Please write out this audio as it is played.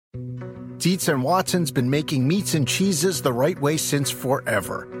Dietz and Watson's been making meats and cheeses the right way since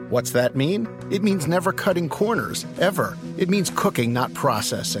forever. What's that mean? It means never cutting corners, ever. It means cooking, not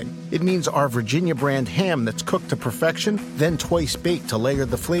processing. It means our Virginia brand ham that's cooked to perfection, then twice baked to layer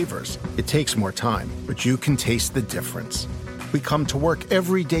the flavors. It takes more time, but you can taste the difference. We come to work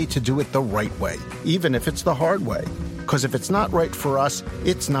every day to do it the right way, even if it's the hard way. Because if it's not right for us,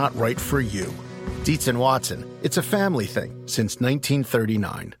 it's not right for you. Dietz and Watson, it's a family thing since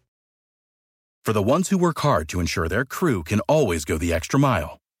 1939. For the ones who work hard to ensure their crew can always go the extra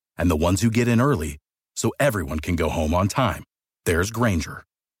mile, and the ones who get in early so everyone can go home on time, there's Grainger,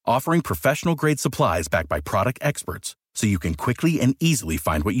 offering professional-grade supplies backed by product experts so you can quickly and easily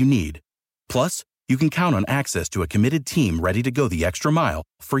find what you need. Plus, you can count on access to a committed team ready to go the extra mile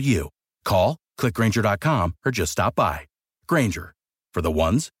for you. Call, click Grainger.com, or just stop by. Grainger, for the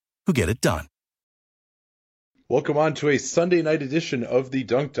ones who get it done. Welcome on to a Sunday night edition of the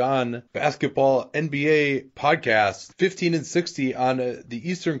Dunked On Basketball NBA podcast, 15 and 60 on the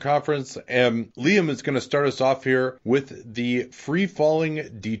Eastern Conference. And Liam is going to start us off here with the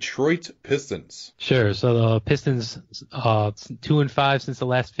free-falling Detroit Pistons. Sure. So the Pistons, 2-5 since the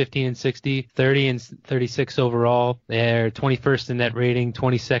last 15 and 60, 30 and 36 overall. They're 21st in net rating,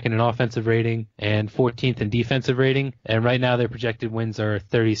 22nd in offensive rating, and 14th in defensive rating. And right now their projected wins are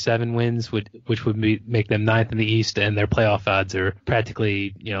 37 wins, which would make them 9th in the East, and their playoff odds are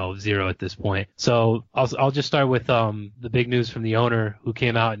practically, zero at this point. So I'll just start with the big news from the owner, who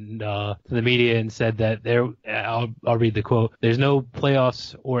came out and to the media and said that I'll read the quote. There's no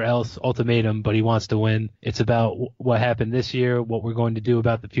playoffs or else ultimatum, but he wants to win. It's about what happened this year, what we're going to do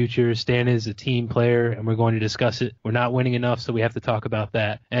about the future. Stan is a team player, and we're going to discuss it. We're not winning enough, so we have to talk about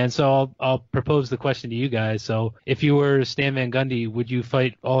that. And so I'll propose the question to you guys. So if you were Stan Van Gundy, would you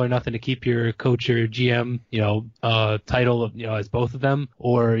fight all or nothing to keep your coach or GM, title of, as both of them,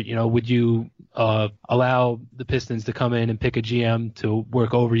 or would you allow the Pistons to come in and pick a GM to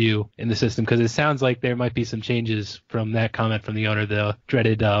work over you in the system? Because it sounds like there might be some changes from that comment from the owner, the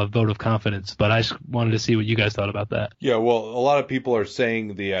dreaded vote of confidence. But I just wanted to see what you guys thought about that. Yeah, well, a lot of people are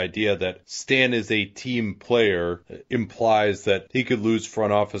saying the idea that Stan is a team player implies that he could lose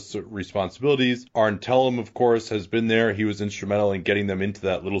front office responsibilities. Arn Tellem, of course, has been there. He was instrumental in getting them into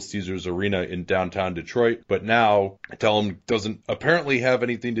that Little Caesars Arena in downtown Detroit. But now Tellem doesn't apparently have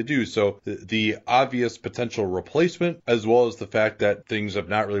anything to do. So the obvious potential replacement, as well as the fact that things have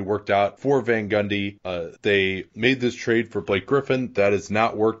not really worked out for Van Gundy. They made this trade for Blake Griffin. That has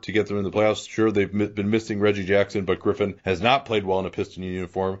not worked to get them in the playoffs. Sure, they've been missing Reggie Jackson, but Griffin has not played well in a Piston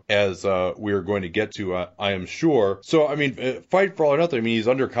uniform, as we are going to get to, I am sure. So, fight for all or nothing. He's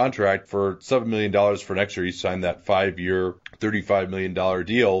under contract for $7 million for next year. He signed that 5-year, $35 million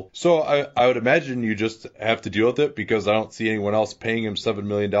deal. So I would imagine you just have to deal with it, because I don't see anyone else paying him $7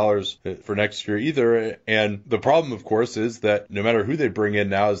 million for next year either. And the problem, of course, is that no matter who they bring in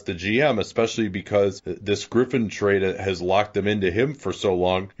now as the GM, especially because this Griffin trade has locked them into him for so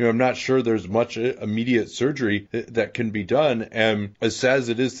long, I'm not sure there's much immediate surgery that can be done. And as sad as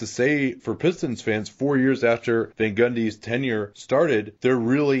it is to say for Pistons fans, 4 years after Van Gundy's tenure started, they're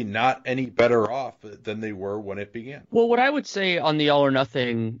really not any better off than they were when it began. Well, what I would say on the all or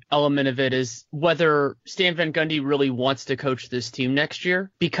nothing element of it is whether Stan Van Gundy really wants to coach this team next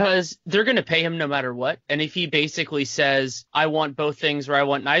year, because they're going to pay him no matter what. And if he basically says, I want both things or I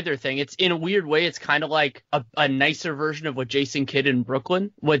want neither thing, it's in a weird way, it's kind of like a nicer version of what Jason Kidd in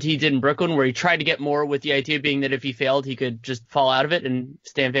Brooklyn, what he did in Brooklyn, where he tried to get more, with the idea being that if he failed, he could just fall out of it and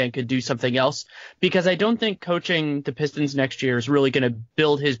Stan Van could do something else. Because I don't think coaching the Pistons next year is really going to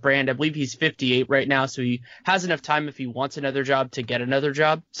build his brand. I believe he's 58 right now, so he has enough time if he wants another job to get another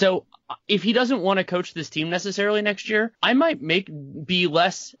job. So if he doesn't want to coach this team necessarily next year, I might be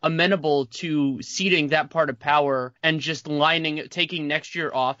less amenable to ceding that part of power and just taking next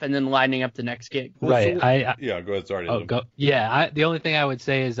year off and then lining up the next gig. Right. Yeah, go ahead. Sorry. The only thing I would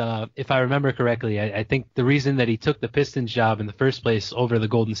say is, if I remember correctly, I think the reason that he took the Pistons job in the first place over the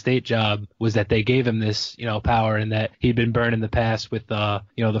Golden State job was that they gave him this, power, and that he'd been burned in the past with, the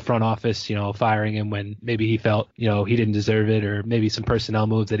front office, firing him when maybe he felt, he didn't deserve it, or maybe some personnel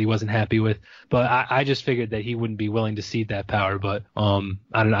moves that he wasn't happy with. But I just figured that he wouldn't be willing to cede that power. But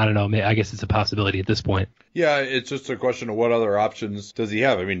I don't know. I guess it's a possibility at this point. Yeah, it's just a question of what other options does he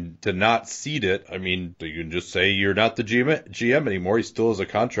have. I mean, to not seed it, I mean, you can just say you're not the GM anymore. He still has a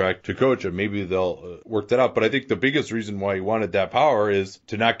contract to coach, and maybe they'll work that out. But I think the biggest reason why he wanted that power is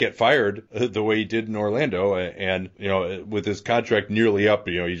to not get fired the way he did in Orlando. And, with his contract nearly up,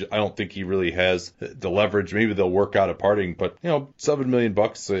 I don't think he really has the leverage. Maybe they'll work out a parting, but, $7 million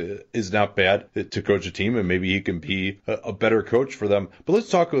is not bad to coach a team, and maybe he can be a better coach for them. But let's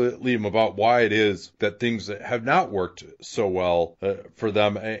talk, Liam, about why it is that things have not worked so well for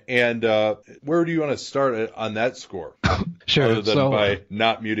them. And where do you want to start on that score? Sure. Other than by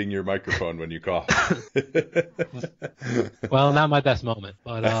not muting your microphone when you cough. Well, not my best moment.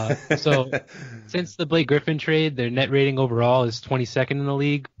 But so since the Blake Griffin trade, their net rating overall is 22nd in the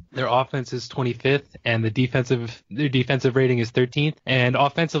league. Their offense is 25th, and their defensive rating is 13th. And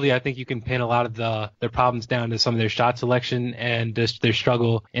offensively, I think you can pin a lot of their problems down to some of their shot selection and just their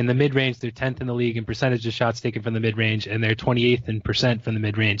struggle. In the mid-range, they're 10th in the league in percentage of shots taken from the mid-range, and they're 28th in percent from the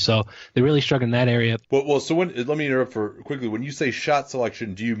mid-range. So they're really struggling in that area. Well, so let me interrupt for quickly. When you say shot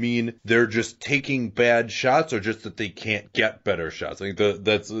selection, do you mean they're just taking bad shots, or just that they can't get better shots? I think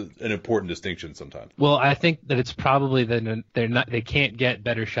that's an important distinction sometimes. Well, I think that it's probably that they can't get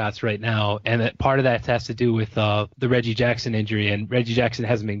better shots right now, and that part of that has to do with the Reggie Jackson injury. And Reggie Jackson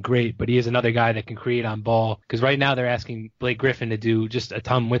hasn't been great, but he is another guy that can create on ball, because right now they're asking Blake Griffin to do just a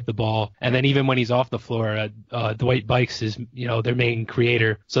ton with the ball, and then even when he's off the floor, Dwight Bikes is their main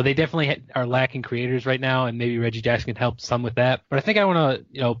creator. So they definitely are lacking creators right now, and maybe Reggie Jackson can help some with that. But I think I want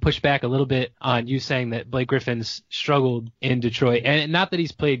to push back a little bit on you saying that Blake Griffin's struggled in Detroit, and not that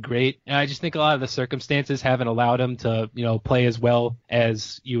he's played great. And I just think a lot of the circumstances haven't allowed him to play as well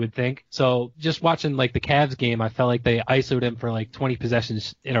as you would think. So just watching like the Cavs game, I felt like they ISO'd him for like 20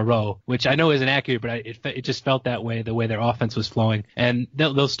 possessions in a row, which I know isn't accurate, but it just felt that way, the way their offense was flowing. And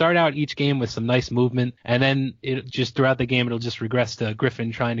they'll start out each game with some nice movement, and then it just throughout the game it'll just regress to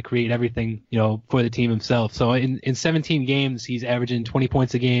Griffin trying to create everything for the team himself. So in 17 games he's averaging 20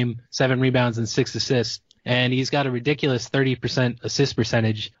 points a game, 7 rebounds and 6 assists. And he's got a ridiculous 30% assist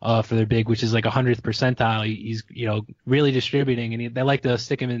percentage for their big, which is like 100th percentile. He's really distributing, and they like to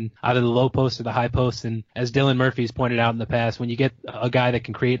stick him in either the low post or the high post. And as Dylan Murphy's pointed out in the past, when you get a guy that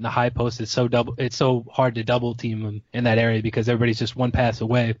can create in the high post, it's so hard to double team him in that area because everybody's just one pass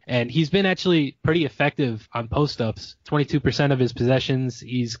away. And he's been actually pretty effective on post ups. 22% of his possessions,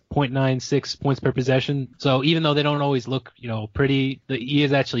 he's 0.96 points per possession. So even though they don't always look pretty, he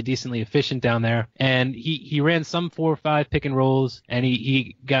is actually decently efficient down there. And he ran some 4 or 5 pick and rolls, and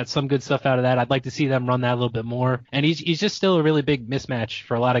he got some good stuff out of that. I'd like to see them run that a little bit more. And he's just still a really big mismatch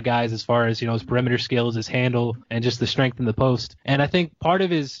for a lot of guys as far as his perimeter skills, his handle, and just the strength in the post. And I think part of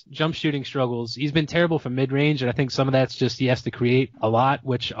his jump shooting struggles, he's been terrible from mid range, and I think some of that's just he has to create a lot,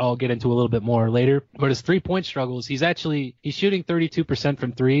 which I'll get into a little bit more later. But his 3-point struggles, he's shooting 32%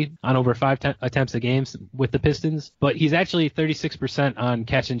 from 3 on over 5 attempts a game with the Pistons, but he's actually 36% on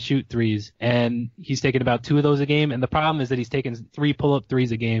catch and shoot threes, and he's taking about 2 of those a game. And the problem is that he's taking 3 pull-up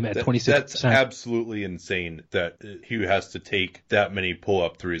threes a game at 26%. That's absolutely insane that he has to take that many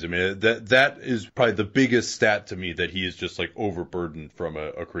pull-up threes. I mean, that is probably the biggest stat to me, that he is just like overburdened from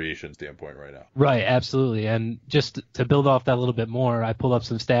a creation standpoint right now. Right, absolutely. And just to build off that a little bit more, I pulled up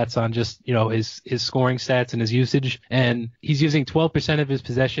some stats on just his scoring stats and his usage, and he's using 12% of his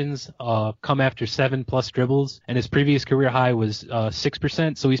possessions come after 7+ dribbles, and his previous career high was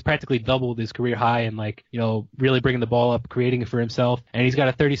 6%. So he's practically doubled his career high and really bringing the ball up, creating it for himself. And he's got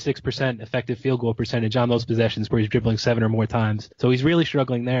a 36% effective field goal percentage on those possessions where he's dribbling 7 or more times. So he's really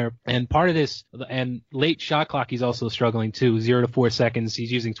struggling there. And part of this, and late shot clock, he's also struggling too. 0 to 4 seconds. He's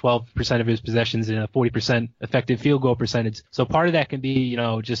using 12% of his possessions in a 40% effective field goal percentage. So part of that can be,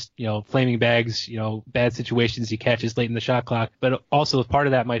 just flaming bags, bad situations he catches late in the shot clock. But also part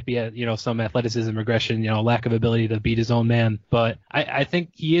of that might be, some athleticism regression, lack of ability to beat his own man. But I think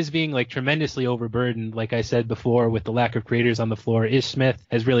he is being tremendously overburdened, like I said before, with the lack of creators on the floor. Ish Smith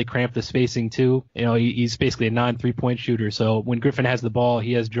has really cramped the spacing too. He's basically a non-3-point shooter. So when Griffin has the ball,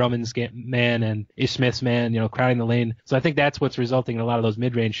 he has Drummond's man and Ish Smith's man, crowding the lane. So I think that's what's resulting in a lot of those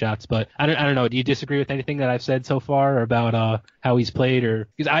mid-range shots. But I don't know. Do you disagree with anything that I've said so far about how he's played? Or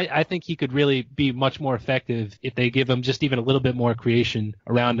because I think he could really be much more effective if they give him just even a little bit more creation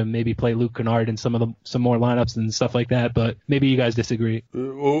around him. Maybe play Luke Kennard in some more lineups and stuff like that. But maybe you guys disagree.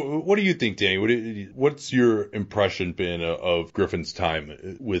 What do you think, Danny? What's your impression been of Griffin's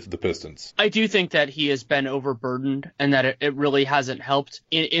time with the Pistons? I do think that he has been overburdened, and that it really hasn't helped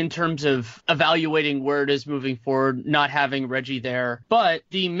in terms of evaluating where it is moving forward, not having Reggie there. But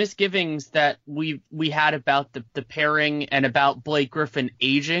the misgivings that we had about the pairing and about about Blake Griffin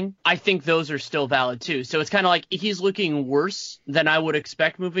aging, I think those are still valid too. So it's kind of like he's looking worse than I would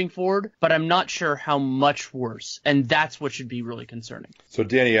expect moving forward, but I'm not sure how much worse. And that's what should be really concerning. So,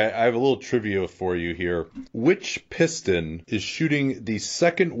 Danny, I have a little trivia for you here. Which Piston is shooting the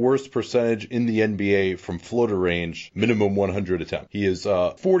second worst percentage in the NBA from floater range, minimum 100 attempt? He is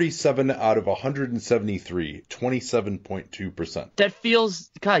 47 out of 173, 27.2%. That feels,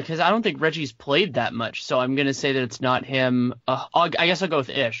 God, because I don't think Reggie's played that much, so I'm going to say that it's not him. I guess I'll go with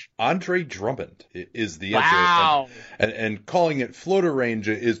Ish. Andre Drummond is the answer. Wow. And calling it floater range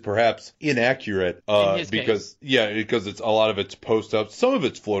is perhaps inaccurate because it's a lot of it's post-ups. Some of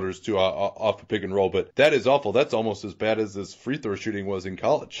it's floaters, too, off a pick and roll, but that is awful. That's almost as bad as his free throw shooting was in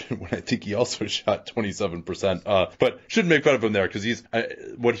college, when I think he also shot 27%. But shouldn't make fun of him there, because he's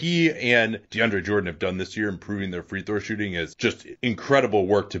what he and DeAndre Jordan have done this year, improving their free throw shooting, is just incredible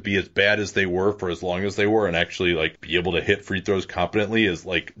work to be as bad as they were for as long as they were, and actually like be able to hit free throws competently is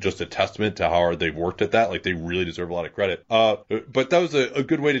like just a testament to how hard they've worked at that. Like, they really deserve a lot of credit. But that was a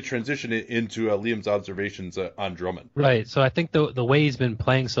good way to transition it into Liam's observations on Drummond. Right. So I think the way he's been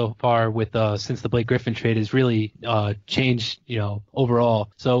playing so far with since the Blake Griffin trade has really changed,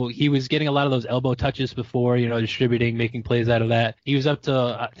 overall. So he was getting a lot of those elbow touches before, distributing, making plays out of that. He was up to,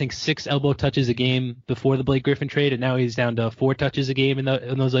 I think, 6 elbow touches a game before the Blake Griffin trade, and now he's down to 4 touches a game in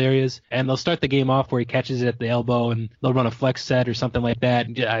those areas. And they'll start the game off where he catches it at the elbow, and they'll run a flex set or something like that,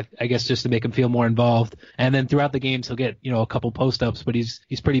 I guess just to make him feel more involved. And then throughout the games, he'll get, a couple post-ups, but he's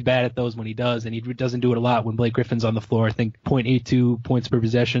pretty bad at those when he does, and he doesn't do it a lot when Blake Griffin's on the floor. I think 0.82 points per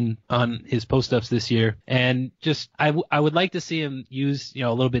possession on his post-ups this year. And just I would like to see him use, a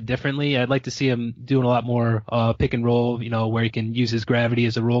little bit differently. I'd like to see him doing a lot more pick and roll, where he can use his gravity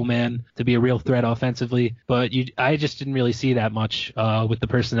as a roll man to be a real threat offensively. But I just didn't really see that much with the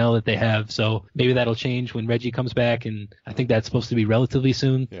personnel that they have. So maybe that'll change when Reggie comes back, and I think that's supposed to be relatively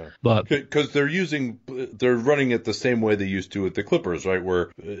soon. Yeah. But because they're running it the same way they used to with the Clippers, right?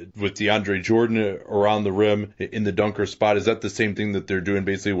 Where with DeAndre Jordan around the rim in the dunker spot, is that the same thing that they're doing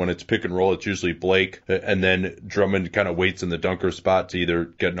basically when it's pick and roll? It's usually Blake, and then Drummond kind of waits in the dunker spot to either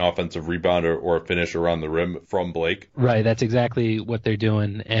get an offensive rebound or a finish around the rim from Blake. Right, that's exactly what they're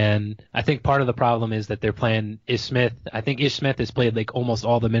doing. And I think part of the problem is that they're playing Ish Smith. I think Ish Smith has played like almost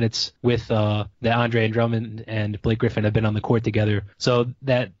all the minutes with the Andre and Drummond and Blake Griffin have been on the court together. So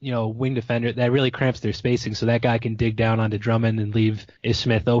that, wing defender, that really cramps their spacing, so that guy can dig down onto Drummond and leave Ish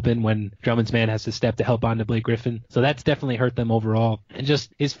Smith open when Drummond's man has to step to help onto Blake Griffin. So that's definitely hurt them overall. And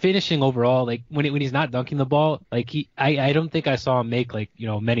just his finishing overall, like when he's not dunking the ball, like I don't think I saw him make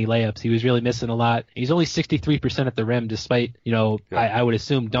many layups. He was really missing a lot. He's only 63% at the rim, despite I would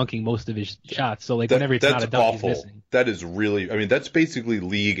assume dunking most of his shots. So whenever it's not a dunk, awful. He's missing. That is really, that's basically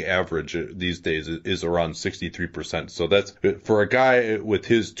league average these days is around 63%. So that's, for a guy with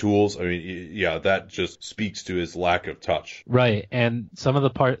his tools, that just speaks to his lack of touch. Right. And some of the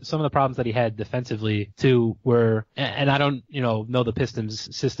problems that he had defensively too were, and I don't, know the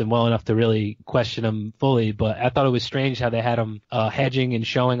Pistons system well enough to really question him fully, but I thought it was strange how they had him hedging and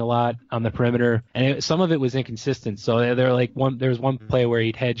showing a lot on the perimeter. And some of it was inconsistent. So there was one play where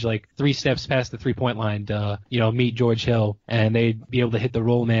he'd hedge 3 steps past the 3-point line to, meet George Hill, and they'd be able to hit the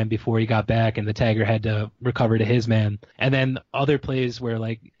roll man before he got back, and the tagger had to recover to his man. And then other plays where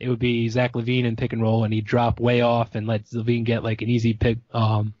it would be Zach LaVine in pick and roll, and he'd drop way off and let LaVine get an easy pick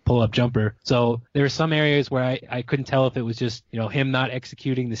pull up jumper. So there were some areas where I couldn't tell if it was just him not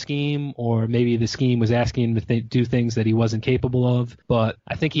executing the scheme, or maybe the scheme was asking him to do things that he wasn't capable of. But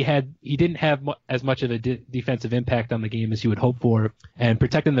I think he didn't have as much of a defensive impact on the game as you would hope for, and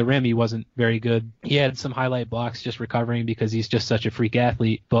protecting the rim he wasn't very good. He had some highlight blocks just recovering because he's just such a freak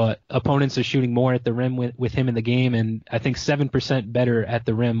athlete, but opponents are shooting more at the rim with him in the game, and I think 7% better at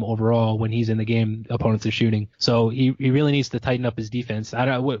the rim overall when he's in the game opponents are shooting. So he really needs to tighten up his defense.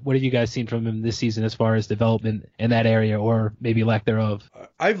 What have you guys seen from him this season as far as development in that area, or maybe lack thereof?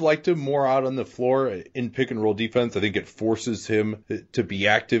 I've liked him more out on the floor in pick and roll defense. I think it forces him to be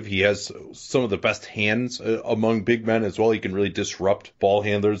active. He has some of the best hands among big men as well. He can really disrupt ball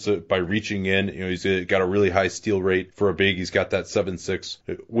handlers by reaching in. He's got a really high steal rate for a big. He's got that 7'6"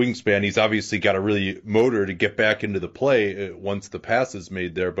 wingspan. He's obviously got a really motor to get back into the play once the pass is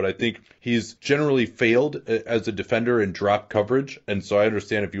made there. But I think he's generally failed as a defender in drop coverage. And so I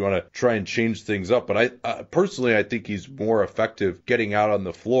understand if you want to try and change things up. But I personally, I think he's more effective getting out on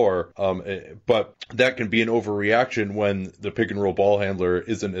the floor. But that can be an overreaction when the pick and roll ball handler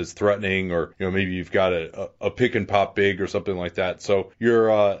isn't as threatening, or maybe you've got a pick and pop big or something like that. So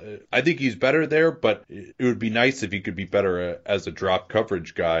I think he's better there, but it would be nice nice if he could be better as a drop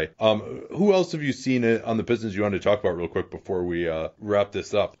coverage guy. Who else have you seen on the Pistons you want to talk about real quick before we wrap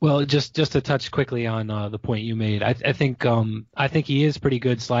this up? Well, just to touch quickly on the point you made, I think he is pretty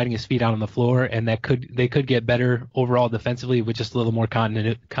good sliding his feet out on the floor, and they could get better overall defensively with just a little more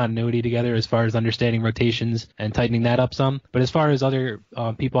continuity together as far as understanding rotations and tightening that up some. But as far as other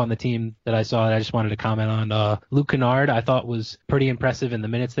people on the team that I saw, I just wanted to comment on Luke Kennard. I thought was pretty impressive in the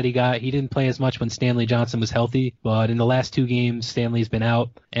minutes that he got. He didn't play as much when Stanley Johnson was healthy, but in the last 2 games, Stanley's been out,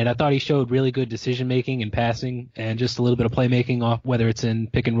 and I thought he showed really good decision making and passing, and just a little bit of playmaking off, whether it's in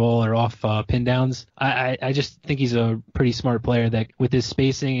pick and roll or off pin downs. I just think he's a pretty smart player that with his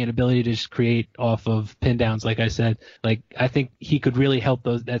spacing and ability to just create off of pin downs, like I said, like I think he could really help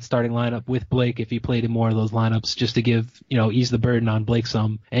that starting lineup with Blake if he played in more of those lineups, just to give, ease the burden on Blake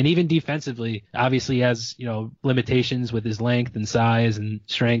some. And even defensively, obviously he has, limitations with his length and size and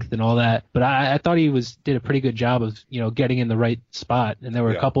strength and all that. But I thought he did a pretty good job of, getting in the right spot. And there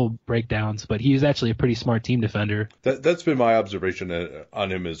were a couple breakdowns, but he was actually a pretty smart team defender. That's been my observation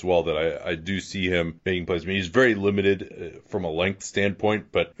on him as well, that I do see him making plays. I mean, he's very limited from a length standpoint,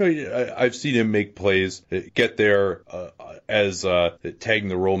 but I've seen him make plays, get there as tagging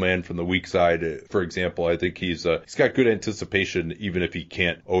the roll man from the weak side, for example. I think he's got good anticipation, even if he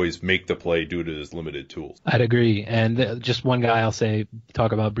can't always make the play due to his limited tools. I'd agree. And just one guy I'll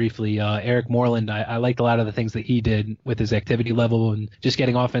talk about briefly, Eric Moreland. I liked a lot of the things that he did with his activity level and just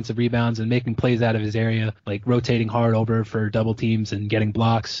getting offensive rebounds and making plays out of his area, like rotating hard over for double teams and getting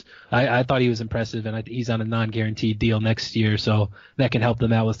blocks. I thought he was impressive, and he's on a non-guaranteed deal next year, so that can help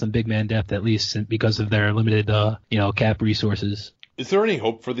them out with some big man depth at least because of their limited, cap resources. Is there any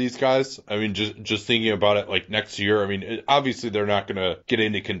hope for these guys? I mean, just thinking about it, like next year, I mean, obviously they're not going to get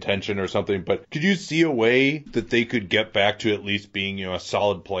into contention or something, but could you see a way that they could get back to at least being, a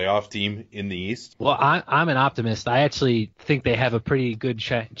solid playoff team in the East? Well, I'm an optimist. I actually think they have a pretty good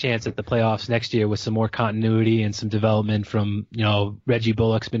chance at the playoffs next year with some more continuity and some development from, Reggie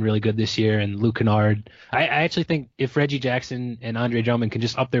Bullock's been really good this year, and Luke Kennard. I actually think if Reggie Jackson and Andre Drummond can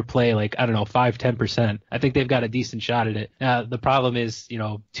just up their play, 5-10%, I think they've got a decent shot at it. Now, the problem is,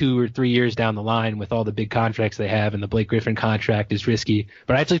 2 or 3 years down the line with all the big contracts they have, and the Blake Griffin contract is risky.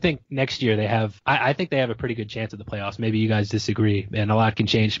 But I actually think next year I think they have a pretty good chance at the playoffs. Maybe you guys disagree, and a lot can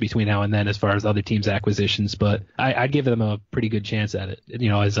change between now and then as far as other teams' acquisitions. But I'd give them a pretty good chance at it,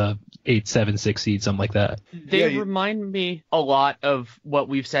 as a 8, 7, 6 seed, something like that. They remind me a lot of what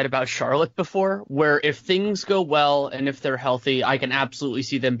we've said about Charlotte before, where if things go well and if they're healthy, I can absolutely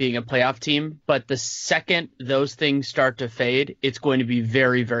see them being a playoff team. But the second those things start to fade, it's going to be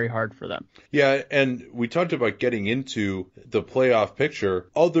very, very hard for them. Yeah, and we talked about getting into the playoff picture.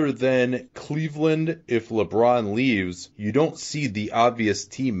 Other than Cleveland, if LeBron leaves, you don't see the obvious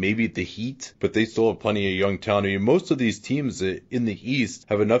team, maybe the Heat, but they still have plenty of young talent. I mean, most of these teams in the East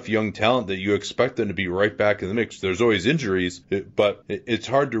have enough young talent that you expect them to be right back in the mix. There's always injuries, but it's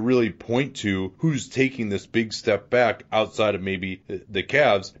hard to really point to who's taking this big step back outside of maybe the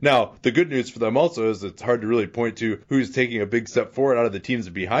Cavs. Now, the good news for them also is it's hard to really point to who's taking a big step forward out of the teams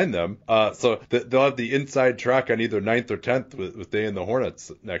behind them. So they'll have the inside track on either 9th or 10th with they and the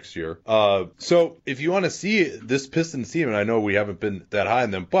Hornets next year. So if you want to see this Pistons team, and I know we haven't been that high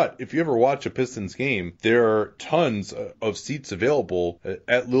on them, but if you ever watch a Pistons game, there are tons of seats available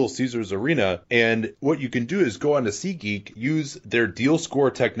at Little Caesars Arena. And what you can do is go on to SeatGeek, use their deal score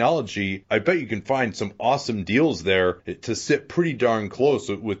technology. I bet you can find some awesome deals there to sit pretty darn close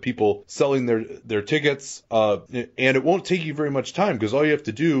with people selling their tickets. And it won't take you very much time because all you have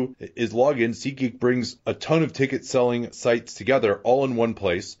to do is log in. SeatGeek brings a ton of ticket selling sites together all in one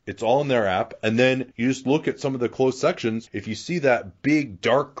place. It's all in their app. And then you just look at some of the closed sections. If you see that big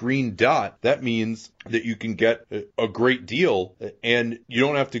dark green dot, that means that you can get a great deal, and you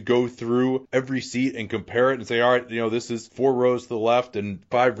don't have to go through every seat and compare it and say, all right, this is 4 rows to the left and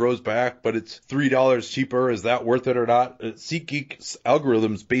 5 rows back, but it's $3 cheaper. Is that worth it or not? SeatGeek's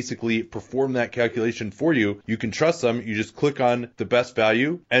algorithms basically perform that calculation for you. You can trust them. You just click on the best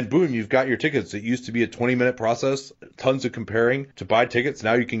value and boom, you've got your tickets. It used to be a 20-minute process, tons of comparing to buy tickets.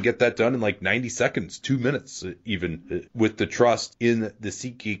 Now you can get that done in like 90 seconds, 2 minutes even, with the trust in the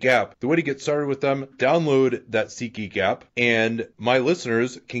SeatGeek app. The way to get started with them, download that SeatGeek app, and my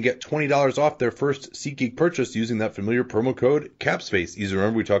listeners can get $20 off their first SeatGeek purchase using that familiar promo code CAPSPACE. Easy to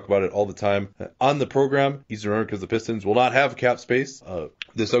remember, we talk about it all the time on the program. Easy to remember because the Pistons will not have cap space.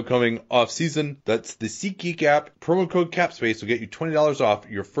 this upcoming offseason. That's the SeatGeek app. Promo code CAPSPACE will get you $20 off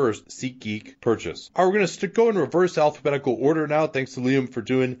your first SeatGeek purchase. All right, we're going to go in reverse alphabetical order now. Thanks to Liam for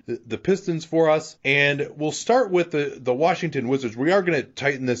doing the Pistons for us. And we'll start with the Washington Wizards. We are going to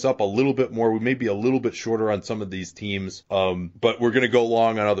tighten this up a little bit more. We may be a little bit shorter on some of these teams, but we're going to go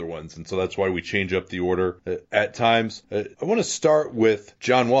long on other ones. And so that's why we change up the order at times. I want to start with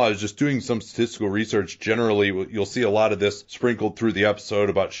John Wall. I was just doing some statistical research. Generally, you'll see a lot of this sprinkled through the episode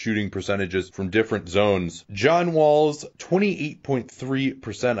about shooting percentages from different zones. John Wall's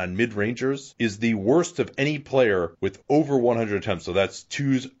 28.3% on mid-rangers is the worst of any player with over 100 attempts. So that's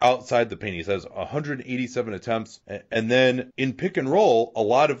twos outside the paint. He says 187 attempts. And then in pick and roll, a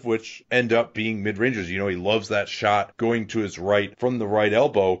lot of which end up being mid-rangers. You know, he loves that shot going to his right from the right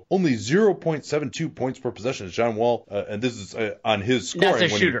elbow. Only 0.72 points per possession is John Wall. And this is on his scoring.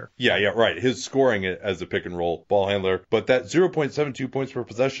 That's a shooter. Right. His scoring as a pick and roll ball handler. But that 0.72 points per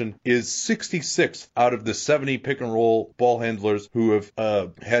possession is 66th out of the 70 pick and roll ball handlers who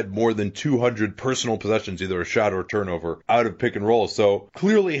have had more than 200 personal possessions, either a shot or a turnover, out of pick and roll. So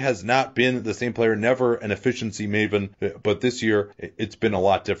clearly has not been the same player, never an efficiency maven. But this year, it's been a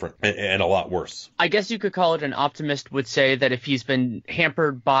lot different and a lot worse. I guess you could call it an optimist would say that if he's been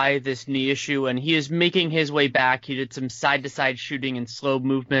hampered by this knee issue and he is making his way back, he did some side-to-side shooting and slow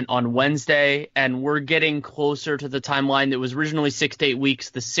movement on Wednesday, and we're getting closer to the timeline that was originally 6 to 8 weeks.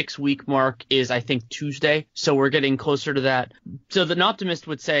 The 6-week mark is, I think, Tuesday. So we're getting closer to that. So an optimist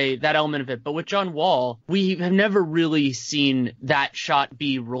would say that element of it. But with John Wall, we have never really seen that shot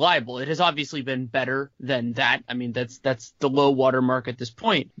be reliable. It has obviously been better than that. I mean, that's the low water mark at this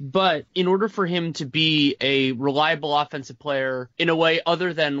point. But in order for him to be a reliable offensive player in a way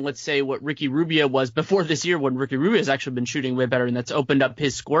other than, let's say, what Ricky Rubio was before this year, when Ricky Rubio has actually been shooting way better, and that's opened up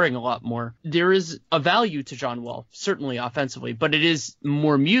his scoring a lot more, there is a value to John Wall, certainly offensively, but it is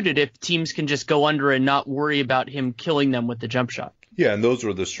more muted if teams can just go under and not worry about him killing them with the jump shot. Yeah, and those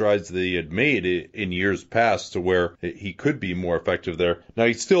were the strides that he had made in years past to where he could be more effective there. Now,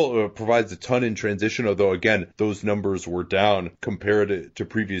 he still provides a ton in transition, although, again, those numbers were down compared to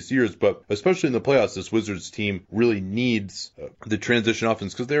previous years. But especially in the playoffs, this Wizards team really needs the transition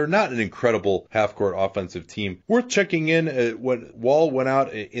offense because they're not an incredible half-court offensive team. Worth checking in when Wall went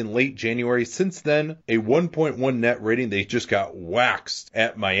out in late January. Since then, a 1.1 net rating. They just got waxed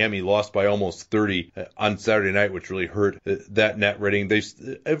at Miami, lost by almost 30 on Saturday night, which really hurt that net rating. They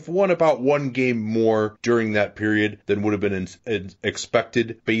have won about one game more during that period than would have been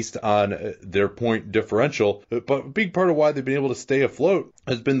expected based on their point differential. But a big part of why they've been able to stay afloat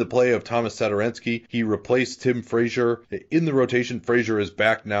has been the play of Thomas Satoransky. He replaced Tim Frazier in the rotation. Frazier is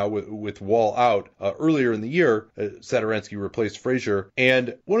back now with Wall out. Earlier in the year, Satoransky replaced Frazier.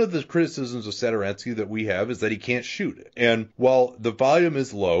 And one of the criticisms of Satoransky that we have is that he can't shoot. And while the volume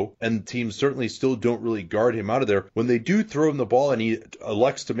is low and teams certainly still don't really guard him out of there, when they do throw him the ball and he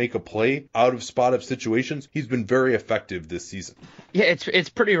elects to make a play out of spot-up situations, he's been very effective this season. Yeah, it's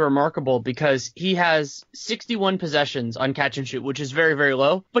pretty remarkable because he has 61 possessions on catch and shoot, which is very, very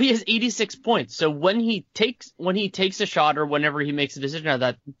low, but he has 86 points. So when he takes a shot or whenever he makes a decision out of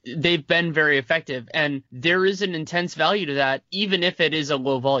that, they've been very effective. And there is an intense value to that, even if it is a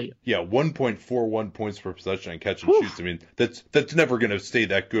low volume. Yeah, 1.41 points per possession on catch and shoots. I mean, that's never going to stay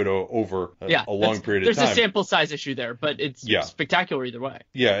that good over a long period of time. There's a sample size issue there, but it's spectacular either way.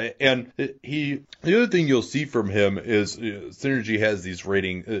 Yeah, and the other thing you'll see from him is Synergy has these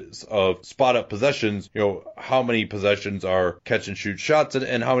ratings of spot up possessions, how many possessions are catch and shoot shots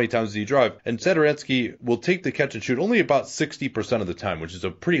and how many times does he drive. And Satoransky will take the catch and shoot only about 60% of the time, which is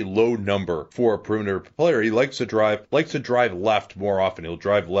a pretty low number for a perimeter player. He likes to drive left more often. He'll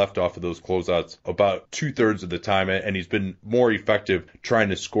drive left off of those closeouts about 2/3 of the time, and he's been more effective trying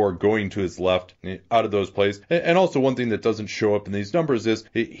to score going to his left out of those plays. And also one thing that doesn't show up in these numbers is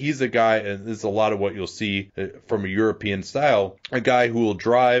he's a guy, and this is a lot of what you'll see from a European style, a guy who will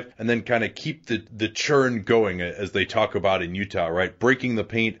drive and then kind of keep the churn going, as they talk about in Utah, right? Breaking the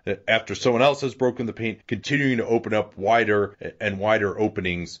paint after someone else has broken the paint, continuing to open up wider and wider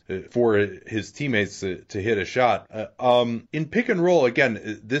openings for his teammates to hit a shot. In pick and roll,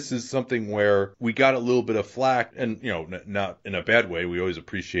 again, this is something where we got a little bit of flack, and not in a bad way. We always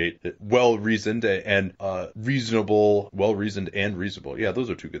appreciate well-reasoned and well-reasoned seasoned and reasonable. Yeah, those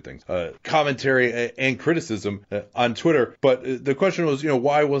are two good things. Commentary and criticism on Twitter. But the question was,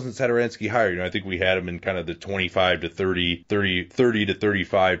 why wasn't Satoransky higher? I think we had him in kind of the 25 to 30 to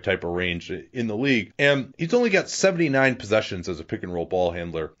 35 type of range in the league. And he's only got 79 possessions as a pick and roll ball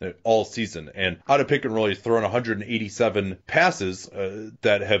handler all season. And out of pick and roll, he's thrown 187 passes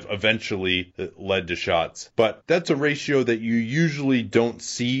that have eventually led to shots. But that's a ratio that you usually don't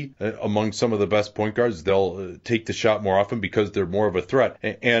see among some of the best point guards. They'll take the shot more often because they're more of a threat.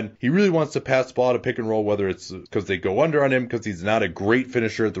 And he really wants to pass the ball to pick and roll, whether it's because they go under on him, because he's not a great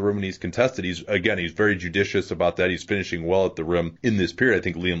finisher at the rim and he's contested. He's very judicious about that. He's finishing well at the rim in this period. I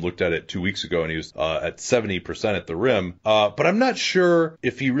think Liam looked at it 2 weeks ago and he was at 70% at the rim. But I'm not sure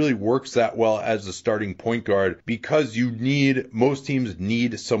if he really works that well as a starting point guard, because most teams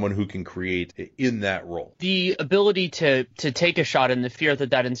need someone who can create in that role. The ability to take a shot and the fear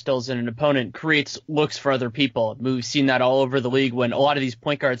that instills in an opponent creates looks for other people. We've seen that all over the league when a lot of these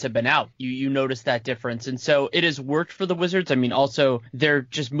point guards have been out. You notice that difference. And so it has worked for the Wizards. I mean, also they're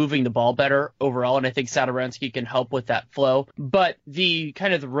just moving the ball better overall, and I think Satoransky can help with that flow. But the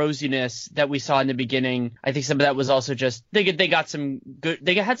kind of the rosiness that we saw in the beginning, I think some of that was also just they've had some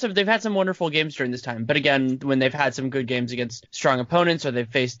wonderful games during this time. But again, when they've had some good games against strong opponents or they've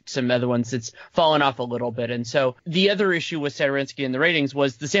faced some other ones, it's fallen off a little bit. And so the other issue with Satoransky in the ratings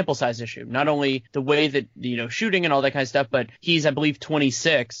was the sample size issue. Not only the way that, shooting and all that kind of stuff, but he's, I believe,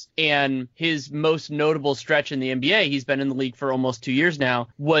 26, and his most notable stretch in the NBA, he's been in the league for almost 2 years now,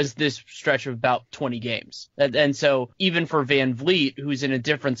 was this stretch of about 20 games. And so even for Van Vliet, who's in a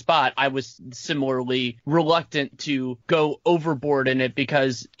different spot, I was similarly reluctant to go overboard in it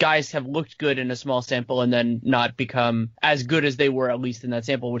because guys have looked good in a small sample and then not become as good as they were, at least in that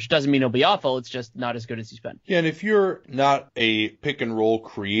sample, which doesn't mean it'll be awful. It's just not as good as he's been. Yeah, and if you're not a pick and roll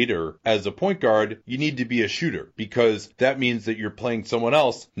creator as a point guard, you need to be a shooter, because that means that you're playing someone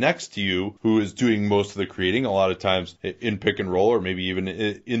else next to you who is doing most of the creating, a lot of times in pick and roll or maybe even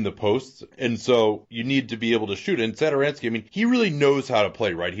in the posts. And so you need to be able to shoot. And Satoransky, I mean, he really knows how to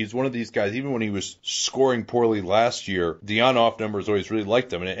play, right? He's one of these guys, even when he was scoring poorly last year, the on-off numbers always really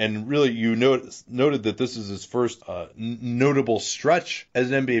liked him. And really, you noted that this is his first notable stretch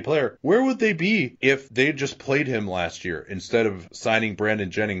as an NBA player. Where would they be if they just played him last year instead of signing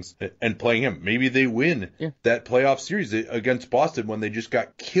Brandon Jennings and playing him? Maybe they win that playoff series against Boston when they just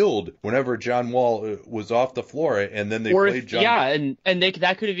got killed whenever John Wall was off the floor, and then they played John. Yeah, and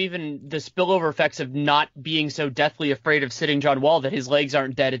that could have even the spillover effects of not being so deathly afraid of sitting John Wall that his legs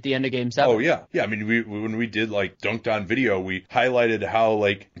aren't dead at the end of Game 7. Oh yeah. I mean, when we did Dunked On Video, we highlighted how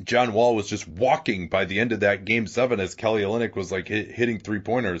John Wall was just walking by the end of that Game 7 as Kelly Olynyk was hitting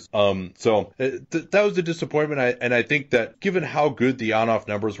 3-pointers. So that was a disappointment. And I think that given how good the on-off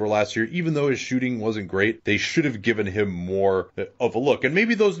numbers were last year, even though his shooting wasn't great, they should have given him more of a look. And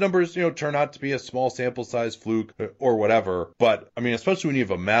maybe those numbers, turn out to be a small sample size fluke or whatever. But I mean, especially when you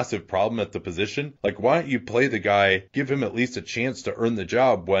have a massive problem at the position, why don't you play the guy, give him at least a chance to earn the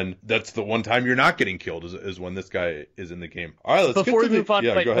job when that's the one time you're not getting killed is when this guy is in the game. All right, before we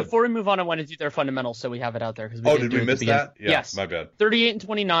move on, I want to do their fundamentals so we have it out there. Did we miss that? Yeah, yes. My bad. 38 and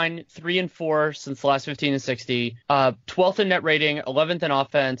 29, 3-4 since the last 15 and 60, 12th in net rating, 11th in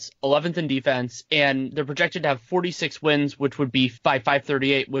offense, 11th in defense, and they're projected to have 46 wins, which would be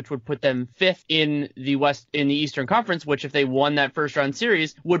 538, which would put them 5th in the Eastern Conference, which if they won that first round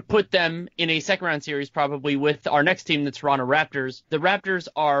series would put them in a second round series probably with our next team, the Toronto Raptors. The Raptors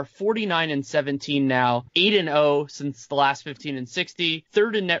are 49 and 17 now, 8-0 since the last 15 and 60,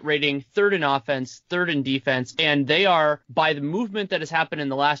 3rd in net rating, 3rd in offense, 3rd in defense, and they are, by the movement that has happened in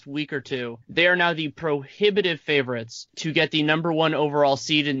the last week or two, they are now the prohibitive favorites to get the number 1 overall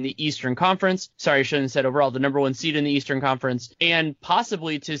seed in the Eastern Conference. Sorry, I shouldn't have said overall, the number 1 seed in the Eastern Conference, and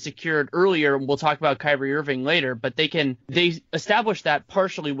possibly to secure it earlier. We'll talk about Kyrie Irving later, but they established that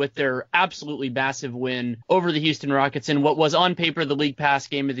partially with their absolutely massive win over the Houston Rockets in what was on paper the League Pass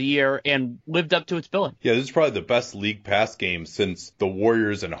game of the year and lived up to its billing. Yeah, this is probably the best League Pass game since the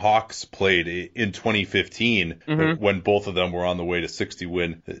Warriors and Hawks played in 2015 when both of them were on the way to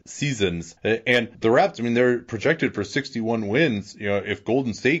 60-win seasons. And the Raps, I mean, they're projected for 61 wins. If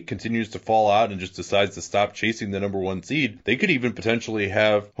Golden State continues to fall out and just decides to stop chasing the number 1 seed, they could even potentially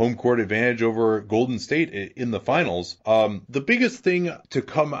have home court advantage over Golden State in the finals. The biggest thing to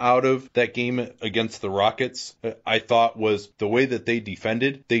come out of that game against the Rockets, I thought, was the way that they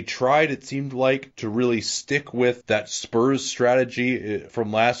defended. They tried, it seemed like, to really stick with that Spurs strategy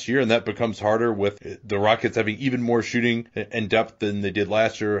from last year, and that becomes harder with the Rockets having even more shooting and depth than they did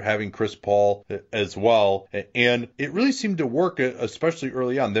last year, having Chris Paul as well. And it really seemed to work, especially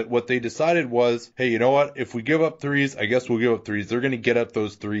early on, that what they decided was, hey, you know what? If we give up up threes. I guess we'll give up threes. They're going to get up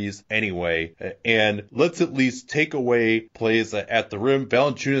those threes anyway. And let's at least take away plays at the rim.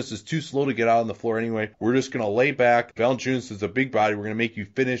 Valanciunas is too slow to get out on the floor anyway. We're just going to lay back. Valanciunas is a big body. We're going to make you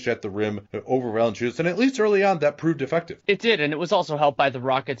finish at the rim over Valanciunas. And at least early on, that proved effective. It did, and it was also helped by the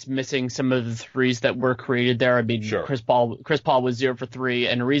Rockets missing some of the threes that were created there. I mean, sure. Chris Paul was 0 for 3,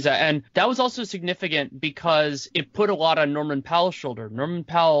 and Ariza. And that was also significant because it put a lot on Norman Powell's shoulder. Norman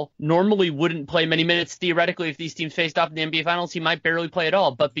Powell normally wouldn't play many minutes. Theoretically, if these teams faced off in the NBA Finals, he might barely play at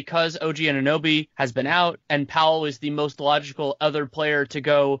all. But because OG Anunoby has been out and Powell is the most logical other player to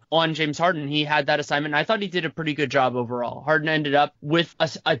go on James Harden, he had that assignment. And I thought he did a pretty good job overall. Harden ended up with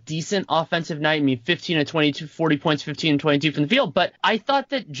a decent offensive night. I mean, 15 and 22, 40 points, 15 and 22 from the field. But I thought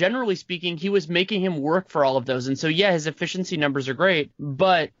that generally speaking, he was making him work for all of those. And so, yeah, his efficiency numbers are great.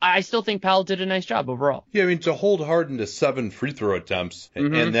 But I still think Powell did a nice job overall. Yeah, I mean, to hold Harden to 7 free throw attempts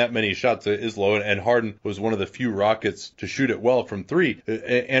and that many shots is low. And Harden was one of the few Rockets to shoot it well from 3.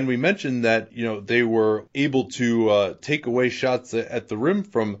 And we mentioned that, you know, they were able to take away shots at the rim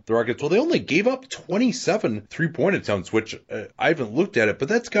from the Rockets. Well, they only gave up 27 3-point attempts, which I haven't looked at it, but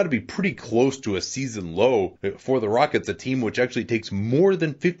that's got to be pretty close to a season low for the Rockets, a team which actually takes more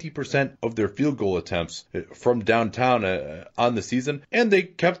than 50% of their field goal attempts from downtown on the season. And they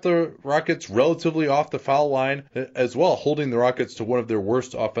kept the Rockets relatively off the foul line as well, holding the Rockets to one of their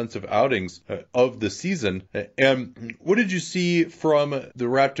worst offensive outings of the season. And what did you see from the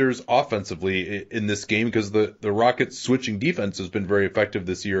Raptors offensively in this game? Because the Rockets switching defense has been very effective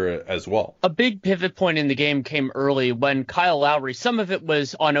this year as well. A big pivot point in the game came early when Kyle Lowry, some of it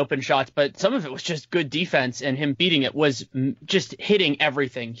was on open shots, but some of it was just good defense, and him beating it was just hitting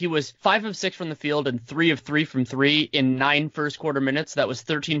everything. He was 5 of 6 from the field and 3 of 3 from 3 in 9 first quarter minutes. That was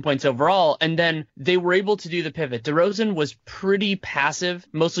 13 points overall. And then they were able to do the pivot. DeRozan was pretty passive,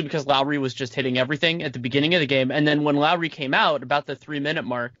 mostly because Lowry was just hitting everything at the beginning of the game. And then when Lowry came out about the 3-minute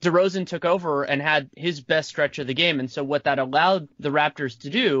mark, DeRozan took over and had his best stretch of the game. And so what that allowed the Raptors to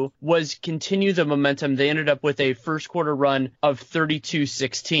do was continue the momentum. They ended up with a first quarter run of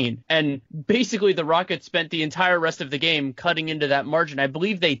 32-16. And basically the Rockets spent the entire rest of the game cutting into that margin. I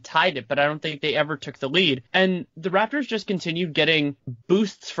believe they tied it, but I don't think they ever took the lead. And the Raptors just continued getting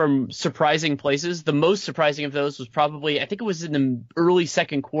boosts from surprising places. The most surprising of those was probably, I think it was in the early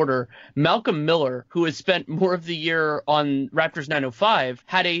second quarter, Malcolm Miller, who has spent more of the year on Raptors 905,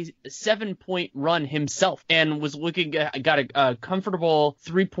 had a 7-point run himself and was got a comfortable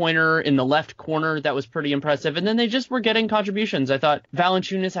 3-pointer in the left corner that was pretty impressive. And then they just were getting contributions. I thought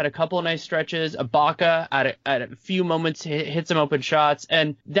Valanciunas had a couple of nice stretches. Ibaka at a few moments hit some open shots.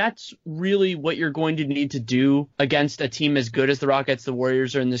 And that's really what you're going to need to do against a team as good as the Rockets. The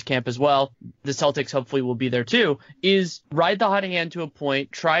Warriors are in this camp as well. The Celtics hopefully will be there too, is ride the hot hand to a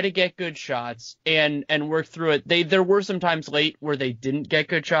point, try to get good shots and work through it. There were some times late where they didn't get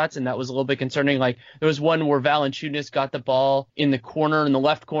good shots, and that was a little bit concerning. Like there was one where Valanciunas got the ball in the corner, in the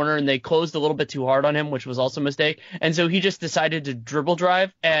left corner, and they closed a little bit too hard on him, which was also a mistake. And so he just decided to dribble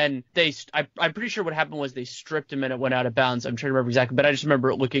drive, and I'm pretty sure what happened was they stripped him and it went out of bounds. I'm trying to remember exactly, but I just remember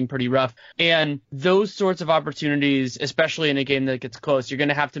it looking pretty rough. And those sorts of opportunities, especially in a game that gets close, you're going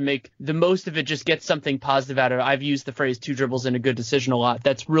to have to make the most of it, just get something positive out of it. I've used the phrase 2 dribbles and a good decision a lot.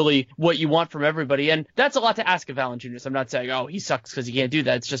 That's really what you want from everybody. And that's a lot to ask of Valanciunas. I'm not saying, oh, he sucks because he can't do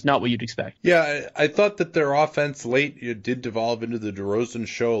that. It's just not what you'd expect. Yeah, I thought that their offense late did devolve into the DeRozan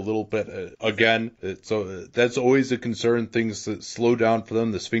show a little bit again. So that's always a concern. Things that slow down for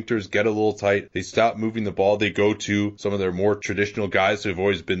them. The sphincters get a little tight. They stop moving the ball. They go to some of their more traditional guys who have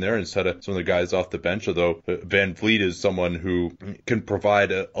always been there instead of some of the guys off the bench, although Van Vliet is someone who can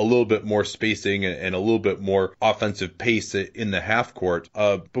provide a little bit more spacing and a little bit more offensive pace in the half court.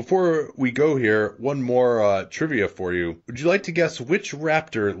 Before we go here, one more trivia for you. Would you like to guess which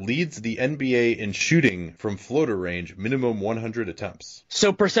Raptor leads the NBA in shooting from floater range, minimum 100 attempts?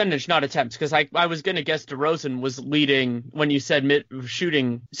 So percentage, not attempts, because I was going to guess DeRozan was leading when you said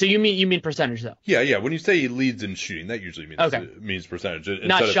shooting. So you mean percentage though? Yeah. When you say he leads in shooting, that usually means percentage.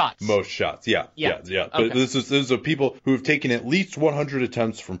 Not shots. Most shots. Yeah. But okay. This is people who have taken at least 100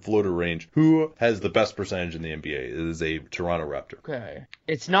 attempts from floater range. Who has the best percentage in the NBA? It is a Toronto Raptor. Okay.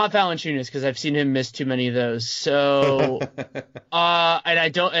 It's not Valanciunas because I've seen him miss too many of those. So, and I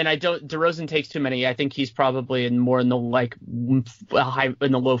don't. DeRozan takes too many. I think he's probably more in the low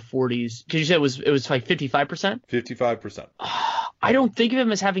 40s. Because you said it was like 55%. 55%. I don't think of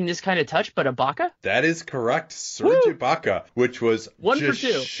him as having this kind of touch, but Ibaka? That is correct. Serge Ibaka, which was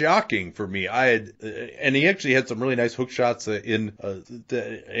just shocking for me. And he actually had some really nice hook shots and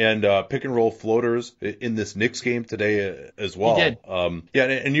pick and roll floaters in this Knicks game today as well. He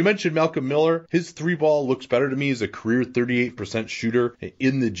did. And you mentioned Malcolm Miller. His three ball looks better to me. He's a career 38% shooter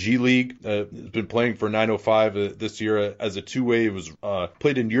in the G League. He's been playing for 905 this year as a two-way. He was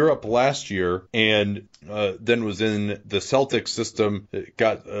played in Europe last year and then was in the Celtics system.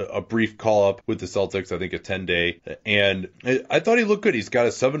 Got a brief call-up with the Celtics, I think a 10-day. And I thought he looked good. He's got a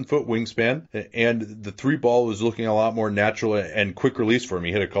 7-foot wingspan, and the three ball was looking a lot more natural and quick release for him.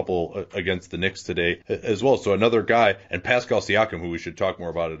 He hit a couple against the Knicks today as well. So another guy, and Pascal Siakam, who we should talk more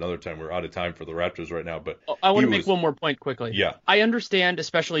about another time. We're out of time for the Raptors right now. But I want to make one more point quickly. Yeah. I understand,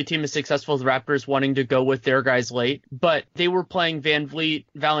 especially a team as successful as the Raptors, wanting to go with their guys late, but they were playing Van Vliet,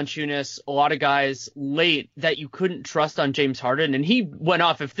 Valanciunas, a lot of guys late that you couldn't trust on James Harden, and he went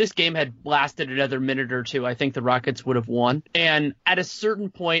off. If this game had lasted another minute or two, I think the Rockets would have won. And at a certain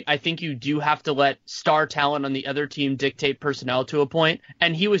point, I think you do have to let star talent on the other team dictate personnel to a point,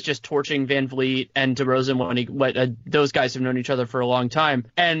 and he was just torching Van Vliet and DeRozan when those guys have known each other for a long time.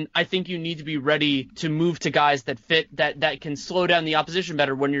 And I think you need to be ready to move to guys that fit, that can slow down the opposition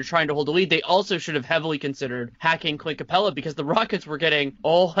better when you're trying to hold a lead. They also should have heavily considered hacking Clint Capella, because the Rockets were getting a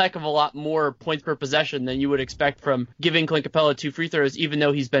whole heck of a lot more points per possession than you would expect from giving Clint Capella 2 free throws, even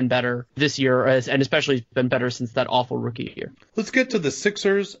though he's been better this year, and especially been better since that awful rookie year. Let's get to the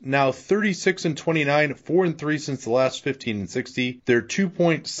Sixers. Now 36-29, 4-3 since the last 15-60. Their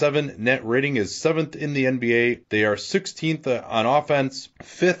 2.7 net rating is 7th in the NBA. They are 16th on offense,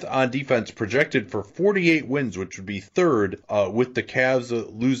 5th on defense, projected for 48 wins, which would be 3rd with the Cavs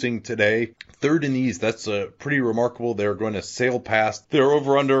losing today. 3rd in the East. That's pretty remarkable. They're going to sail past their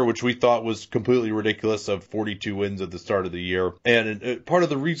over-under, which we thought was completely ridiculous, of 42 wins at the start of the year. And part of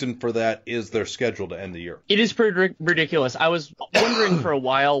the reason for that is their schedule to end the year. It is pretty ridiculous. I was wondering for a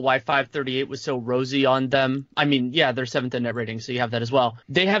while why 538 was so rosy on them. I mean, yeah, they're 7th in net rating, so you have that as well.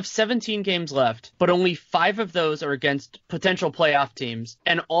 They have 17 games left, but only 5 of those are against potential playoff teams,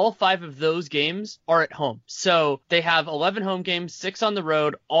 and all 5 of those games are at home. So they have 11 home games, 6 on the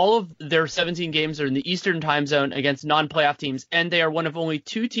road. All of their 17 games are in the Eastern time zone against non-playoff teams, and they are one of only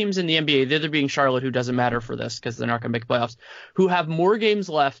 2 teams in the NBA, the other being Charlotte, who doesn't matter for this because they're not going to make playoffs, who have more games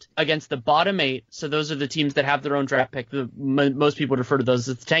left against the bottom 8. So those are the teams that have their own draft pick. Most people refer to those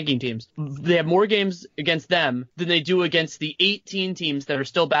as the tanking teams. They have more games against them than they do against the 18 teams that are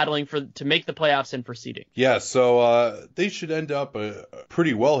still battling to make the playoffs and for seeding. Yeah, so they should end up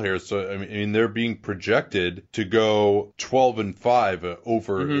pretty well here. So I mean, they're being projected to go 12-5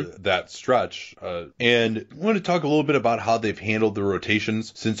 over that stretch. And I want to talk a little bit about how they've handled the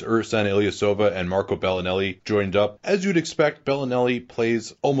rotations since Ersan Ilyasova and Marco Bellinelli joined up. As you'd expect, Bellinelli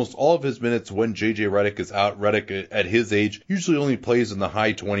plays almost all of his minutes when JJ Redick is out. Redick, at his age, usually only plays in the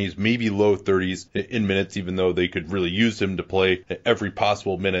high 20s, maybe low 30s in minutes, even though they could really use him to play every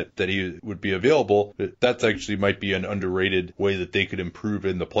possible minute that he would be available. That's actually might be an underrated way that they could improve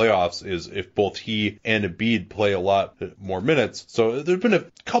in the playoffs, is if both he and Embiid play a lot more minutes. So there's been a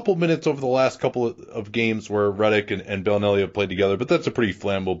couple minutes over the last couple of games where Redick and Bellinelli have played together, but that's a pretty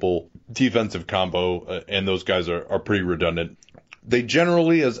flammable defensive combo, and those guys are pretty redundant. They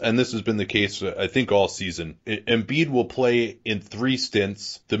generally, and this has been the case, I think, all season, Embiid will play in 3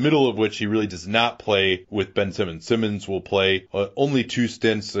 stints, the middle of which he really does not play with Ben Simmons. Simmons will play only 2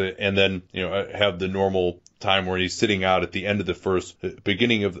 stints and then have the normal time where he's sitting out at the end of the first,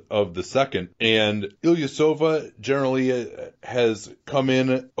 beginning of the second. And Ilyasova generally has come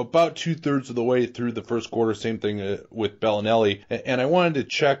in about 2/3 of the way through the first quarter. Same thing with Bellinelli. And I wanted to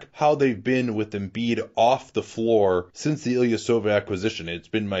check how they've been with Embiid off the floor since the Ilyasova acquisition. It's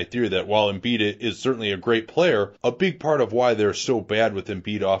been my theory that while Embiid is certainly a great player, a big part of why they're so bad with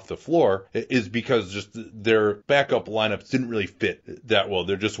Embiid off the floor is because just their backup lineups didn't really fit that well.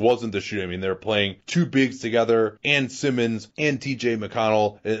 There just wasn't the shooting. I mean, they're playing 2 bigs together, and Simmons and TJ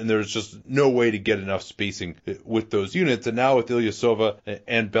McConnell, and there's just no way to get enough spacing with those units. And now with Ilyasova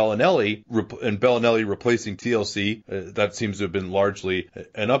and Bellinelli replacing TLC, that seems to have been largely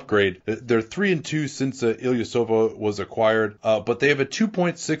an upgrade. They're 3-2 since Ilyasova was acquired, but they have a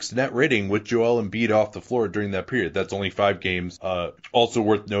 2.6 net rating with Joel Embiid off the floor during that period. That's only 5 games. Also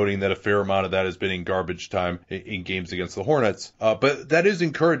worth noting that a fair amount of that has been in garbage time in games against the Hornets. But that is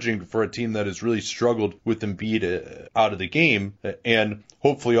encouraging for a team that has really struggled with Embiid out of the game, and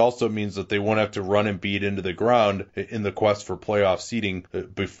hopefully also means that they won't have to run Embiid into the ground in the quest for playoff seeding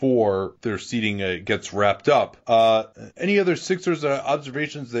before their seeding gets wrapped up. Any other Sixers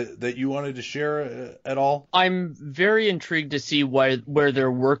observations that you wanted to share at all? I'm very intrigued to see where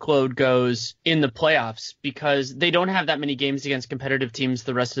their workload goes in the playoffs, because they don't have that many games against competitive teams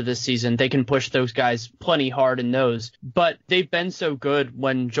the rest of this season. They can push those guys plenty hard in those, but they've been so good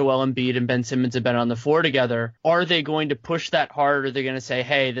when Joel Embiid and Ben Simmons have been on the floor together. Are they going to push that hard? Or are they going to say,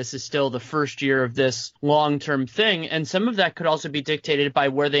 hey, this is still the first year of this long-term thing? And some of that could also be dictated by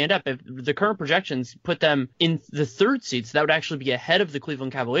where they end up. If the current projections put them in the third seed, so that would actually be ahead of the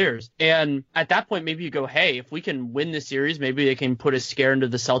Cleveland Cavaliers. And at that point, maybe you go, hey, if we can win this series, maybe they can put a scare into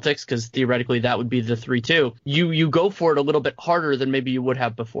the Celtics, because theoretically that would be the 3-2. You go for it a little bit harder than maybe you would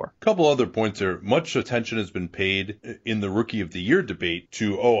have before. A couple other points here. Much attention has been paid in the Rookie of the Year debate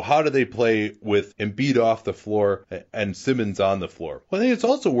to, how do they play with Embiid off the floor and Simmons on the floor? Well, I think it's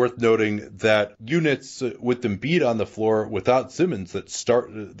also worth noting that units with Embiid on the floor without Simmons that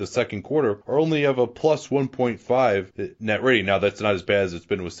start the second quarter are only of a plus 1.5 net rating. Now, that's not as bad as it's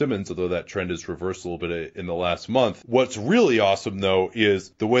been with Simmons, although that trend has reversed a little bit in the last month. What's really awesome, though,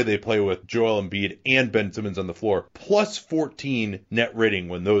 is the way they play with Joel Embiid and Ben Simmons on the floor. Plus 14 net rating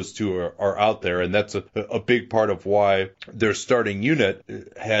when those two are out there, and that's a big part of why their starting unit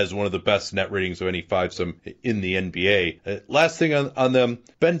has one of the best net ratings of any fivesome in the NBA. Last thing on them,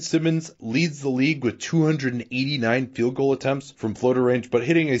 Ben Simmons leads the league with 289 field goal attempts from floater range, but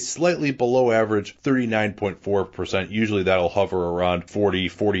hitting a slightly below average 39.4%. Usually that'll hover around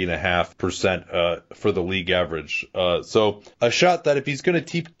 40.5% for the league average. So a shot that if he's going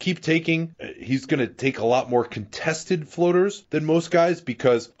to keep taking, he's going to take a lot more contested floaters than most guys,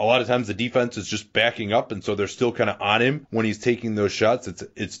 because a lot of times the defense is just backing up, and so they're still kind of on him when he's taking those shots.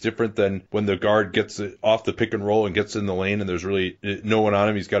 It's different than when the guard gets off the pick and roll and gets in the lane and there's really no one on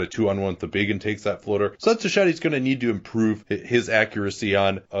him. He's got a 2-on-1 with the big and takes that floater. So that's a shot he's going to need to improve his accuracy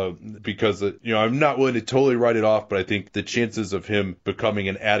on, because I'm not willing to totally write it off, but I think the chances of him becoming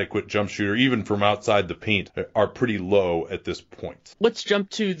an adequate jump shooter, even from outside the paint, are pretty low at this point. Let's jump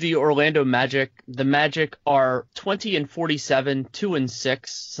to the Orlando Magic. The Magic are 20-47, 2-6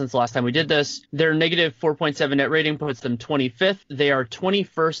 since the last time we did this. Their negative 4.7 net rating puts them 25th. They are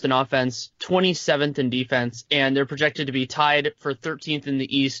 21st in offense, 27th in defense, and they're projected to be tied for 13th in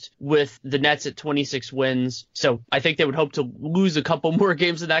the East with the Nets at 26 wins. So I think they would hope to lose a couple more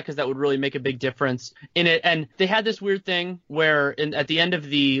games than that, because that would really make a big difference in it. And they had this weird thing where at the end of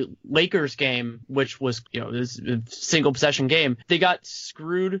the Lakers game, which was, this single possession game, they got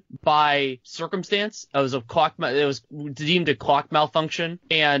screwed by circumstance. It was deemed a clock malfunction,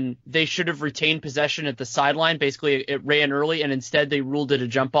 and they should have retained possession at the sideline. Basically, it ran early, and instead they ruled it a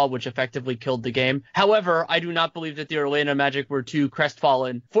jump ball, which effectively killed the game. However, I do not believe that the Orlando Magic were too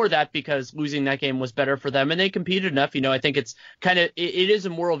crestfallen for that, because losing that game was better for them, and they competed enough. I think it's it is a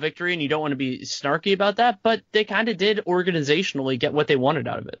moral victory, and you don't want to be snarky about that, but they kind of did organizationally get what they wanted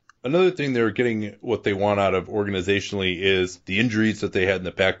out of it. Another thing they're getting what they want out of organizationally is the injuries that they had in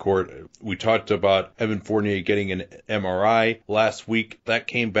the backcourt. We talked about Evan Fournier getting an MRI last week. That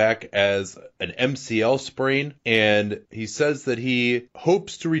came back as an MCL sprain, and he says that he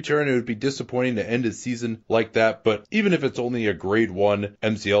hopes to return. It would be disappointing to end his season like that, but even if it's only a grade 1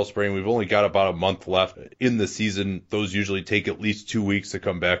 MCL sprain, we've only got about a month left in the season. Those usually take at least 2 weeks to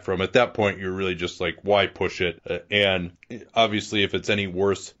come back from. At that point, you're really just like, why push it? And obviously, if it's any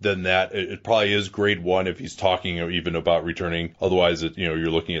worse than that, it probably is grade 1 if he's talking even about returning. Otherwise, you're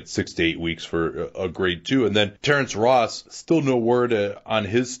looking at 6 to 8 weeks for a grade 2. And then Terrence Ross, still no word on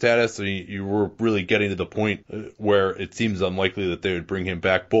his status. You were really getting to the point where it seems unlikely that they would bring him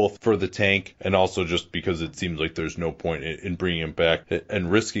back, both for the tank and also just because it seems like there's no point in bringing him back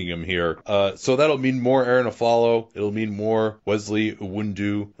and risking him here. So that'll mean more Aaron Aflalo. It'll mean more Wesley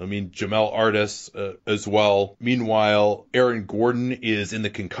Iwundu. It'll mean Jamel Artis as well. Meanwhile, Aaron Gordon is in the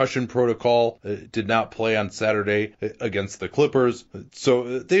concussion protocol, did not play on Saturday against the Clippers.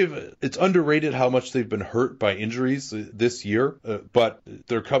 So it's underrated how much they've been hurt by injuries this year, but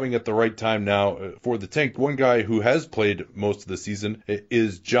they're coming at the right time now for the tank. One guy who has played most of the season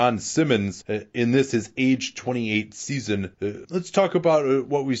is John Simmons. In his age 28 season. Let's talk about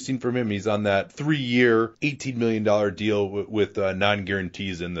what we've seen from him. He's on that 3-year, $18 million deal with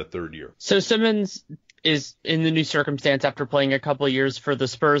non-guarantees in the third year. So Simmons is in the new circumstance after playing a couple of years for the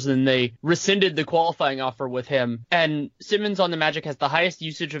Spurs, and they rescinded the qualifying offer with him. And Simmons on the Magic has the highest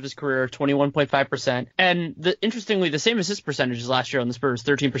usage of his career, 21.5%. And interestingly, the same assist percentage as last year on the Spurs,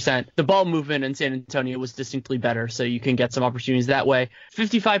 13%. The ball movement in San Antonio was distinctly better, so you can get some opportunities that way.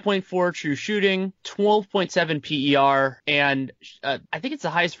 55.4 true shooting, 12.7 PER, and I think it's the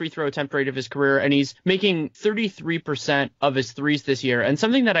highest free throw attempt rate of his career, and he's making 33% of his threes this year. And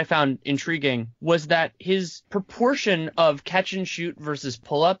something that I found intriguing was that his proportion of catch and shoot versus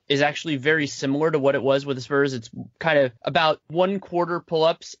pull-up is actually very similar to what it was with the Spurs. It's kind of about 1/4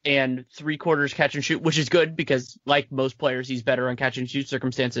 pull-ups and 3/4 catch and shoot, which is good because, like most players, he's better on catch and shoot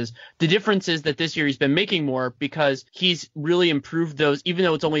circumstances. The difference is that this year he's been making more because he's really improved those, even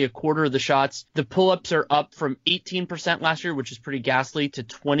though it's only 1/4 of the shots. The pull-ups are up from 18% last year, which is pretty ghastly, to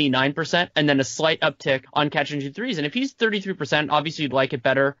 29%, and then a slight uptick on catch and shoot threes. And if he's 33%, obviously you'd like it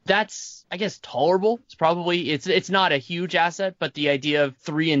better. That's, I guess, tolerable. It's not a huge asset, but the idea of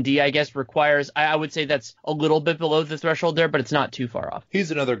 3 and D, I guess, requires, I would say that's a little bit below the threshold there, but it's not too far off.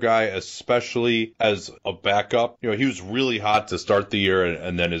 He's another guy, especially as a backup. You know, he was really hot to start the year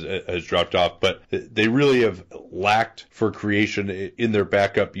and then has dropped off, but they really have lacked for creation in their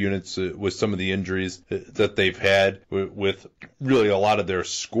backup units with some of the injuries that they've had, with really a lot of their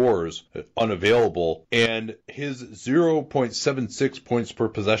scorers unavailable. And his 0.76 points per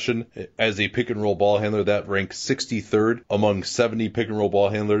possession as a pick and roll ball handler, that ranks 63rd among 70 pick and roll ball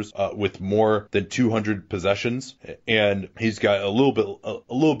handlers with more than 200 possessions. And he's got a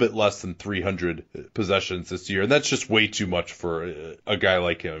little bit less than 300 possessions this year. And that's just way too much for a guy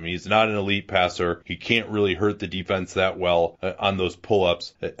like him. I mean, he's not an elite passer. He can't really hurt the defense that well on those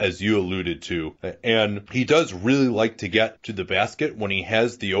pull-ups, as you alluded to. And he does really like to get to the basket when he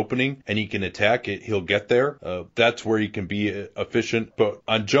has the opening and he can attack it. He'll get there. That's where he can be efficient. But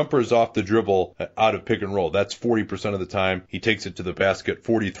on jumpers off the dribble out of pick and roll, that's 40% of the time. He takes it to the basket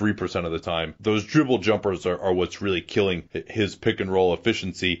 43% of the time. Those dribble jumpers are what's really killing his pick and roll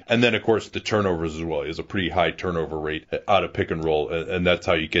efficiency. And then, of course, the turnovers as well. He has a pretty high turnover rate out of pick and roll, and that's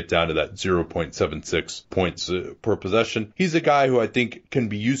how you get down to that 0.76 points per possession. He's a guy who I think can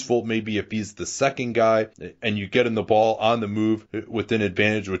be useful maybe if he's the second guy and you get him the ball on the move with an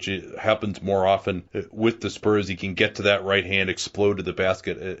advantage, which happens more often with the Spurs. He can get to that right hand, explode to the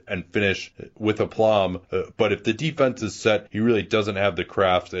basket, and finish with aplomb. But if the defense is set, he really doesn't have the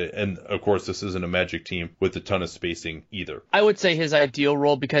craft. And, of course, this isn't a Magic team with a ton of spacing either. I would say his ideal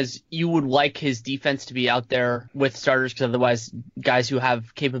role, because you would like his defense to be out there with starters, because otherwise guys who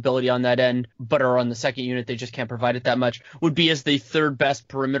have capability on that end but are on the second unit, they just can't provide it that much, would be as the third best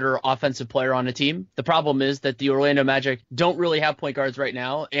perimeter offensive player on a team. The problem is that the Orlando Magic don't really have point guards right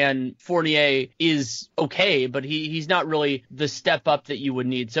now, and Fournier is okay, but he's not really the step up that you would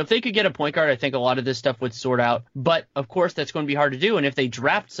need. So if they could get a point guard, I think a lot of this stuff would sort out. But of course, that's going to be hard to do. And if they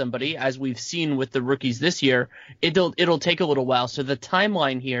draft somebody, as we've seen with the rookies this year, it'll take a little while. So the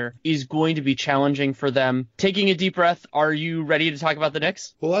timeline here is going to be challenging for them. Taking a deep breath, are you ready to talk about the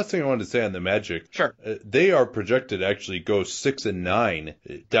Knicks? Well, last thing I wanted to say on the Magic. Sure. They are projected to actually go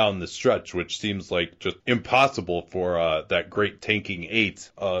 6-9 down the stretch, which seems like just impossible for that great tanking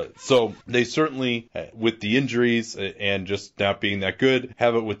 8. So they certainly, with the injuries and just not being that good,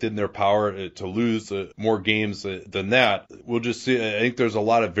 have it within their power to lose more games than that. We'll just see. I think there's a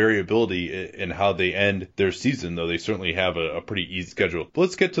lot of variability in how they end their season, though they certainly have a pretty easy schedule. But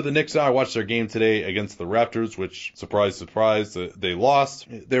let's get to the Knicks now. I watched their game today against the Raptors, which, surprise, surprise, they lost.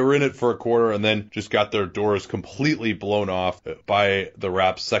 They were in it for a quarter and then just got their doors completely blown off by the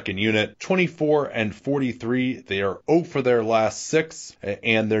Raps second unit. 24-43. They are 0 for their last 6,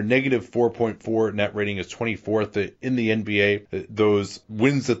 and their negative 4.4 net rating is 24th in the NBA. Those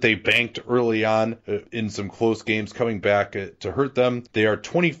wins that they banked early on in some close games coming back to hurt them. They are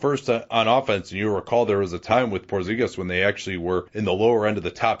 21st on offense, and you'll recall there was a time with Porzingis when they actually were in the lower end of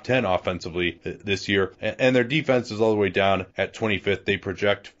the top 10 offensively this year, and their defense is all the way down at 25th. They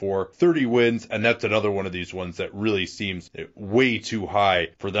project for 30 wins, and that's another one of these ones that really seems way too high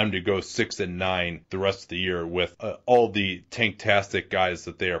for them to go 6-9 the rest of the year with all the tanktastic guys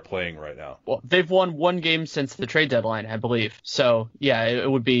that they are playing right now. Well, they've won one game since the trade deadline, I believe. So yeah,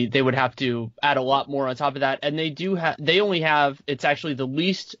 they would have to add a lot more on top of that. And they only have, it's actually the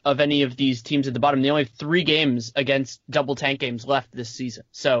least of any of these teams at the bottom. They only have 3 games against double tank games left this season.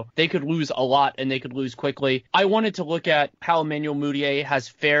 So they could lose a lot, and they could lose quickly. I wanted to look at how Emmanuel Mudiay has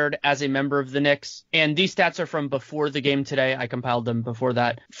fared as a member of the Knicks. And these stats are from before the game today. I compiled them before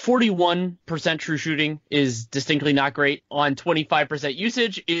that. 41% true shooting is distinctly not great. On 25%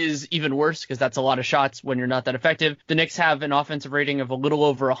 usage is even worse, because that's a lot of shots when you're not that effective. The Knicks have an offensive rating of a little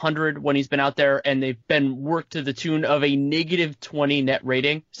over 100 when he's been out there and they've been worked to the tune of a negative 20 net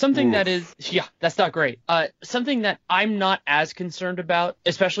rating. Something that is, that's not great. Something that I'm not as concerned about,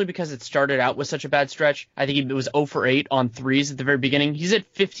 especially because it started out with such a bad stretch. I think he was 0 for 8 on threes at the very beginning. He's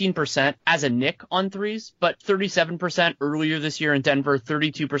at 15% as a Knick on threes, but 37% earlier this year in Denver,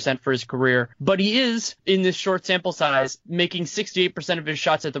 32% for his career. But he is, in this short sample size, making 68% of his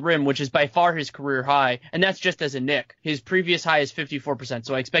shots at the rim, which is by far his career high, and that's just as a Knick. His previous high is 54%,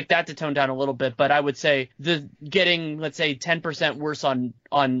 so I expect that to tone down a little bit, but I would say the getting, let's say, 10% worse on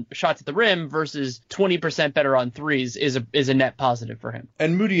shots at the rim versus 20% better on threes is a net positive for him.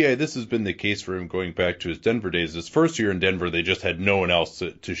 And Mudiay, this has been the case for him going back to his Denver days. His first year in Denver, they just had no one else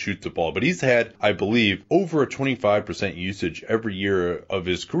to shoot the ball, but he's had, I believe, over a 25% usage every year of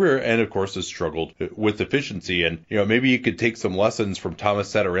his career, and of course has struggled with efficiency. And maybe you could take some lessons from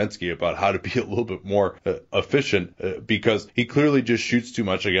Thomas Satoransky about how to be a little bit more efficient, because he clearly just shoots too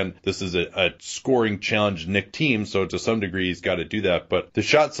much. Again, this is a scoring challenge Knick team, so to some degree he's got to do that, but the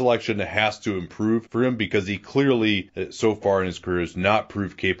shot selection has to improve for him because he clearly so far in his career has not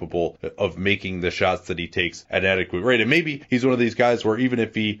proved capable of making the shots that he takes at an adequate rate. And maybe he's one of these guys where even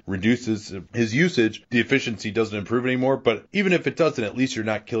if he reduces his usage, the efficiency doesn't improve anymore, but even if it doesn't, at least you're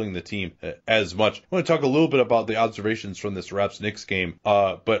not killing the team as much. I want to talk a little bit about the observations from this Raps-Knicks game,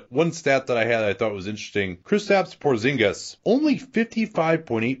 but one stat that I had I thought was interesting: Kristaps Porzingis only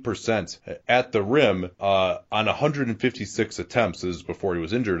 55.8% at the rim on 156 attempts. This is before he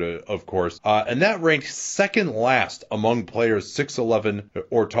was injured, of course, and that ranked second last among players 6'11"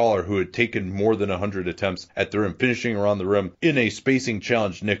 or taller who had taken more than 100 attempts at the rim, finishing around the rim in a spacing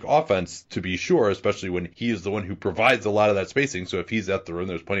challenge Knick offense, to be sure, especially when he is the one who provides a lot of that spacing. So if he's at the rim,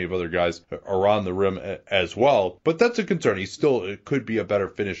 there's plenty of other guys around the rim as well. But that's a concern. He still could be a better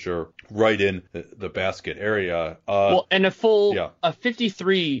finisher right in the basket area. And a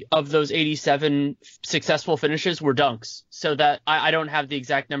 53 of those 87 successful finishes were dunks. So that I don't have the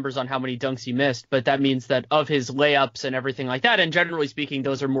exact numbers on how many dunks he missed, but that means that of his layups and everything like that, and generally speaking,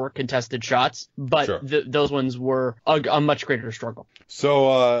 those are more contested shots, but sure, those ones were a much greater struggle.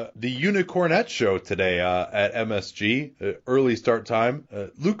 So the Una Cornette show today at MSG, early start time.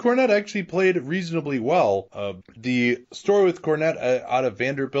 Luke Cornette actually played reasonably well. The story with Cornette out of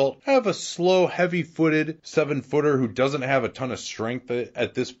Vanderbilt, have a slow, heavy-footed 7-footer who doesn't have a ton of strength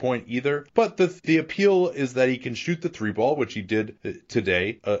at this point either, but the appeal is that he can shoot the three ball, which he did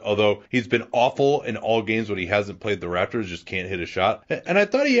today, although he's been awful in all games when he hasn't played the Raptors, just can't hit a shot. And I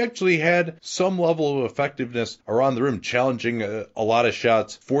thought he actually had some level of effectiveness around the rim, challenging a lot of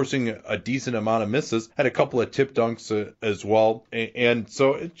shots, forcing a decent amount of misses, had a couple of tip dunks as well. And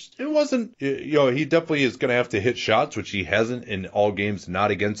so it wasn't, he definitely is going to have to hit shots, which he hasn't in all games,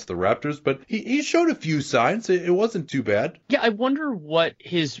 not against the Raptors, but he showed a few signs. It wasn't too bad. Yeah, I wonder what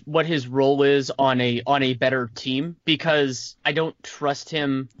his role is on a better team, because I don't trust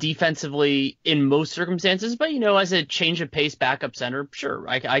him defensively in most circumstances, but as a change of pace backup center, sure,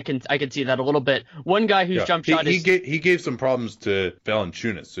 I can see that a little bit. One guy whose jump shot he gave some problems to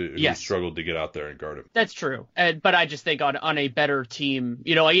Valanciunas, who struggled to get out there and guard him. That's true, but I just think on a better team,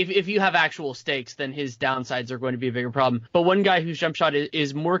 if you have actual stakes, then his downsides are going to be a bigger problem. But one guy whose jump shot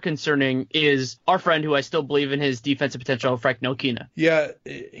is more concerning is our friend, who I still believe in his defensive potential, Frank Ntilikina. Yeah,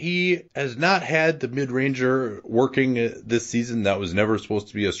 he has not had the mid-ranger working this season. That was never supposed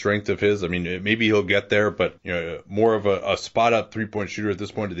to be a strength of his. I mean, maybe he'll get there, but more of a spot-up three-point shooter at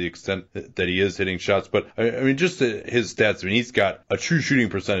this point, to the extent that he is hitting shots. But I mean, just his stats. I mean, he's got a true shooting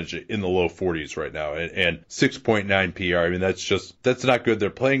percentage in the low 40s right now, and 6.9 PR. I mean, that's not good. They're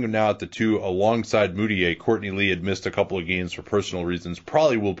playing him now at the 2 alongside Mudiay. Courtney Lee had missed a couple of games for personal reasons.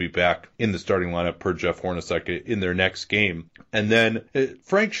 Probably will be back in the starting lineup per Jeff Hornacek in their next game. And then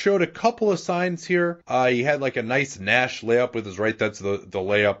Frank showed a couple of signs here. He had like a nice Nash layup with his right. That's the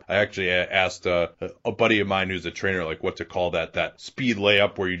layup. I actually asked a buddy of mine who's a trainer, like, what to call that speed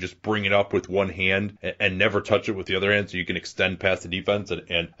layup where you just bring it up with one hand and never touch it with the other hand so you can extend past the defense.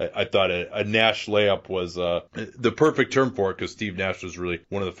 And I thought a Nash layup was the perfect term for it, because Steve Nash was really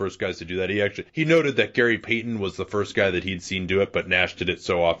one of the first guys to do that. He noted that Gary Payton was the first guy that he'd seen do it, but Nash did it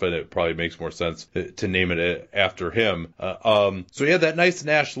so often it probably makes more sense to name it after him. So he had that nice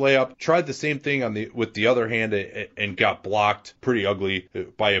Nash layup, tried the same thing with the other hand and got blocked pretty ugly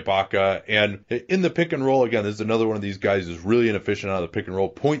by Ibaka. And in the pick and roll, again, this is another one of these guys who's really inefficient out of the pick and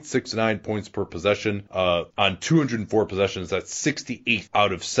roll. 0.69 points per possession on 204 possessions. That's 68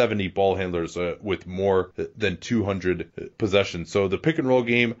 out of 70 ball handlers with more than 200 possessions. So the pick and roll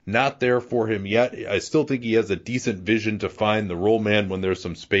game, not there for him yet. I still think he has a decent vision to find the roll man when there's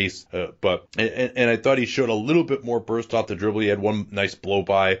some space. But I thought he showed a little bit more burst off the dribble. He had one nice blow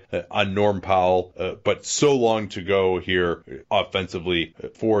blow by on Norm Powell, but so long to go here offensively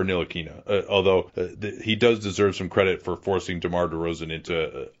for Ntilikina, although he does deserve some credit for forcing DeMar DeRozan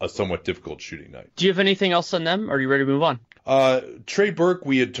into a somewhat difficult shooting night. Do you have anything else on them, or are you ready to move on? Trey Burke,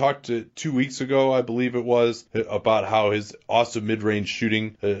 we had talked 2 weeks ago, I believe it was, about how his awesome mid-range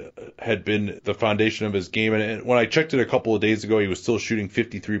shooting had been the foundation of his game. And when I checked it a couple of days ago, he was still shooting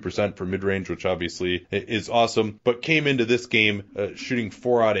 53% from mid-range, which obviously is awesome, but came into this game shooting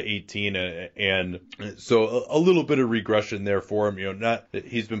 4 out of 18. And so a little bit of regression there for him.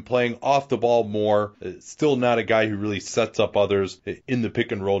 He's been playing off the ball more, still not a guy who really sets up others in the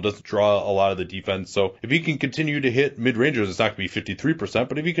pick and roll, doesn't draw a lot of the defense. So if he can continue to hit mid-range, it's not going to be 53%,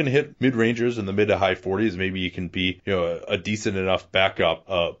 but if you can hit mid-rangers in the mid to high 40s, maybe you can be, a decent enough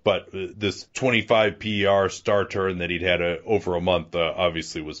backup. But this 25 PER star turn that he'd had over a month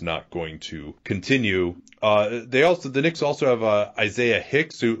obviously was not going to continue. The Knicks also have Isaiah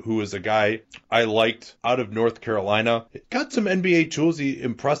Hicks, who is a guy I liked out of North Carolina. Got some NBA tools. He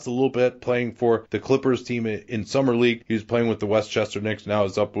impressed a little bit playing for the Clippers team in Summer League. He was playing with the Westchester Knicks. Now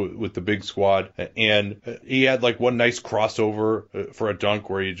is up with the big squad. And he had like one nice crossover for a dunk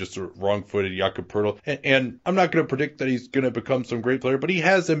where he just wrong-footed Jakob Poeltl. And I'm not going to predict that he's going to become some great player, but he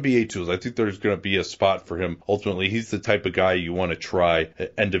has NBA tools. I think there's going to be a spot for him. Ultimately, he's the type of guy you want to try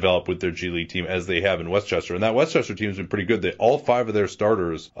and develop with their G League team as they have in Westchester. And that Westchester team has been pretty good. All 5 of their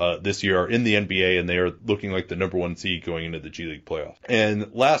starters this year are in the NBA, and they are looking like the number 1 seed going into the G League playoff.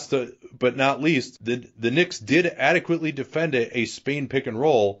 And last but not least, the Knicks did adequately defend a Spain pick and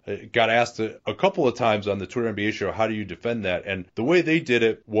roll. Got asked a couple of times on the Twitter NBA show, how do you defend that? And the way they did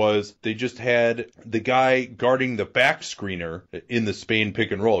it was they just had the guy guarding the back screener in the Spain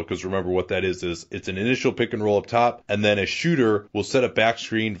pick and roll, because remember what that is it's an initial pick and roll up top, and then a shooter will set a back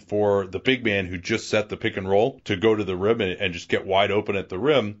screen for the big man who just set the pick and roll to go to the rim and just get wide open at the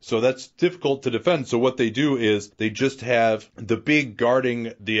rim. So that's difficult to defend. So what they do is they just have the big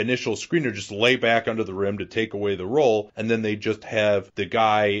guarding the initial screener just lay back under the rim to take away the roll, and then they just have the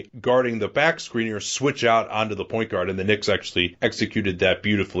guy guarding the back screener switch out onto the point guard, and the Knicks actually executed that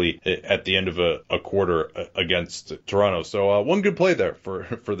beautifully at the end of a quarter against Toronto. So one good play there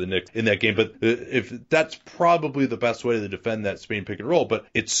for the Knicks in that game. But if that's probably the best way to defend that Spain pick and roll, but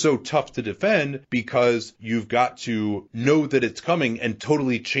it's so tough to defend because you've got to know that it's coming and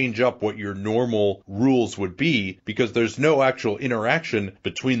totally change up what your normal rules would be, because there's no actual interaction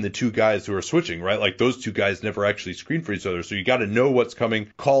between the two guys who are switching, right? Like those two guys never actually screen for each other. So you got to know what's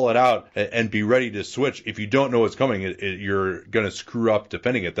coming, call it out, and be ready to switch. If you don't know what's coming, you're going to screw up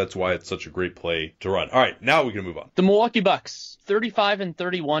defending it. That's why it's such a great play to run. All right, now we can move on. The Milwaukee Bucks,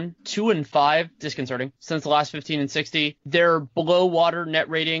 35-31, 2-5, disconcerting, since the last 15 and 60. Their below water net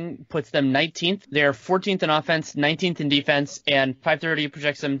rating puts them 19th. They're 14th in offense, 19th in defense, and 530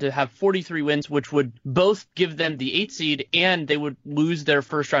 projects them to have 43 wins, which would both give them the 8th seed, and they would lose their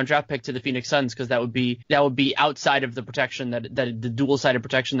first round draft pick to the Phoenix Suns, because that would be outside of the protection that the dual-sided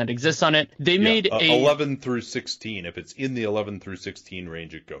protection that exists on it. They made 11 through 16. If it's in the 11 through 16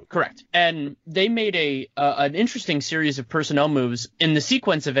 range, it goes. Correct. And they made an interesting series of personnel moves. In the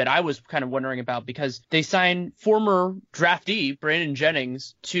sequence of it, I was kind of wondering about, because they signed former draftee Brandon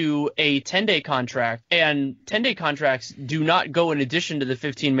Jennings to a 10-day contract, and 10-day contracts do not go in addition to the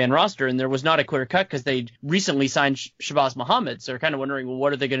 15-man roster, and there was not a clear cut because they recently signed Shabazz Muhammad, so they're kind of wondering, well,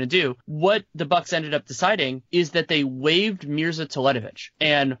 what are they going to do? What the Bucks ended up deciding is that they waived Mirza Teletovic,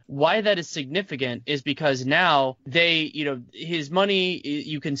 and why that is significant is because now his money,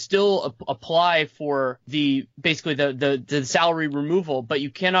 you can still apply for basically the salary removal, but you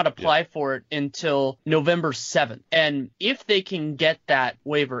cannot apply for it until November 7th. And if they can get that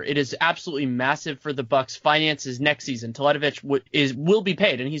waiver, it is absolutely massive for the Bucks' finances next season. Teletovic will be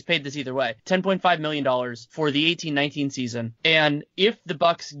paid, and he's paid this either way, $10.5 million for the 18-19 season. And if the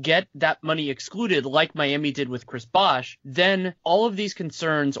Bucks get that money excluded, like Miami did with Chris Bosh, then all of these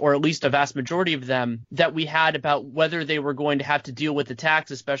concerns, or at least a vast majority of them, that we had about whether they were going to have to deal with the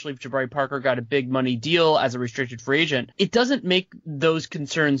tax, especially if Jabari Parker got a big money deal as a restricted free agent, it doesn't make those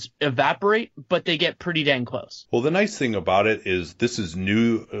concerns evaporate, but they get pretty dang close. Well, the nice thing about it is this is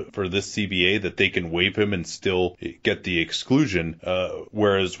new for this CBA, that they can waive him and still get the exclusion,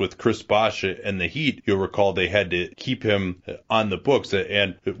 whereas with Chris Bosh and the Heat, you'll recall they had to keep him on the books.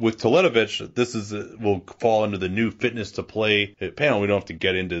 And with Teletovic, this will fall under the new fitness to play panel. We don't have to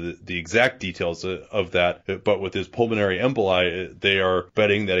get into the exact details of that, but with his pulmonary emboli, they are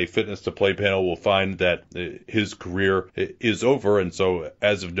betting that a fitness to play panel will find that his career is over, and so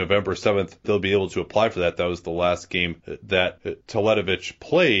as of November 7th, they'll be able to apply for that. That was the last game that Teletovic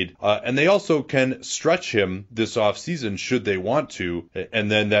played, and they also can stretch him this offseason should they want to, and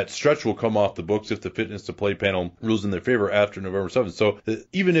then that stretch will come off the books if the fitness to play panel rules in their favor after November 7th. So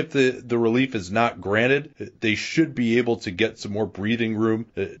even if the relief is not granted, they should be able to get some more breathing room,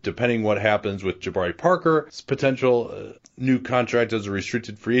 depending what happens with Jabari Parker's potential new contract as a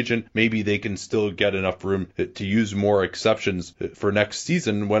restricted free agent. Maybe they can still get enough room to use more exceptions for next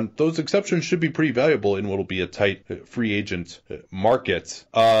season, when those exceptions should be pretty valuable in what will be a tight free agent market.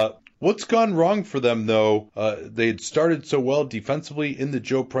 What's gone wrong for them, though? They had started so well defensively in the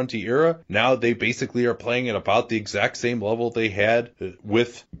Joe Prunty era. Now they basically are playing at about the exact same level they had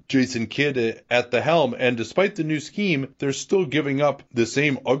with Jason Kidd at the helm. And despite the new scheme, they're still giving up the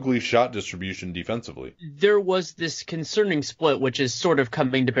same ugly shot distribution defensively. There was this concerning split, which is sort of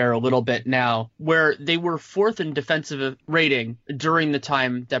coming to bear a little bit now, where they were fourth in defensive rating during the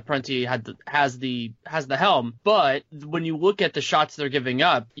time that Prunty has the helm. But when you look at the shots they're giving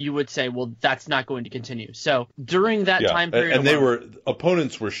up, you would say, well, that's not going to continue. So during that time period, and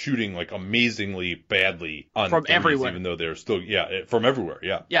opponents were shooting like amazingly badly on from threes, everywhere, even though they're still from everywhere.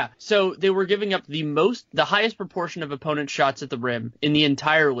 Yeah. So they were giving up the highest proportion of opponent shots at the rim in the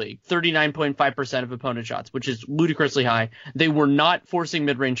entire league, 39.5% of opponent shots, which is ludicrously high. They were not forcing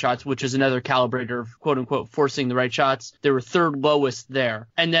mid-range shots, which is another calibrator of quote unquote forcing the right shots. They were third lowest there.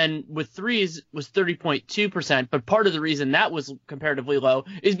 And then with threes was 30.2%. But part of the reason that was comparatively low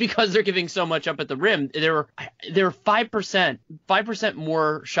is because they're giving so much up at the rim. There were 5%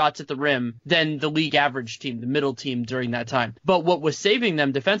 more shots at the rim than the league average team, the middle team during that time. But what was saving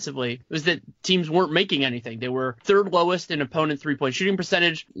them defensively was that teams weren't making anything. They were third lowest in opponent 3-point shooting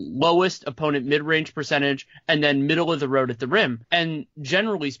percentage, lowest opponent mid-range percentage, and then middle of the road at the rim. And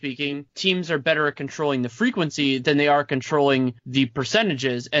generally speaking, teams are better at controlling the frequency than they are controlling the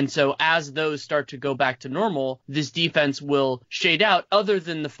percentages. And so as those start to go back to normal, this defense will shade out, other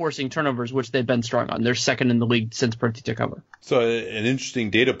than the forcing turnovers, which they've been strong on. They're second in the league since Prunty took over. So an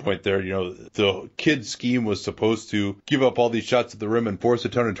interesting data point there, the Kidd scheme was supposed to give up all these shots at the rim and force a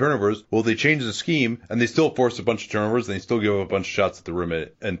ton of turnovers. Well, they changed the scheme and they still force a bunch of turnovers and they still give up a bunch of shots at the rim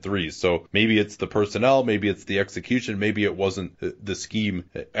and threes. So maybe it's the personnel, maybe it's the execution, maybe it wasn't the scheme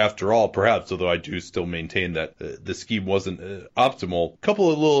after all, perhaps, although I do still maintain that the scheme wasn't optimal. A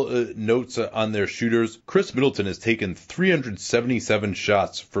couple of little notes on their shooters. Chris Middleton has taken 377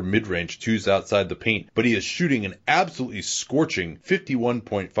 shots from mid-range, twos outside the paint, but he is shooting an absolutely scorching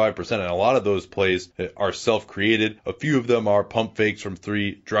 51.5%, and a lot of those plays are self-created. A few of them are pump fakes from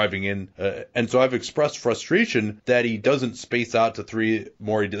three, driving in, and so I've expressed frustration that he doesn't space out to three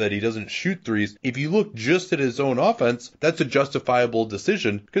more, that he doesn't shoot threes. If you look just at his own offense, that's a justifiable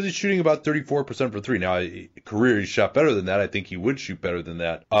decision because he's shooting about 34% for three. Now, career he shot better than that. I think he would shoot better than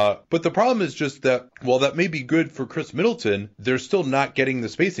that. But the problem is just that while that may be good for Chris Middleton, they're still not getting the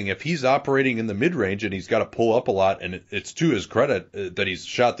spacing. If he's operating in the mid-range and he's got to pull up a lot, and it's to his credit that he's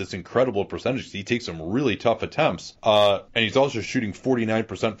shot this incredible percentage. He takes some really tough attempts. And he's also shooting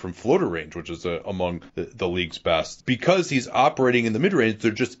 49% from floater range, which is among the league's best. Because he's operating in the mid-range,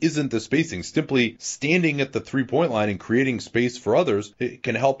 there just isn't the spacing. Simply standing at the three-point line and creating space for others, it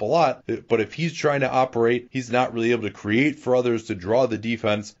can help a lot. But if he's trying to operate, he's not really able to create for others to draw the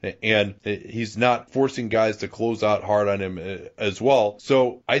defense, and he's not forcing guys to close out hard on him as well.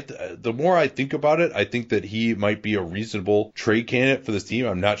 So the more I think about it, I think that he might be a reasonable trade candidate for this team.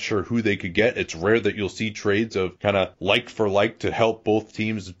 I'm not sure who they could get. It's rare that you'll see trades of kind of like for like to help both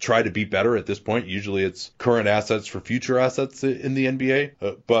teams try to be better at this point. Usually it's current assets for future assets in the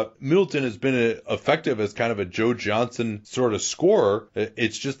NBA. But Middleton has been effective as kind of a Joe Johnson sort of scorer.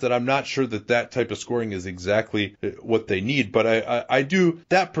 It's just that I'm not sure that type of scoring is exactly what they need. But I do,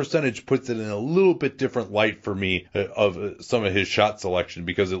 that percentage puts it in a little bit different light for me of some of his shot selection,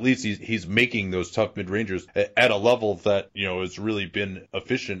 because at least he's making those tough mid-rangers at a level that, has really been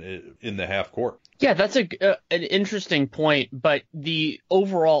efficient in the half court. Yeah, that's an interesting point, but the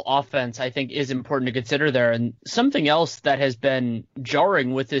overall offense, I think, is important to consider there. And something else that has been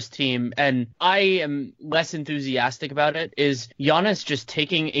jarring with this team, and I am less enthusiastic about it, is Giannis just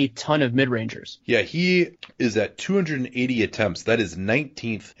taking a ton of mid-rangers. Yeah, he is at 280 attempts. That is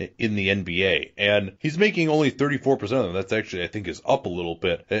 19th in the NBA, and he's making only 34% of them. That's actually, I think, is up a little little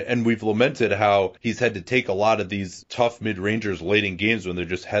bit. And we've lamented how he's had to take a lot of these tough mid-rangers late in games when there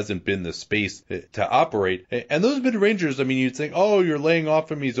just hasn't been the space to operate. And those mid-rangers, I mean, you'd think, oh, you're laying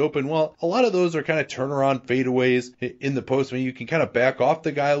off him, he's open. Well, a lot of those are kind of turnaround fadeaways in the post. I mean, you can kind of back off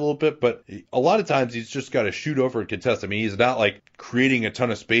the guy a little bit, but a lot of times he's just got to shoot over and contest. I mean, he's not like creating a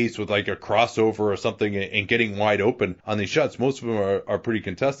ton of space with like a crossover or something and getting wide open on these shots. Most of them are pretty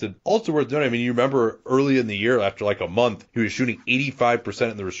contested. Also worth noting, I mean, you remember early in the year, after like a month, he was shooting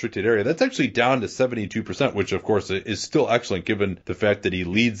 85% in the restricted area. That's actually down to 72%, which of course is still excellent given the fact that he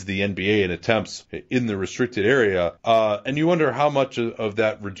leads the NBA in attempts in the restricted area. And you wonder how much of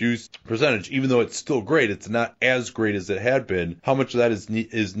that reduced percentage, even though it's still great, it's not as great as it had been. How much of that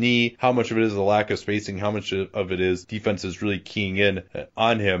is knee, how much of it is the lack of spacing, how much of it is defenses really keying in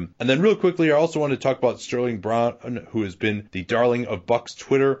on him. And then real quickly, I also want to talk about Sterling Brown, who has been the darling of Bucks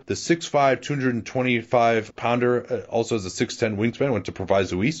Twitter. The 6'5", 225-pounder, also has a 6'10" wingspan, went to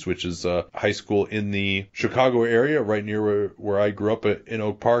Proviso East, which is a high school in the Chicago area, right near where I grew up in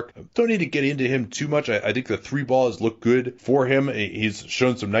Oak Park. Don't need to get into him too much. I think the three ball has looked good for him. He's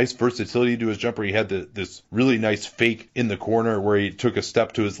shown some nice versatility to his jumper. He had this really nice fake in the corner where he took a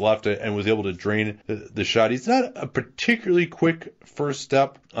step to his left and was able to drain the shot. He's not a particularly quick first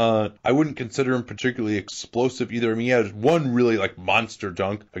step. I wouldn't consider him particularly explosive either. I mean, he had one really like monster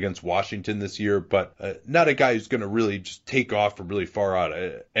dunk against Washington this year, but not a guy who's going to really just take off from really far out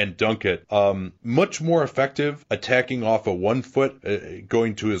and dunk it. Much more effective attacking off a 1 foot,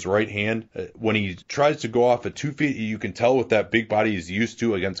 going to his right hand. When he tries to go off at 2 feet, you can tell with that big body he's used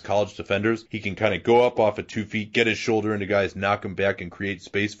to against college defenders. He can kind of go up off at 2 feet, get his shoulder into guys, knock him back, and create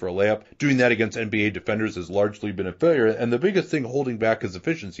space for a layup. Doing that against NBA defenders has largely been a failure, and the biggest thing holding back his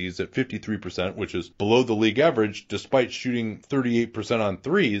efficiency is at 53%, which is below the league average, despite shooting 38% on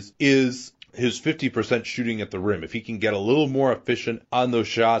threes, is his 50% shooting at the rim. If he can get a little more efficient on those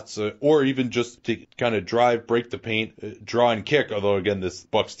shots, or even just to kind of drive, break the paint, draw and kick, although again, this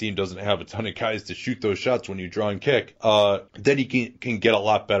Bucks team doesn't have a ton of guys to shoot those shots when you draw and kick, then he can get a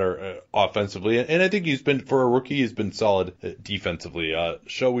lot better offensively. And I think he's been, for a rookie, he's been solid defensively.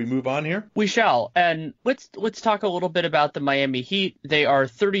 Shall we move on here? We shall. And let's talk a little bit about the Miami Heat. They are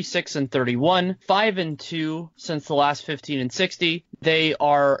 36-31, 5-2 since the last 15 and 60. They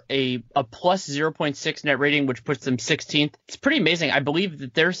are a plus 0.6 net rating, which puts them 16th. It's pretty amazing. I believe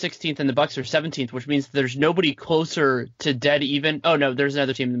that they're 16th and the Bucks are 17th, which means there's nobody closer to dead even. Oh no, there's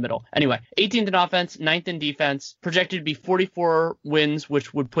another team in the middle. Anyway, 18th in offense, 9th in defense, projected to be 44 wins,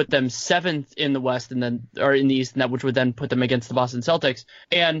 which would put them 7th in the West and then, or in the East, and that which would then put them against the Boston Celtics.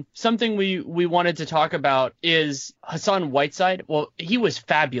 And something we wanted to talk about is Hassan Whiteside. Well, he was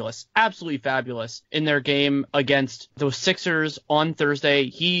fabulous, absolutely fabulous in their game against those Sixers on Thursday.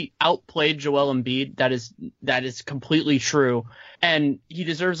 He outplayed Joel Embiid. That is completely true. And he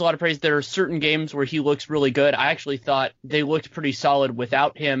deserves a lot of praise. There are certain games where he looks really good. I actually thought they looked pretty solid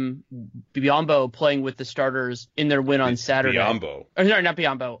without him. Biyombo playing with the starters in their win on Saturday. Biyombo. Or, sorry, not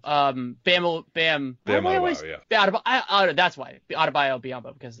Biyombo. Bam Adebayo, yeah. That's why. Adebayo,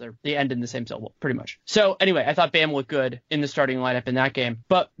 Biyombo, because they end in the same syllable, pretty much. So anyway, I thought Bam looked good in the starting lineup in that game.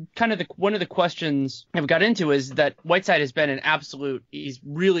 But kind of one of the questions I've got into is that Whiteside has been an absolute, he's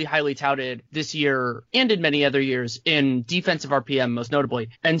really highly touted this year and in many other years in defensive RPM, most notably.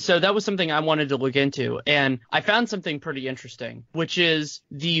 And so that was something I wanted to look into. And I found something pretty interesting, which is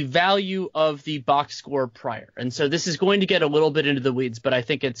the value of the box score prior. And so this is going to get a little bit into the weeds, but I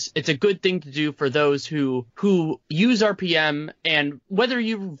think it's a good thing to do for those who use RPM, and whether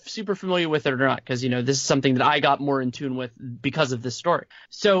you're super familiar with it or not, because, this is something that I got more in tune with because of this story.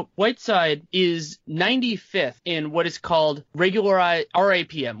 So Whiteside is 95th in what is called regularized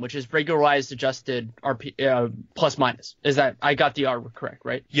RAPM, which is regularized adjusted plus minus. Is that, I got the R correct,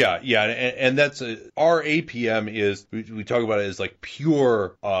 right? Yeah, and that's RAPM is, we talk about it as like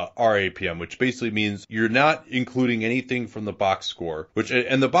pure RAPM, which basically means you're not including anything from the box score,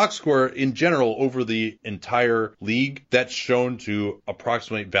 and the box score in general over the entire league, that's shown to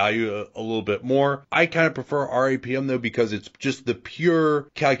approximate value a little bit more. I kind of prefer RAPM though, because it's just the pure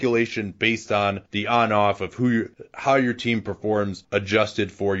calculation based on the on-off of how your team performs,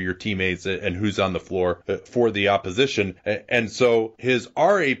 adjusted for your teammates and who's on the floor for the opposition. And so his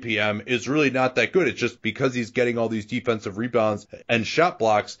RAPM is really not that good. It's just because he's getting all these defensive rebounds and shot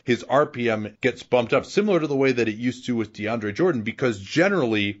blocks, his RPM gets bumped up, similar to the way that it used to with DeAndre Jordan, because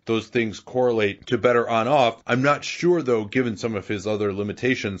generally those things correlate to better on-off. I'm not sure, though, given some of his other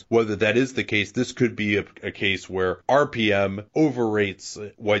limitations, whether that is the case. This could be a case where RPM overrates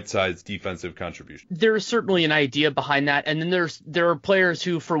Whiteside's defensive contribution. There is certainly an idea behind that, and then there are players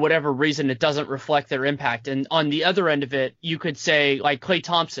who, for whatever reason, it doesn't reflect their impact. And on the other end of it, you could say like Klay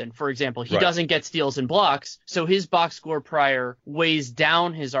Thompson, for example, he doesn't get steals and blocks, so his box score prior weighs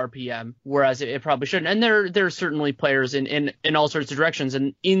down his RPM, whereas it probably shouldn't. And there are certainly players in all sorts of directions,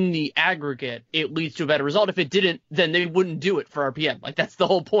 and in the aggregate, it leads to a better result. If it didn't, then they wouldn't do it for RPM. Like, that's the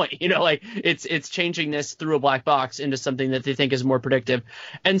whole point, like it's changing this through a black box into something that they think is more predictive.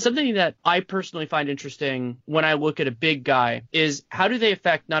 And something that I personally find interesting when I look at a big guy is how do they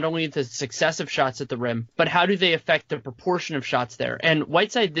affect not only the success of shots at the rim, but how do they affect the proportion of shots there? And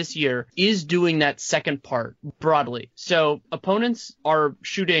Whiteside this year is doing that second part broadly. So opponents are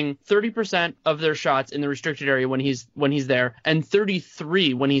shooting 30% of their shots in the restricted area when he's there, and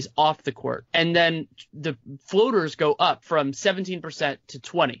 33 when he's off the court. And then the floaters go up from 17% to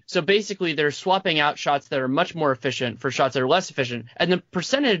 20. So basically they're swapping out shots that are much more efficient for shots that are less efficient. And the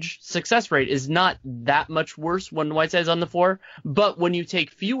percentage success rate is not that much worse when Whiteside's on the floor, but when you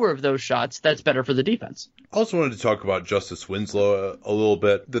take fewer of those shots, that's better for the defense. I also wanted to talk about Justice Winslow a little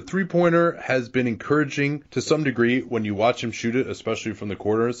bit. The three-pointer has been encouraging to some degree when you watch him shoot it, especially from the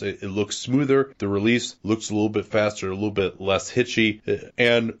corners. It looks smoother. The release looks a little bit faster, a little bit less hitchy.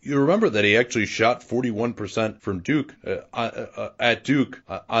 And you remember that he actually shot 41% from Duke at Duke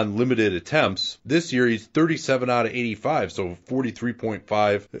on limited attempts. This year he's 37 out of 85, so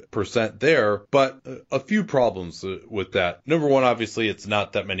 43.5% there. But a few problems with that. Number one, obviously, it's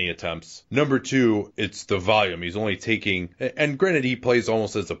not that many attempts. Number two, it's the volume. He's only taking, and granted, he plays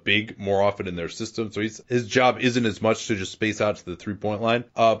almost as a big more often in their system, so his job isn't as much to just space out to the three-point line,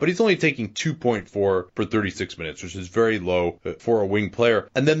 but he's only taking 2.4 for 36 minutes, which is very low for a wing player.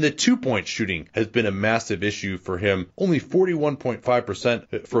 And then the two-point shooting has been a massive issue for him. Only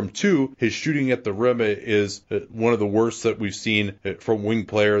 41.5% from two. His shooting at the rim is one of the worst that we've seen from wing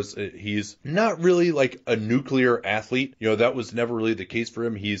players. He's not really like a nuclear athlete. That was never really the case for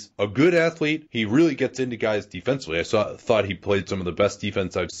him. He's a good athlete. He really gets into guys defensively. I thought he played some of the best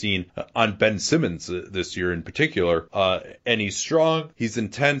defense I've seen on Ben Simmons this year in particular. And he's strong, he's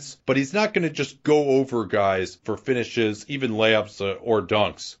intense, but he's not going to just go over guys for finishes, even layups or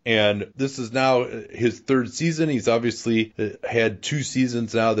dunks. And this is now his third season. He's obviously had 2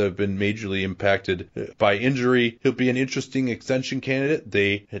 seasons now that have been majorly impacted by injury. He'll be an interesting extension candidate.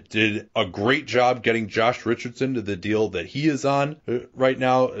 They did a great job getting Josh Richardson to the deal that he is on right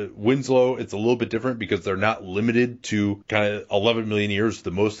now. Winslow, it's a little bit different because they're not limited to kind of 11 million a year is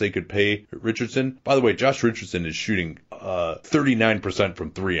the most they could pay Richardson. By the way, Josh Richardson is shooting 39%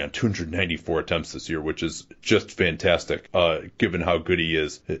 from three on 294 attempts this year, which is just fantastic given how good he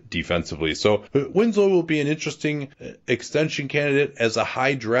is defensively. So Winslow will be an interesting extension candidate as a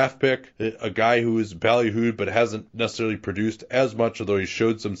high draft pick, a guy who is ballyhooed but hasn't necessarily produced as much, although he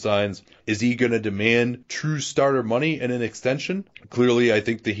showed some signs. Is he going to demand true starter money in an extension? Clearly, I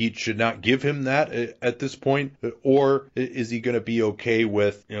think the Heat should not give him that at this point. Or is he going to be okay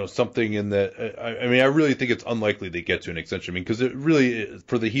with something in the? I really think it's unlikely they get to an extension. Because it really,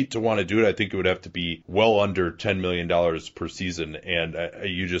 for the Heat to want to do it, I think it would have to be well under $10 million per season, and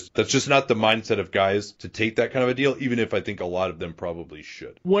that's just not the mindset of guys to take that kind of a deal. Even if I think a lot of them probably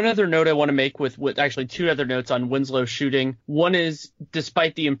should. One other note I want to make with actually 2 other notes on Winslow shooting. One is,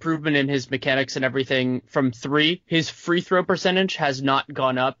 despite the improvement in his mechanics and everything from 3, his free throw percentage has not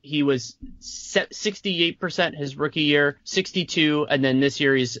gone up. He was 68% his rookie year, 62, and then this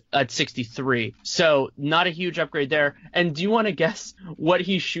year he's at 63. So not a huge upgrade there. And do you want to guess what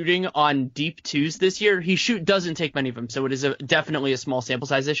he's shooting on deep twos this year? He doesn't take many of them, so it is definitely a small sample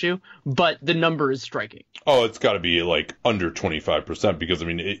size issue, but the number is striking. Oh, it's got to be like under 25% because,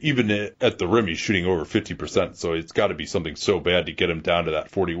 even at the rim, he's shooting over 50%, so it's got to be something so bad to get him down to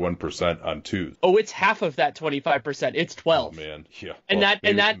that 41% on twos. Oh, it's half of that 25%. It's 12. Oh, man. Yeah. And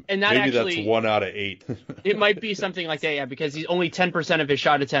maybe actually, that's 1 out of 8. It might be something like that, yeah, because he's only 10% of his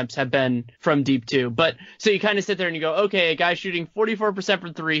shot attempts have been from deep two. But so you kind of sit there and you go, okay, a guy's shooting 44%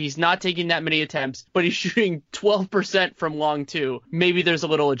 from 3. He's not taking that many attempts, but he's shooting 12% from long 2. Maybe there's a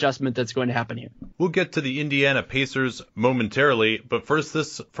little adjustment that's going to happen here. We'll get to the Indiana Pacers momentarily, but first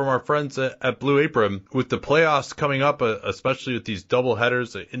this from our friends at Blue Apron. With the playoffs coming up, especially with these double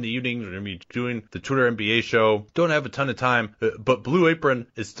headers in the evenings, we're going to be doing the Twitter NBA show. Don't have a ton of time, but Blue Apron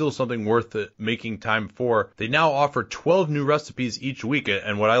is still something worth making time for. They now offer 12 new recipes each week,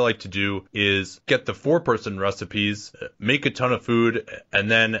 and what I like to do is get the 4-person recipes, make a ton of food, and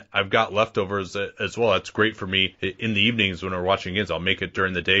then I've got leftovers as well. That's great for me in the evenings when we're watching games. I'll make it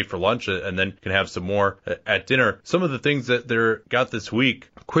during the day for lunch and then can have some more at dinner. Some of the things that they're got this week: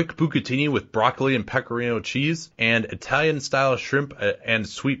 quick bucatini with broccoli and pecorino cheese, and Italian style shrimp and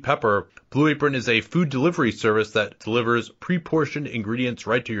sweet pepper. Blue Apron is a food delivery service that delivers pre-portioned ingredients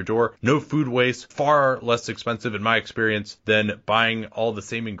right to your door. No food waste, far less expensive in my experience than buying all the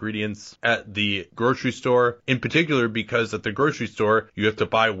same ingredients at the grocery store. In particular, because at the grocery store, you have to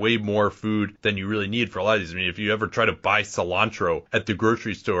buy way more food than you really need for a lot of these. I mean, if you ever try to buy cilantro at the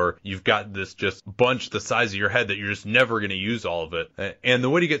grocery store, you've got this just bunch the size of your head that you're just never going to use all of it. And the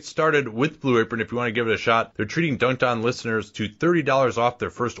way to get started with Blue Apron, if you want to give it a shot, they're treating Dunked On listeners to $30 off their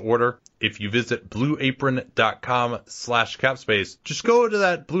first order if you visit blueapron.com/capspace. Just go to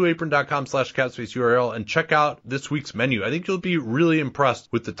that blueapron.com/capspace URL and check out this week's menu. I think you'll be really impressed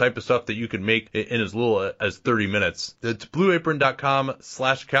with the type of stuff that you can make in as little as 30 minutes. It's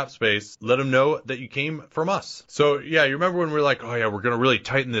blueapron.com/capspace. Let them know that you came from us. So yeah, you remember when we were like, oh yeah, we're going to really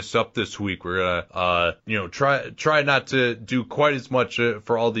tighten this up this week. We're going to, try not to do quite as much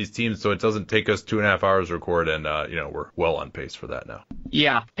for all these teams so it doesn't take us 2.5 hours to record. And, we're well on pace for that now.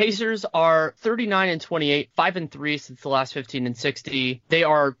 Yeah. Pacers are 39-28, 5-3 since the last 15 and 60. They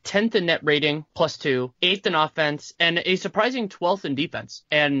are 10th in net rating, +2, 8th in offense, and a surprising 12th in defense.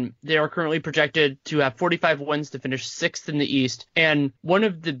 And they are currently projected to have 45 wins to finish 6th in the East. And one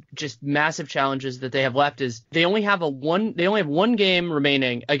of the just massive challenges that they have left is they only have one game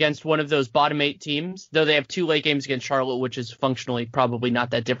remaining against one of those bottom 8 teams, though they have 2 late games against Charlotte, which is functionally probably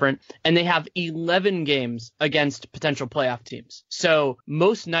not that different. And they have 11 games against potential playoff teams. So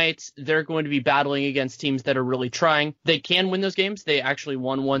most nights they're going to be battling against teams that are really trying. They can win those games. They actually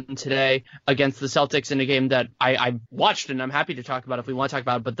won one today against the Celtics in a game that I watched, and I'm happy to talk about if we want to talk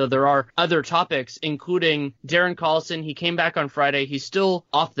about it. But there are other topics, including Darren Collison. He came back on Friday. He's still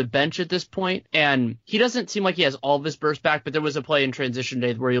off the bench at this point, and he doesn't seem like he has all of his burst back, but there was a play in transition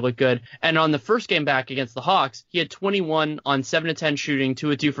day where he looked good. And on the first game back against the Hawks, he had 21 on 7-10 shooting,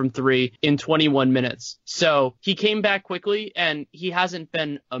 2 of 2 from 3 in 21 minutes. So he came back quickly, and he hasn't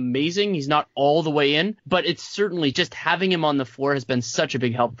been amazing. He's not all the way in, but it's certainly just having him on the floor has been such a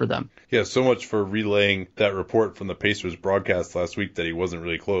big help for them. Yeah, so much for relaying that report from the Pacers broadcast last week that he wasn't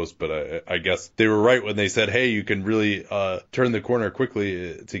really close, but I guess they were right when they said, hey, you can really turn the corner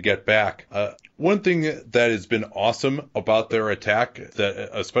quickly to get back. One thing that has been awesome about their attack,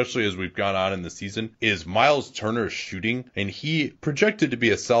 that especially as we've gone on in the season, is Miles Turner's shooting. And he projected to be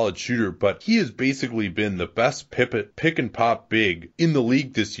a solid shooter, but he has basically been the best pick and pop big in the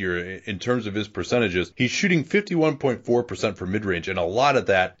league this year in terms of his percentages. He's shooting 51.4% from mid-range, and a lot of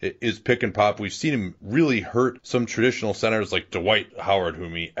that is pick and pop. We've seen him really hurt some traditional centers like Dwight Howard,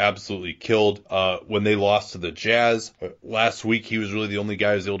 whom he absolutely killed when they lost to the Jazz. Last week, he was really the only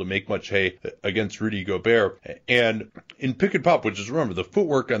guy who was able to make much hay against Rudy Gobert. And in pick and pop, which is, remember, the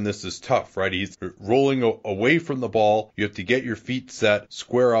footwork on this is tough, right? He's rolling away from the ball. You have to get your feet set,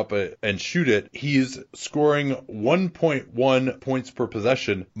 square up and shoot it. He's scoring 1.1 points per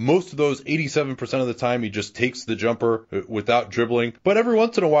possession. Most of those, 87% of the time, he just takes the jumper without dribbling. But every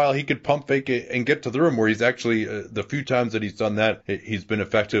once in a while, he could pump fake it and get to the rim, where he's actually, the few times that he's done that, he's been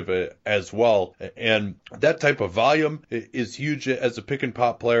effective as well. And that type of volume is huge as a pick and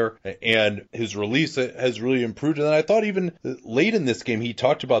pop player, and his release has really improved. And then I thought even late in this game, he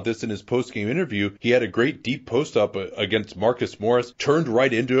talked about this in his post-game interview. He had a great deep post-up against Marcus Morris, turned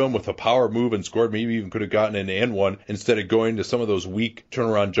right into him with a power move and scored, maybe even could have gotten an and one instead of going to some of those weak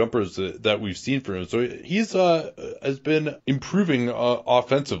turnaround jumpers that we've seen from him. So he's has been improving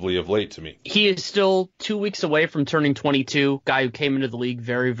offensively of late to me. He is still 2 weeks away from turning 22, guy who came into the league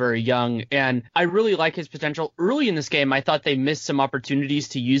very, very young. And I really like his potential. Early in this game, I thought they missed some opportunities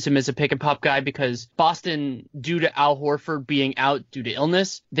to use him as a pick and pop guy because Boston, due to Al Horford being out due to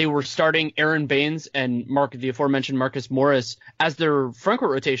illness, they were starting Aaron Baines and the aforementioned Marcus Morris as their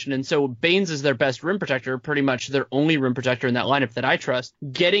frontcourt rotation. And so Baines is their best rim protector, pretty much their only rim protector in that lineup that I trust.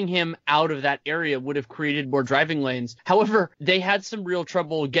 Getting him out of that area would have created more driving lanes. However, they had some real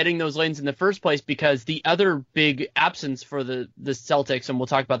trouble getting those lanes in the first place because the other big absence for the Celtics, and we'll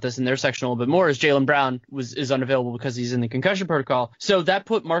talk about this in their section a little bit more, is Jaylen Brown is unavailable because he's in the concussion protocol. So that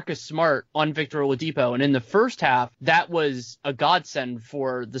put Marcus Smart on Victor Oladipo. And in the first half, that was a godsend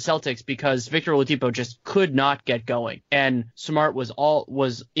for the Celtics because Victor Oladipo just could not get going. And Smart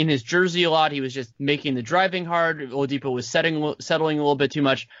was in his jersey a lot. He was just making the driving hard. Oladipo was settling a little bit too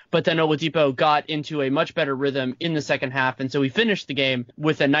much. But then Oladipo got into a much better rhythm in the second half. And so he finished the game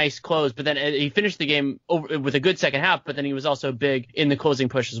with a nice close. But then he finished the game with a good second half. But then he was also big in the closing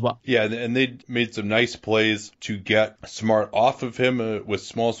push as well. Yeah, and they made some nice plays to get Smart off of him with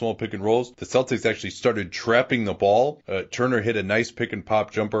small pick and rolls. goals. The Celtics actually started trapping the ball. Turner hit a nice pick and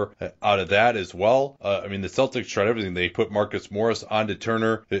pop jumper out of that as well. I mean, the Celtics tried everything. They put Marcus Morris onto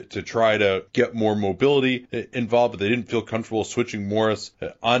Turner to try to get more mobility involved, but they didn't feel comfortable switching Morris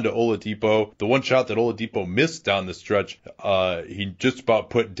onto Oladipo. The one shot that Oladipo missed down the stretch, he just about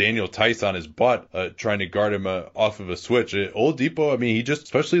put Daniel Tice on his butt trying to guard him off of a switch. Oladipo, I mean, he just,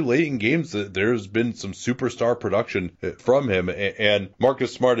 especially late in games, there's been some superstar production from him, and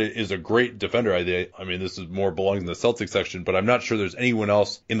Marcus Smart is a great defender. I mean, this is more belongs in the Celtics section, but I'm not sure there's anyone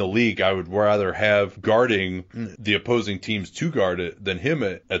else in the league I would rather have guarding the opposing team's two guard than him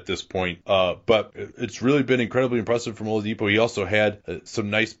at this point. But it's really been incredibly impressive from Oladipo. He also had some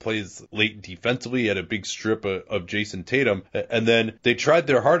nice plays late defensively. He had a big strip of Jason Tatum, and then they tried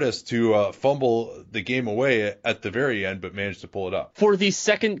their hardest to fumble the game away at the very end, but managed to pull it up. For the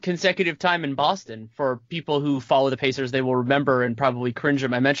second consecutive time in Boston, for people who follow the Pacers, they will remember and probably cringe at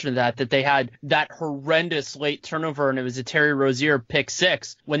my mention of that they had that horrendous late turnover, and it was a Terry Rozier pick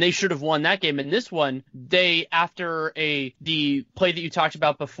six when they should have won that game. And this one, they, after the play that you talked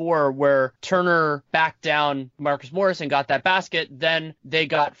about before, where Turner backed down Marcus Morris and got that basket, then they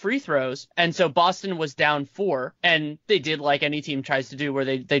got free throws. And so Boston was down 4, and they did like any team tries to do, where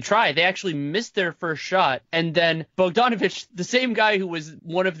they try. They actually missed their first shot. And then Bogdanovic, the same guy who was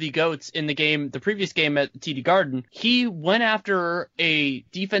one of the GOATs in the game, the previous game at TD Garden, he went after a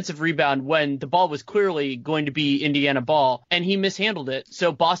defensive rebound when the ball was clearly going to be Indiana ball, and he mishandled it.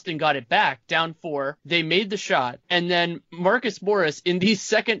 So Boston got it back, down 4. They made the shot. And then Marcus Morris, in the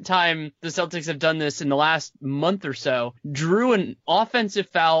second time the Celtics have done this in the last month or so, drew an offensive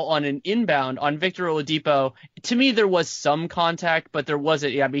foul on an inbound on Victor Oladipo. To me, there was some contact, but there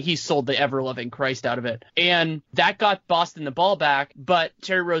wasn't. I mean, he sold the ever-loving Christ out of it. And that got Boston the ball back, but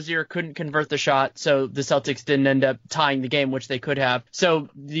Terry Rozier couldn't convert the shot, so the Celtics didn't end up tying the game, which they could have. So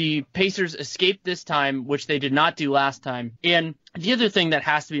the Pacers escaped this time, which they did not do last time. And the other thing that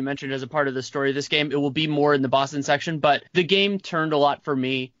has to be mentioned as a part of the story of this game, it will be more in the Boston section, but the game turned a lot for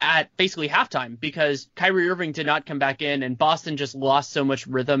me at basically halftime because Kyrie Irving did not come back in, and Boston just lost so much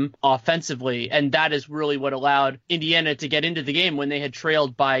rhythm offensively, and that is really what allowed Indiana to get into the game when they had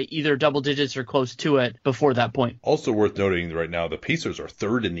trailed by either double digits or close to it before that point. Also worth noting right now, the Pacers are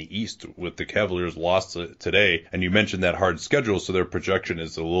third in the East with the Cavaliers lost today, and you mentioned that hard schedule, so their projection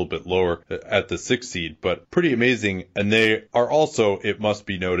is a little bit lower at the 6th seed, but pretty amazing, and they are also, it must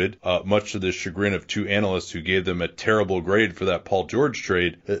be noted, much to the chagrin of two analysts who gave them a terrible grade for that Paul George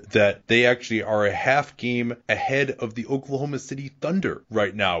trade, that they actually are a half game ahead of the Oklahoma City Thunder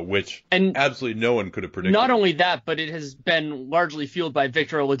right now, which absolutely no one could have predicted. Not only that, but it has been largely fueled by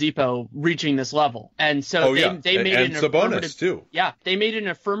Victor Oladipo reaching this level. And so they made an Sabonis too. Yeah, they made an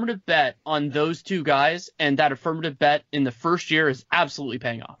affirmative bet on those two guys, and that affirmative bet in the first year is absolutely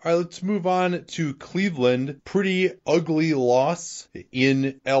paying off. All right, let's move on to Cleveland. Pretty ugly loss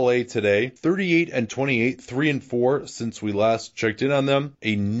in LA today. 38-28, 3-4 since we last checked in on them.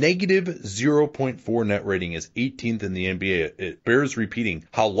 A negative 0.4 net rating is 18th in the NBA. It bears repeating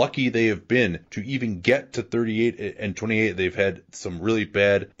how lucky they have been to even get to 38-28. They've had some really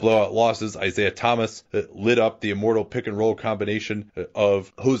bad blowout losses. Isaiah Thomas lit up the immortal pick and roll combination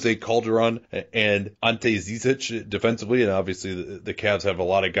of Jose Calderon and Ante Zizic defensively, and obviously the Cavs have a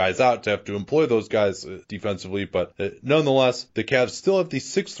lot of guys out to have to employ those guys defensively, but nonetheless, the Cavs still have the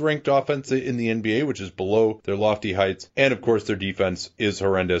 6th ranked offense in the NBA, which is below their lofty heights, and of course their defense is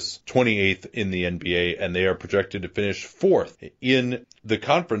horrendous, 28th in the NBA, and they are projected to finish 4th in the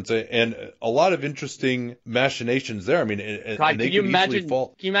conference, and a lot of interesting machinations there. I mean, can you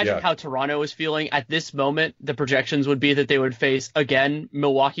imagine how Toronto is feeling at this moment? The projections would be that they would face again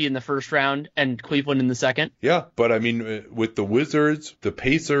Milwaukee in the first round and Cleveland in the second. Yeah, but I mean, with the Wizards, the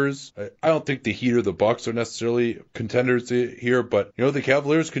Pacers, I don't think the Heat or the Bucks are necessarily contenders here, but the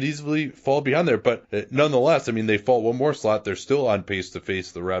Cavaliers could easily fall behind there. But nonetheless, I mean, they fall one more slot. They're still on pace to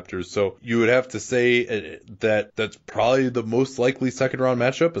face the Raptors. So you would have to say that that's probably the most likely second round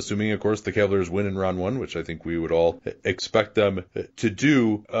matchup, assuming, of course, the Cavaliers win in round 1, which I think we would all expect them to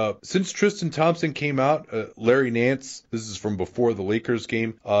do. Since Tristan Thompson came out, Larry Nance, this is from before the Lakers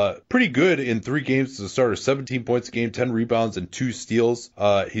game, pretty good in 3 games as a starter, 17 points a game, 10 rebounds, and 2 steals.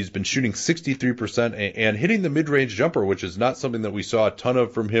 He's been shooting 63% and hitting the mid-range jumper, which is not something that we saw a ton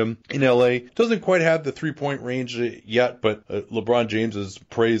of from him in LA. Doesn't quite have the 3-point range yet, but LeBron James has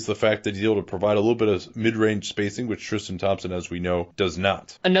praised the fact that he's able to provide a little bit of mid-range spacing, which Tristan Thompson, as we know, does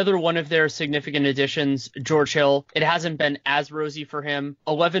not. Another one of their significant additions, George Hill. It hasn't been as rosy for him.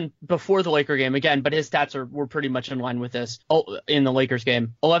 11 before the Laker game again, but his stats were pretty much in line with this in the Lakers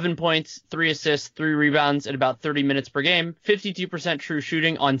game. 11 points, 3 assists, 3 rebounds in about 30 minutes per game. 52% true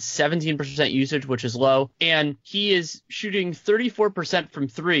shooting on 17% usage, which is low. And he is shooting 34% from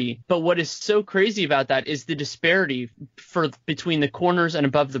 3. But what is so crazy about that is the disparity between the corners and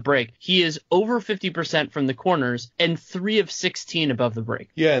above the break. He is over 50% from the corners and 3 of 16 above the break.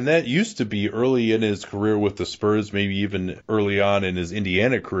 Yeah, and that used to be early in his career with the Spurs, maybe even early on in his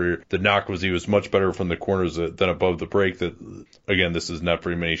Indiana career. The knock was he was much better from the corners than above the break. That, again, this is not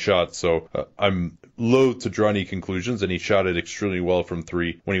very many shots, so I'm loath to draw any conclusions, and he shot it extremely well from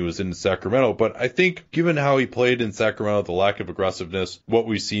 3 when he was in Sacramento. But I think given how he played in Sacramento, the lack of aggressiveness, what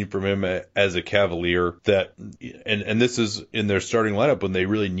we've seen from him as a Cavalier, that and this is in their starting lineup when they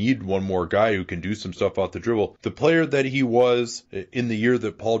really need one more guy who can do some stuff off the dribble. The player that he was in the year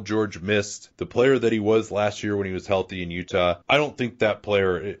that Paul George missed, the player that he was last year when he was healthy in Utah, I don't think that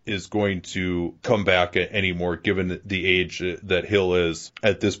player is going to come back anymore given the age that Hill is.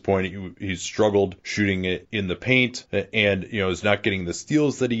 At this point, he's struggled shooting it in the paint and, is not getting the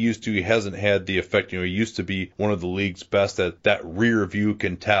steals that he used to. He hasn't had the effect. He used to be one of the league's best at that rear view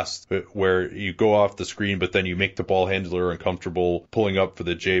contest where you go off the screen, but then you make the ball handler uncomfortable pulling up for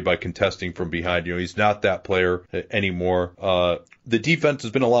the J by contesting from behind. He's not that player anymore. The defense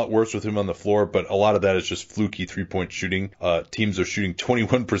has been a lot worse with him on the floor, but a lot of that is just fluky three-point shooting. Teams are shooting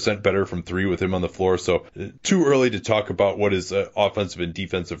 21% better from 3 with him on the floor, so too early to talk about what his offensive and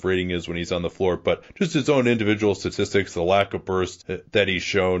defensive rating is when he's on the floor, but just his own individual statistics, the lack of burst that he's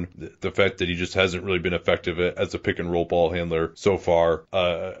shown, the fact that he just hasn't really been effective as a pick-and-roll ball handler so far.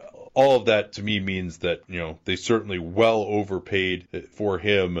 All of that to me means that, they certainly well overpaid for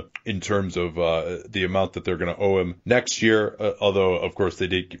him in terms of the amount that they're going to owe him next year. Although, of course, they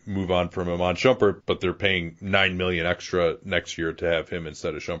did move on from Iman Shumpert, but they're paying $9 million extra next year to have him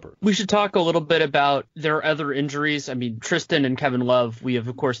instead of Shumpert. We should talk a little bit about their other injuries. I mean, Tristan and Kevin Love, we have,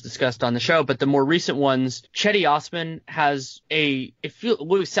 of course, discussed on the show, but the more recent ones, Cedi Osman has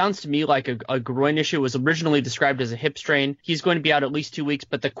what sounds to me like a groin issue. It was originally described as a hip strain. He's going to be out at least 2 weeks,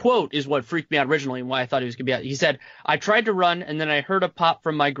 but the quote is what freaked me out originally and why I thought he was going to be out. He said, "I tried to run and then I heard a pop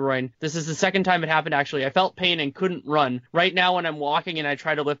from my groin. This is the second time it happened, actually. I felt pain and couldn't run. Right now when I'm walking and I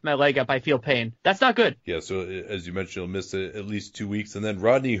try to lift my leg up, I feel pain." That's not good. Yeah, so as you mentioned, he'll miss at least 2 weeks. And then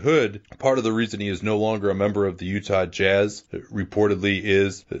Rodney Hood, part of the reason he is no longer a member of the Utah Jazz, reportedly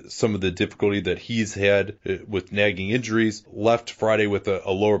is some of the difficulty that he's had with nagging injuries. Left Friday with a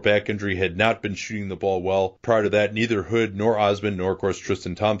lower back injury, had not been shooting the ball well. Prior to that, neither Hood nor Osman, nor of course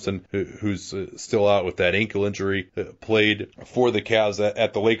Tristan Thompson, who's still out with that ankle injury, played for the Cavs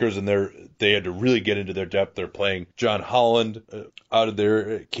at the Lakers, and they had to really get into their depth. They're playing John Holland out of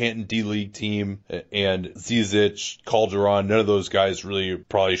their Canton D-League team, and Zizic, Calderon. None of those guys really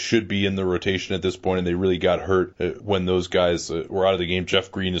probably should be in the rotation at this point, and they really got hurt when those guys were out of the game.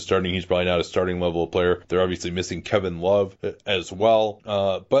 Jeff Green is starting. He's probably not a starting level player. They're obviously missing Kevin Love as well.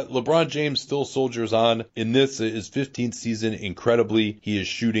 But LeBron James still soldiers on. In his 15th season, incredibly, he is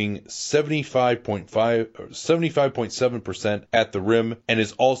shooting 75.7% at the rim and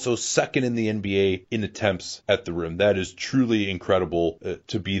is also second in the NBA in attempts at the rim. That is truly incredible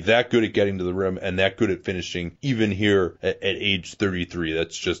to be that good at getting to the rim and that good at finishing, even here at age 33.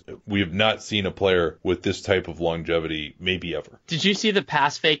 That's just, we have not seen a player with this type of longevity maybe ever. Did you see the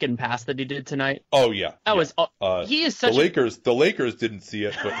pass fake and pass that he did tonight? Oh yeah. That was he is such the Lakers didn't see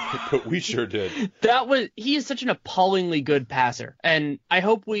it, but we sure did. He is such an appallingly good passer, and I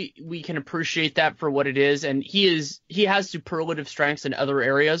hope we can appreciate that for what it is. And he has superlative strengths in other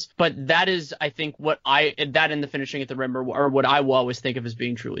areas, but that is, I think, that and the finishing at the rim are what I will always think of as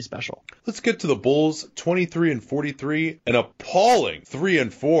being truly special. Let's get to the Bulls. 23-43, an appalling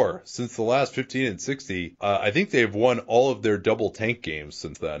 3-4 since the last 15 and 60. I think they've won all of their double tank games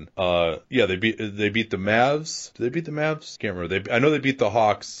since then. They beat the Mavs. Did they beat the Mavs? Can't remember. I know they beat the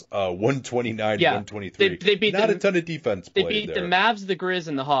Hawks 129-123. They beat a ton of defense play. They beat there. The Mavs, the Grizz,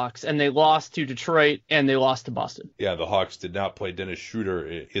 and the Hawks, and they lost to Detroit and they lost to Boston. Yeah, the Hawks did not play Dennis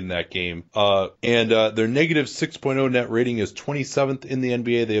Schroeder in that game. Their negative 6.0 net rating is 27th in the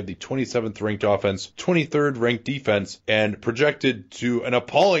NBA. They have the 27th ranked offense, 23rd ranked defense, and projected to an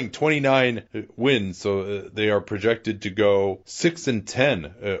appalling 29 wins. So they are projected to go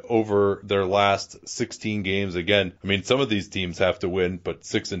 6-10 over their last 16 games. Again, I mean, some of these teams have to win, but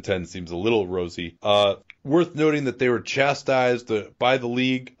 6-10 seems a little rosy. worth noting that they were chastised by the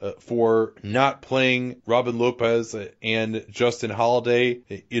league for not playing Robin Lopez and Justin Holiday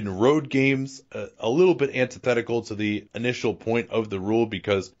in road games, a little bit antithetical to the initial point of the rule,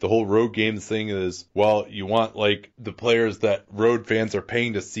 because the whole road games thing is, well, you want like the players that road fans are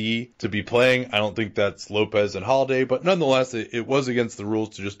paying to see to be playing. I don't think that's Lopez and Holiday, but nonetheless, it was against the rules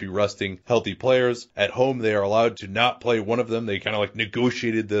to just be resting healthy players. At home, they are allowed to not play one of them. They kind of like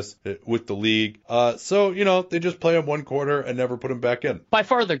negotiated this with the league. So, they just play them one quarter and never put them back in. By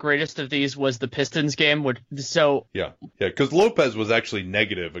far the greatest of these was the Pistons game. Yeah, because Lopez was actually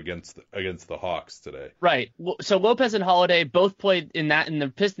negative against the Hawks today. Right. So Lopez and Holiday both played in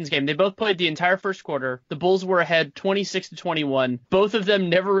the Pistons game. They both played the entire first quarter. The Bulls were ahead 26-21. Both of them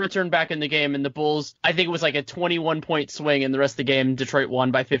never returned back in the game, and the Bulls, I think it was like a 21-point swing in the rest of the game. Detroit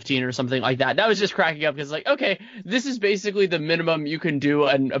won by 15 or something like that. That was just cracking up because, like, okay, this is basically the minimum you can do,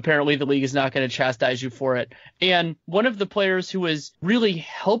 and apparently the league is not going to chastise you for it. And one of the players who is really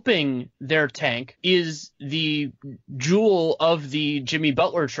helping their tank is the jewel of the Jimmy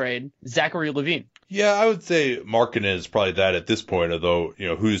Butler trade, Zachary LaVine. Yeah, I would say Markkanen is probably that at this point, although,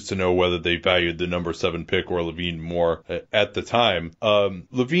 who's to know whether they valued the number 7 pick or LaVine more at the time.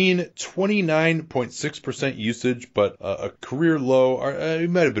 LaVine, 29.6% usage, but a career low. It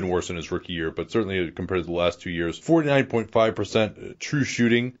might have been worse in his rookie year, but certainly compared to the last 2 years, 49.5% true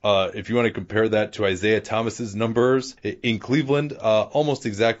shooting. If you want to compare that to Isaiah Thomas's numbers in Cleveland, almost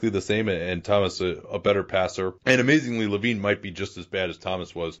exactly the same, and Thomas a better passer. And amazingly, LaVine might be just as bad as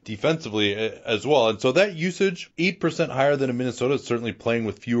Thomas was defensively as well. And so that usage, 8% higher than in Minnesota, is certainly playing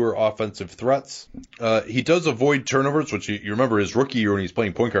with fewer offensive threats. He does avoid turnovers, which you remember his rookie year when he's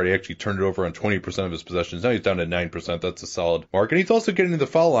playing point guard, he actually turned it over on 20% of his possessions. Now he's down to 9%. That's a solid mark. And he's also getting to the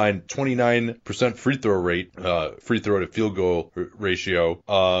foul line, 29% free throw rate, free throw to field goal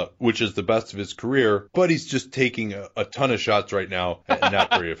ratio, which is the best of his career. But he's just taking a ton of shots right now and not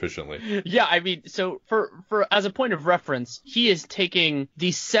very efficiently. Yeah, I mean, so for as a point of reference, he is taking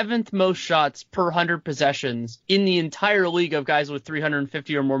the 7th most shots per 100 possessions in the entire league of guys with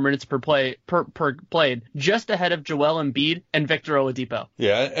 350 or more minutes per played, just ahead of Joel Embiid and Victor Oladipo.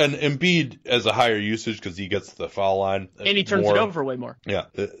 Yeah, and Embiid has a higher usage because he gets to the foul line. And he turns it over way more. Yeah,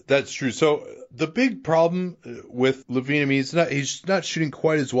 that's true. So the big problem with LaVine, he's not shooting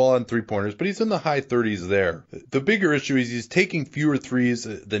quite as well on three-pointers, but he's in the high 30s there. The bigger issue is he's taking fewer threes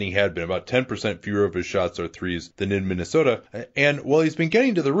than he had been. About 10% fewer of his shots are threes than in Minnesota. And while he's been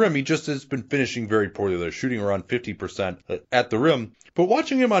getting to the rim, he just has been finishing very poorly. They're shooting around 50% at the rim. But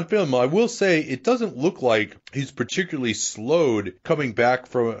watching him on film, I will say it doesn't look like he's particularly slowed coming back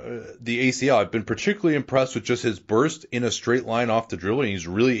from the ACL. I've been particularly impressed with just his burst in a straight line off the dribble. He's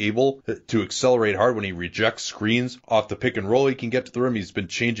really able to accelerate hard when he rejects screens off the pick and roll. He can get to the rim. He's been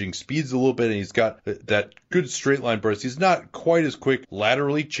changing speeds a little bit, and he's got that good straight line burst. He's not quite as quick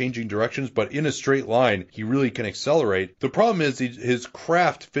laterally changing directions, but in a straight line, he really can accelerate. The problem is his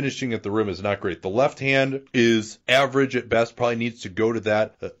craft finishing at the rim is not great. The left hand is average at best, probably needs to go to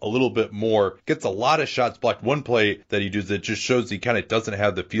that a little bit more. Gets a lot of shots blocked. One play that he does that just shows he kind of doesn't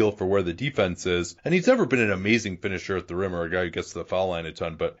have the feel for where the defense is. And he's never been an amazing finisher at the rim or a guy who gets to the foul line a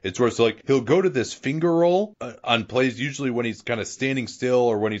ton, but it's worse. So like he'll go to this finger roll on plays, usually when he's kind of standing still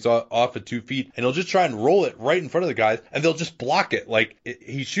or when he's off at 2 feet, and he'll just try and roll it right in front of the guys, and they'll just block it. Like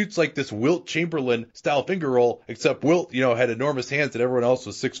he shoots like this Wilt Chamberlain style finger roll, except Wilt, had enormous hands and everyone else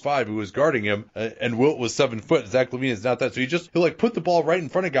was 6'5" who was guarding him, and Wilt was 7 foot. Zach LaVine is not that. So he'll like put the ball right in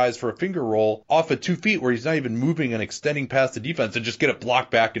front of guys for a finger roll off at 2 feet where he's not even moving and extending past the defense, and just get it blocked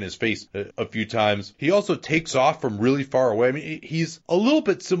back in his face a few times. He also takes off from really far away. I mean, he's a little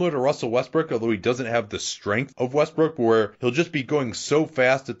bit similar to Russell Westbrook, although he doesn't have the strength of Westbrook, where he'll just be going so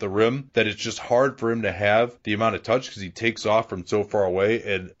fast at the rim that it's just hard for him to have the amount of touch because he takes off from so far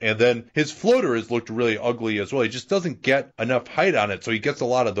away. And then his floater has looked really ugly as well. He just doesn't get enough height on it, so he gets a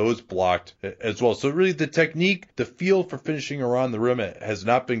lot of those blocked as well. So really the technique, the feel for finishing around the rim has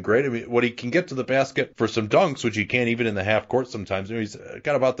not been great. I mean, what he can get to the basket for some dunks, which he can't even in the half court sometimes. He's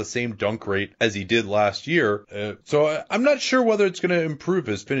got about the same dunk rate as he did last year. So I'm not sure whether it's going to improve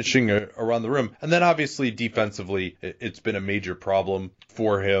his finishing around the rim. And then obviously defensively, it's been a major problem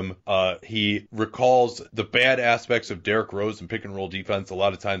for him. He recalls the bad aspects of Derrick Rose and pick and roll defense. A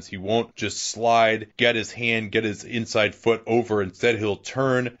lot of times he won't just slide, get his hand, get his inside foot over. Instead, he'll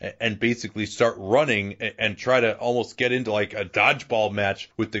turn and basically start running and try to almost get into like a dodgeball match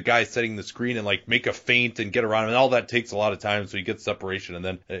with the guy setting the screen and like make a feint and get around him. And all that takes a lot of time. So he gets separation and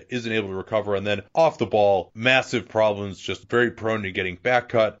then isn't able to recover. And then off the ball, massive problems, just very prone to getting back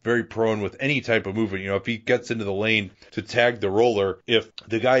cut, very prone with any type of movement. If he gets into the lane to tag the roller, if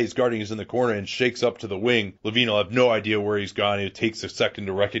the guy he's guarding is in the corner and shakes up to the wing, LaVine will have no idea where he's gone. It takes a second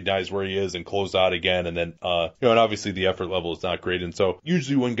to recognize where he is and close out again. And then, and obviously the effort level is not great. And so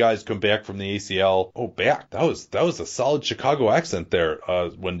usually when guys come back from the ACL, that was a solid Chicago accent there,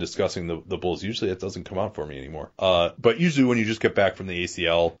 when discussing the Bulls. Usually it doesn't come out for me anymore. But usually when you just get back from the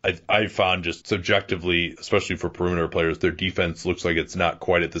ACL, I found just subjectively, especially for perimeter players, their defense looks like it's not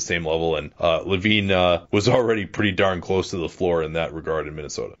quite at the same level. And LaVine was already pretty darn close to the floor in that regard in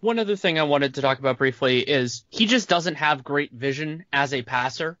Minnesota. One other thing I wanted to talk about briefly is he just doesn't have great vision as a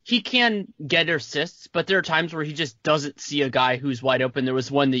passer. He can get assists, but there are times where he just doesn't see a guy who's wide open. There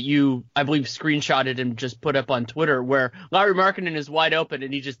was one that you, I believe, screenshotted and just put up on Twitter where Lauri Markkanen is wide open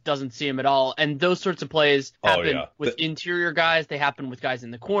and he just doesn't see him at all. And those sorts of plays happen with interior guys. They happen with guys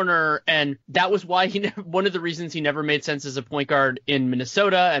in the corner. And that was why one of the reasons he never made sense as a point guard in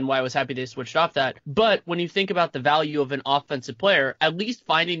Minnesota and why I was happy they switched off that. But when you think about the value of an offensive player, at least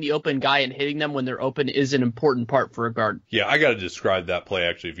finding the open guy and hitting them when they're open is an important part for a guard. Yeah, I got to describe that play,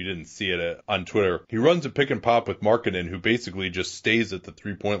 actually, if you didn't see it on Twitter. He runs a pick and pop with Markkanen, who basically just stays at the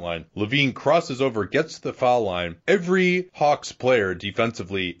three-point line. LaVine crosses over, gets to the foul line. Every Hawks player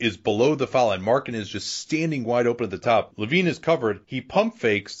defensively is below the foul line. Markkanen is just standing wide open at the top. LaVine is covered. He pump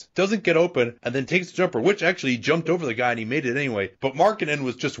fakes, doesn't get open, and then takes the jumper, which actually he jumped over the guy and he made it anyway. But Markkanen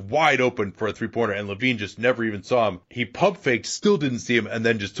was just wide open for a three-pointer, and LaVine just never even saw him. He pump faked, still didn't see him, and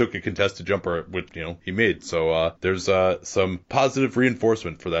then just took a contested jumper, which, he made. So there's some positive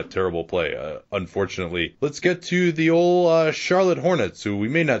reinforcement for that terrible play, unfortunately. Let's get to the old Charlotte Hornets, who we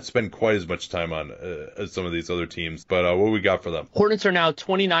may not spend quite as much time on as some of these other teams, but what we got for them? Hornets are now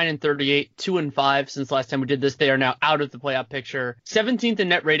 29-38, 2-5 since last time we did this. They are now out of the playoff picture. 17th in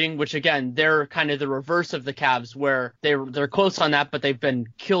net rating, which again, they're kind of the reverse of the Cavs, where they're close on that, but they've been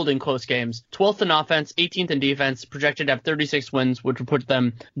killed in close games. 12th in offense, 18th in defense, projected to have 36 wins, which would put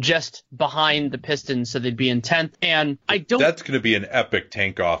them just behind the Pistons, so they'd be in 10th. And that's going to be an epic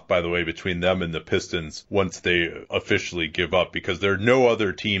tank off, by the way, between them and the Pistons once they officially give up, because there are no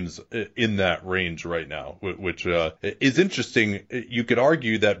other teams in that range right now, which is interesting. You could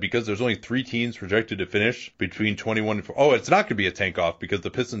argue that because there's only 3 teams projected to finish between 21 and 4. Oh, it's not going to be a tank off because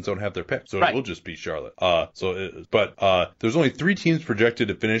the Pistons don't have their pick, so It will just be Charlotte. But there's only 3 teams projected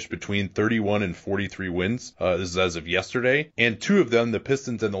to finish between 31 and 43 wins. This is as of yesterday, and 2 of them, the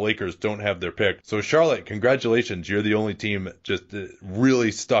Pistons and the Lakers, don't have their pick. So Charlotte, congratulations, you're the only team just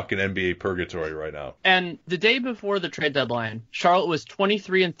really stuck in NBA purgatory right now. And the day before the trade deadline, Charlotte was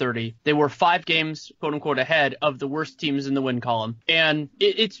 23-30. They were 5 games, quote unquote, ahead of the worst teams in the win column. And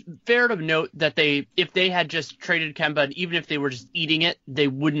it's fair to note that if they had just traded Kemba, and even if they were just eating it, they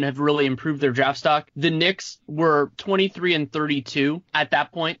wouldn't have really improved their draft stock. The Knicks were 23-32 at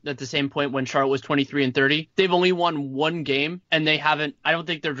that point, at the same point when Charlotte was 23-30. They've only won 1 game, and I don't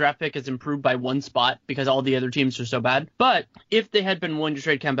think their draft pick has improved by 1 spot because all the other teams are so bad. But if they had been willing to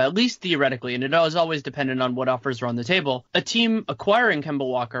trade Kemba, at least theoretically, and it was always dependent on what offers are on the table, a team acquiring Kemba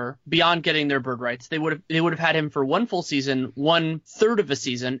Walker beyond getting their bird rights, they would have had him for 1 full season, 1/3 of a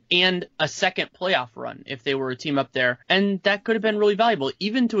season, and a second playoff run if they were a team up there. And that could have been really valuable,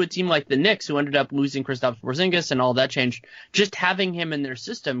 even to a team like the Knicks, who ended up losing Kristaps Porzingis and all that changed. Just having him in their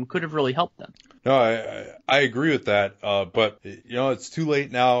system could have really helped them. No, I agree with that, but it's too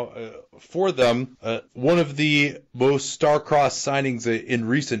late now for them. One of the most star-crossed signings in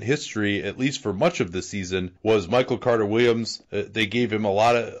recent history, at least for much of the season, was Michael Carter-Williams. They gave him a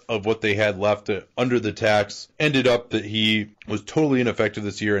lot of what they had left under the tax. Ended up that he was totally ineffective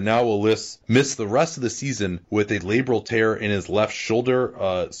this year, and now will miss the rest of the season with a labral tear in his left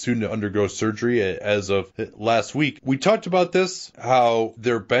shoulder, soon to undergo surgery as of last week. We talked about this, how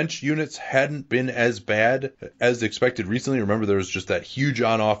their bench units hadn't been as bad as expected recently. Remember, there was just that huge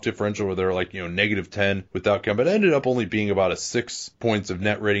on-off differential where they're like, -10 without Kemba. It ended up only being about a 6 points of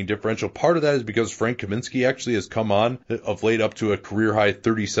net rating differential. Part of that is because Frank Kaminsky actually has come on of late up to a career-high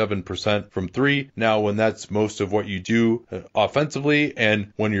 37% from 3. Now, when that's most of what you do offensively,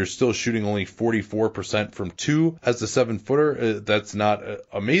 and when you're still shooting only 44% from 2 as a 7-footer, that's not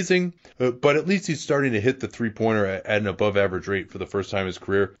amazing, but at least he's starting to hit the 3-pointer at an above-average rate for the first time in his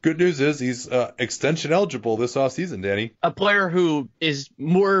career. Good news is he's extension eligible this offseason, Danny. A player who is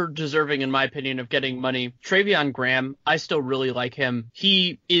more deserving deserving, in my opinion, of getting money. Treveon Graham, I still really like him.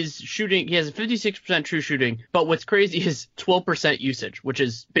 He is shooting, he has a 56% true shooting, but what's crazy is 12% usage, which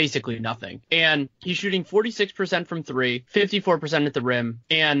is basically nothing. And he's shooting 46% from three, 54% at the rim.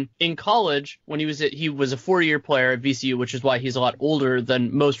 And in college, when he was a 4-year player at VCU, which is why he's a lot older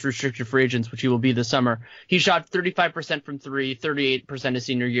than most restricted free agents, which he will be this summer. He shot 35% from three, 38% his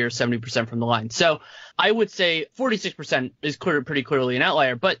senior year, 70% from the line. So I would say 46% is pretty clearly an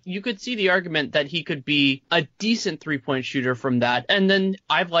outlier, but you could see the argument that he could be a decent three-point shooter from that. And then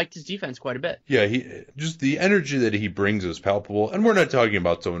I've liked his defense quite a bit. Yeah, just the energy that he brings is palpable. And we're not talking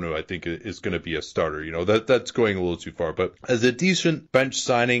about someone who I think is going to be a starter. That's going a little too far. But as a decent bench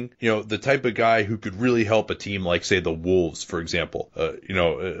signing, the type of guy who could really help a team like, say, the Wolves, for example,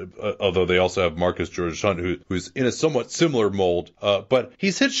 although they also have Marcus George-Hunt, who's in a somewhat similar mold. But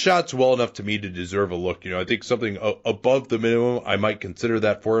he's hit shots well enough to me to deserve a look. I think something above the minimum, I might consider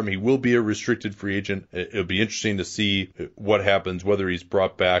that for him. He will be a restricted free agent. It'll be interesting to see what happens, whether he's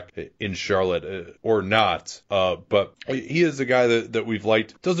brought back in Charlotte or not. But he is a guy that we've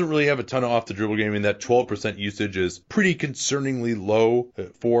liked. Doesn't really have a ton of off the dribble game. I mean, that 12% usage is pretty concerningly low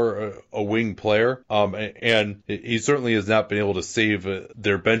for a wing player. And he certainly has not been able to save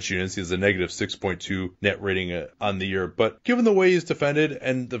their bench units. He has a negative 6.2 net rating on the year. But given the way he's defended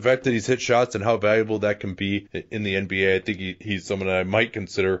and the fact that he's hit shots and how valuable that can be in the NBA, I think he's someone that I might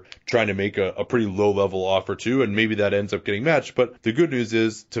consider trying to make a pretty low-level offer to, and maybe that ends up getting matched. But the good news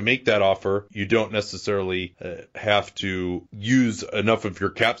is, to make that offer, you don't necessarily have to use enough of your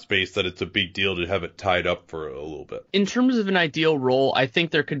cap space that it's a big deal to have it tied up for a little bit. In terms of an ideal role, I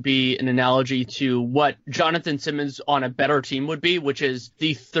think there could be an analogy to what Jonathan Simmons on a better team would be, which is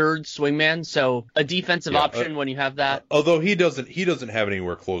the third swingman. So a defensive option when you have that. Although he doesn't have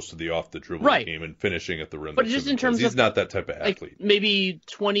anywhere close to the off the dribble game and finishing at the rim. But just in terms of, he's not that type of athlete. Like maybe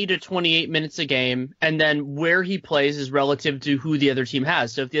 20 to 28 minutes a game, and then where he plays is relative to who the other team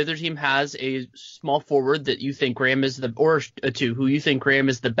has. So if the other team has a small forward that you think Graham is or a two who you think Graham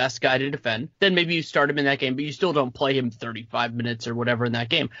is the best guy to defend, then maybe you start him in that game, but you still don't play him 35 minutes or whatever in that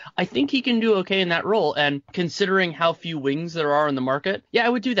game. I think he can do okay in that role, and considering how few wings there are in the market, yeah, I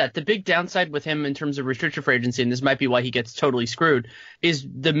would do that. The big downside with him in terms of restricted free agency, and this might be why he gets totally screwed, is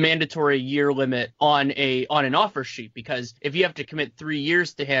the mandatory year limit on an offer sheet, because if you have to commit 3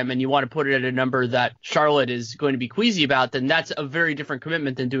 years to him and you want to put it at a number that Charlotte is going to be queasy about, then that's a very different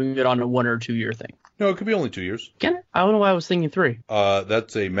commitment than doing it on a 1 or 2 year thing. No, it could be only 2 years. Can it? I don't know why I was thinking 3.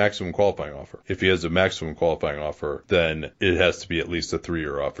 That's a maximum qualifying offer. If he has a maximum qualifying offer, then it has to be at least a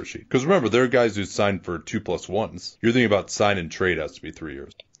 3-year offer sheet. Because remember, there are guys who signed for 2+1s. You're thinking about sign and trade has to be 3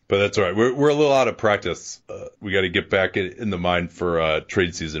 years. But that's all right. We're a little out of practice. We got to get back in the mind for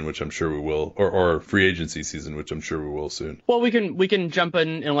trade season, which I'm sure we will, or free agency season, which I'm sure we will soon. Well, we can jump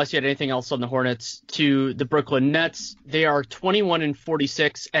in, unless you had anything else on the Hornets, to the Brooklyn Nets. They are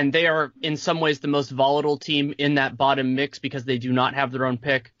 21-46, and they are in some ways the most volatile team in that bottom mix because they do not have their own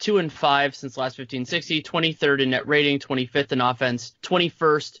pick. 2-5 since last 15-60, 23rd in net rating, 25th in offense,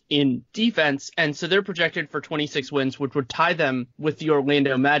 21st in defense, and so they're projected for 26 wins, which would tie them with the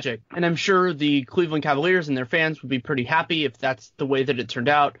Orlando Magic. And I'm sure the Cleveland Cavaliers and their fans would be pretty happy if that's the way that it turned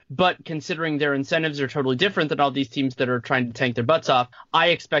out. But considering their incentives are totally different than all these teams that are trying to tank their butts off, I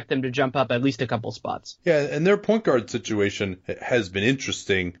expect them to jump up at least a couple spots. Yeah, and their point guard situation has been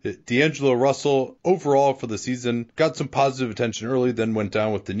interesting. D'Angelo Russell, overall for the season, got some positive attention early, then went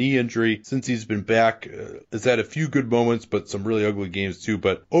down with the knee injury. Since he's been back, has had a few good moments, but some really ugly games too.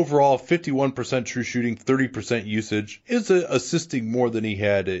 But overall, 51% true shooting, 30% usage, is assisting more than he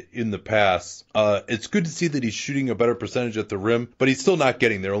had in the past. It's good to see that he's shooting a better percentage at the rim, but he's still not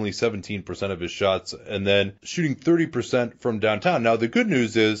getting there, only 17% of his shots, and then shooting 30% from downtown. Now, the good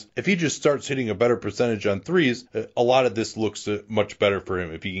news is, if he just starts hitting a better percentage on threes, a lot of this looks much better for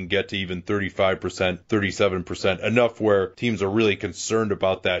him. If he can get to even 35%, 37%, enough where teams are really concerned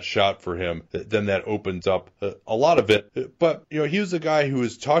about that shot for him, then that opens up a lot of it. But, he was a guy who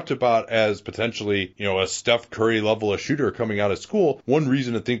was talked about as potentially, a Steph Curry level of shooter coming out of school. One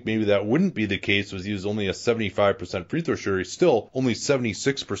reason to think maybe that wouldn't be the case was he was only a 75% free throw shooter. He's still only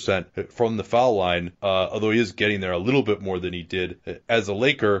 76% from the foul line, although he is getting there a little bit more than he did as a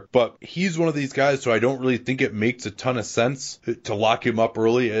Laker. But he's one of these guys, so I don't really think it makes a ton of sense to lock him up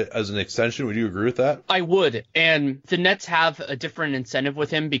early as an extension. Would you agree with that? I would. And the Nets have a different incentive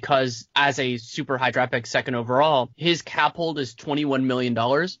with him because as a super high draft pick, second overall, his cap hold is $21 million.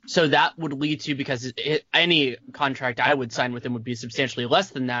 So that would lead to, because any contract I would sign with him would be substantially less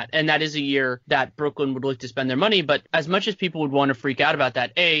than that. And that is a year that Brooklyn would look to spend their money. But as much as people would want to freak out about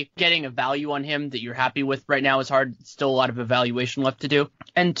that, getting a value on him that you're happy with right now is hard. Still a lot of evaluation left to do.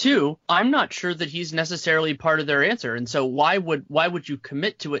 And two, I'm not sure that he's necessarily part of their answer. And so why would you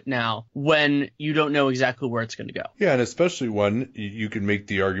commit to it now when you don't know exactly where it's going to go? Yeah, and especially when you can make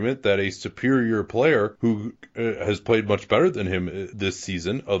the argument that a superior player who has played much better than him this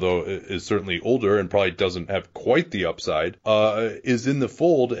season, although is certainly older and probably doesn't have quite the upside, is in the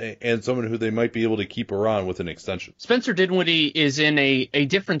fold, and someone who they might be able to keep around with an extension. Spencer Dinwiddie is in a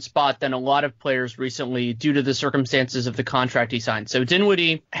different spot than a lot of players recently due to the circumstances of the contract he signed. So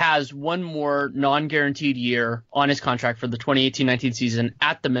Dinwiddie has one more non-guaranteed year on his contract for the 2018-19 season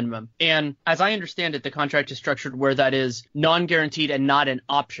at the minimum. And as I understand it, the contract is structured where that is non-guaranteed and not an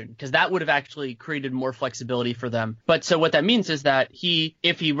option, because that would have actually created more flexibility for them. But so what that means is that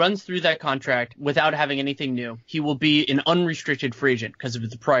if he runs through that contract without having anything new, he will be an unrestricted free agent because of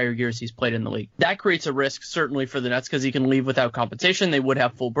the prior years he's played in the league. That creates a risk certainly for the Nets because he can leave without compensation. They would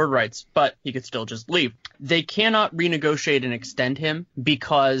have full bird rights, but he could still just leave. They cannot renegotiate and extend him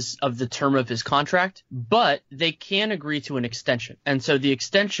because of the term of his contract, but they can agree to an extension. And so the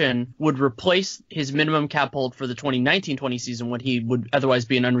extension would replace his minimum cap hold for the 2019-20 season when he would otherwise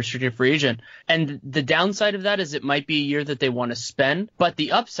be an unrestricted free agent. And the downside of that is it might be a year that they want to spend, but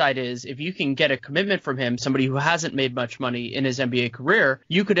the upside is if you can get a commitment from him, somebody who hasn't made much money in his NBA career,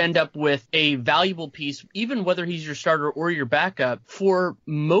 you could end up with a valuable piece, even whether he's your starter or your backup, for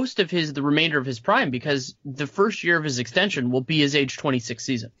most of the remainder of his prime, because the first year of his extension will be his age 26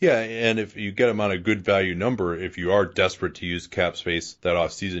 season. Yeah, and if you get him on a good value number, if you are desperate to use cap space that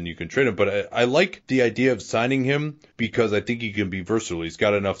offseason, you can trade him. But I like the idea of signing him because I think he can be versatile. He's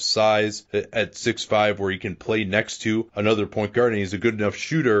got enough size at 6'5" where he can play next to another point guard, and he's a good enough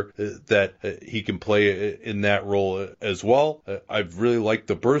shooter that he can play in that role as well. I've really liked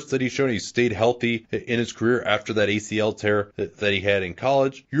the burst that he's shown. He's stayed healthy in his career after that ACL tear that he had in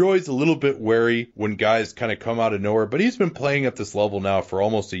college. You're always a little bit wary when guys kind of come out of nowhere, but he's been playing at this level now for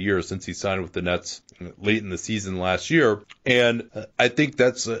almost a year since he signed with the Nets late in the season last year. And I think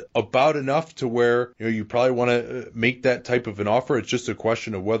that's about enough to where you probably want to make that type of an offer. It's just a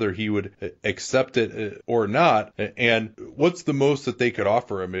question of whether he would accept it or not. And what's the most that they could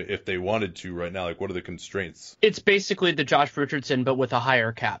offer him if they wanted to right now? Like, what are the constraints? It's basically the Josh Richardson, but with a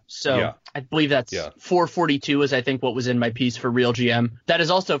higher cap. So yeah. I believe that's 442 is I think what was in my piece for Real GM. That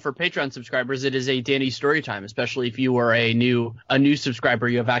is also for Patreon subscribers. It is a Danny story time, especially if you are a new subscriber.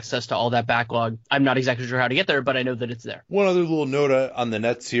 You have access to all that backlog. I'm not exactly sure how to get there, but I know that it's there. One other little note on the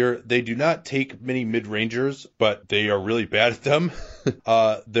Nets here. They do not take many mid-rangers, but they are really bad at them.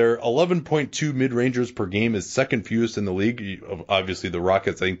 Their 11.2 mid-rangers per game is second fewest in the league. Obviously, the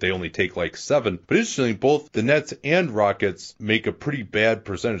Rockets, I think they only take like 7. But interestingly, both the Nets and Rockets make a pretty bad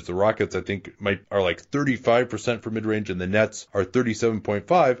percentage. The Rockets, I think, are like 35% for mid-range, and the Nets are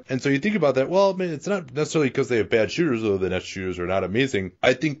 37.5. And so you think about that, well, man, it's not necessarily because they have bad shooters, although the Nets shooters are not amazing.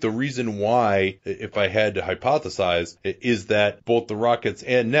 I think the reason why, if I had to hypothesize, is that both the Rockets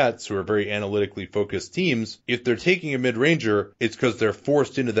and Nets, who are very analytically focused teams, if they're taking a mid-ranger, it's because they're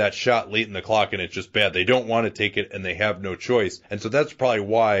forced into that shot late in the clock and it's just bad. They don't want to take it and they have no choice. And so that's probably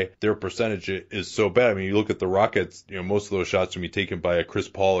why their percentage is so bad. I mean, you look at the Rockets, most of those shots can be taken by a Chris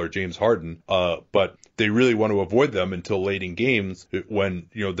Paul or James Harden, but they really want to avoid them until late in games when,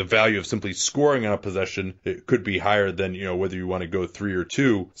 the value of simply scoring on a possession could be higher than, whether you want to go 3 or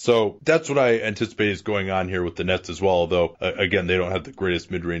 2. So that's what I anticipate is going on here with the Nets as well, although, again, they don't have the greatest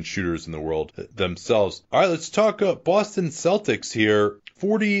mid-range shooters in the world themselves. All right, let's talk Boston Celtics here.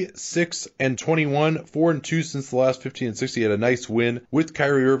 46-21, 4-2 since the last 15 and 60. Had a nice win with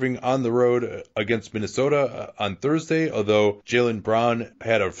Kyrie Irving on the road against Minnesota on Thursday, although Jaylen Brown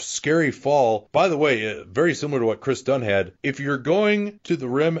had a scary fall. By the way, very similar to what Chris Dunn had. If you're going to the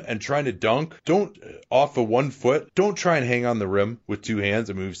rim and trying to dunk, don't off of 1 foot, don't try and hang on the rim with 2 hands.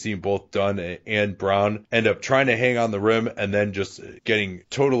 I mean, we've seen both Dunn and Brown end up trying to hang on the rim and then just getting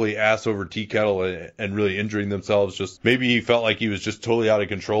totally ass over tea kettle and really injuring themselves. Just maybe he felt like he was just totally out of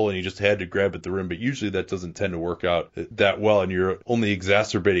control and he just had to grab at the rim, but usually that doesn't tend to work out that well, and you're only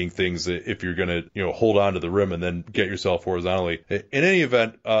exacerbating things if you're going to hold on to the rim and then get yourself horizontally. In any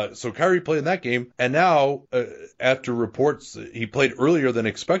event, so Kyrie played in that game, and now after reports, he played earlier than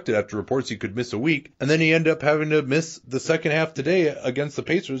expected. After reports he could miss a week, and then he ended up having to miss the second half today against the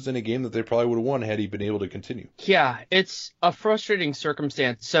Pacers in a game that they probably would have won had he been able to continue. Yeah, it's a frustrating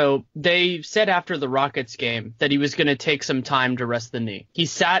circumstance. So they said after the Rockets game that he was going to take some time to rest the knee. me. He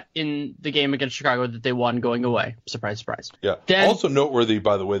sat in the game against Chicago that they won going away. Surprise, surprise. Yeah. Then, also noteworthy,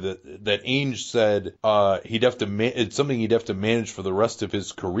 by the way, that Ainge said he'd have to it's something he'd have to manage for the rest of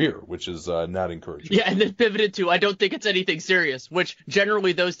his career, which is not encouraging. Yeah, and then pivoted to, I don't think it's anything serious, which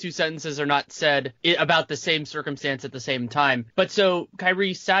generally those two sentences are not said about the same circumstance at the same time. But so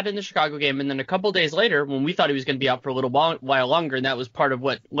Kyrie sat in the Chicago game, and then a couple days later, when we thought he was going to be out for a little while longer, and that was part of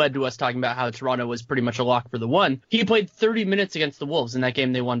what led to us talking about how Toronto was pretty much a lock for the one, he played 30 minutes against the Wolves. In that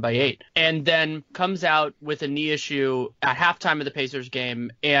game, they won by 8. And then comes out with a knee issue at halftime of the Pacers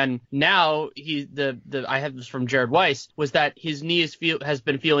game, and now I have this from Jared Weiss, was that his knee has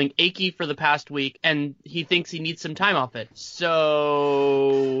been feeling achy for the past week, and he thinks he needs some time off it.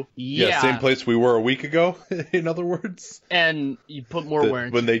 So yeah, same place we were a week ago. In other words, and you put more wear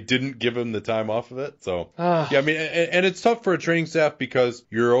when they didn't give him the time off of it. So yeah, I mean, and it's tough for a training staff because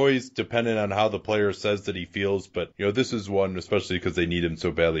you're always dependent on how the player says that he feels. But this is one, especially because they need him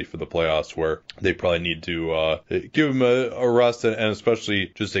so badly for the playoffs, where they probably need to give him a rest, and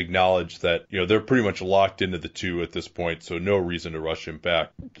especially just acknowledge that they're pretty much locked into the 2 at this point, so no reason to rush him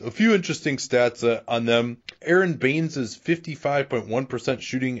back. A few interesting stats on them. Aaron Baines is 55.1%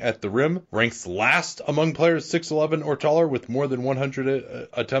 shooting at the rim, ranks last among players 6'11" or taller with more than 100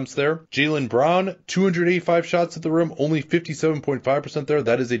 attempts there. Jaylen Brown, 285 shots at the rim, only 57.5% there.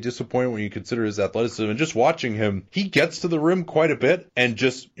 That is a disappointment when you consider his athleticism. And just watching him, he gets to the rim quite a bit, and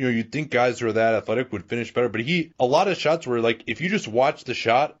just you'd think guys who are that athletic would finish better, but a lot of shots were like, if you just watch the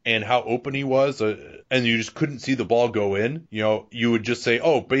shot and how open he was, and you just couldn't see the ball go in, you would just say,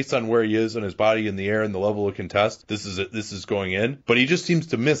 oh, based on where he is and his body in the air and the level of contest, this is going in. But he just seems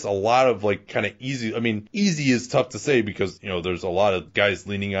to miss a lot of kind of easy. I mean, easy is tough to say because there's a lot of guys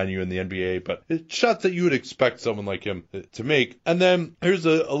leaning on you in the NBA, but it's shots that you would expect someone like him to make. And then here's a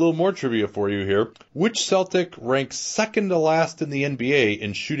little more trivia for you here. Which Celtic ranks second to last in the NBA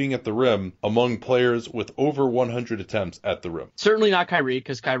in shooting at the rim among players with over 100 attempts at the rim? Certainly not Kyrie,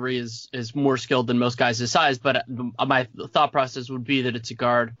 because Kyrie is more skilled than most guys his size, but my thought process would be that it's a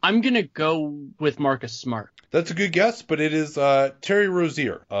guard. I'm going to go with Marcus Smart. That's a good guess, but it is Terry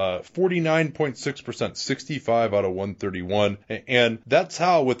Rozier, 49.6%, 65 out of 131. And that's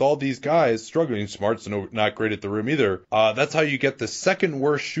how, with all these guys struggling, Smart's not great at the rim either, that's how you get the second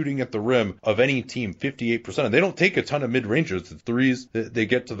worst shooting at the rim of any team, 58%. And they don't take a ton of mid-rangers. The threes, they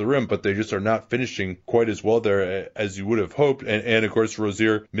get to the rim, but they just are not finishing quite as well there as you would have hoped. And of course,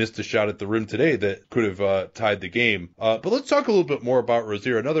 Rozier missed a shot at the rim today that could have tied the game. But let's talk a little bit more about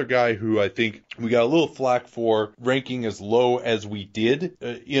Rozier, another guy who I think we got a little flack for ranking as low as we did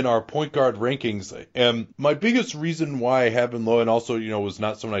in our point guard rankings. And my biggest reason why I have him low, and also, was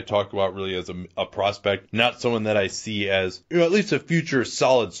not someone I talk about really as a prospect, not someone that I see as, at least a future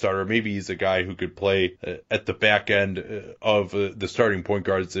solid starter. Maybe he's a guy who could play at the back end of the starting point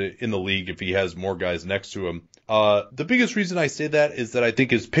guards in the league if he has more guys next to him. The biggest reason I say that is that I think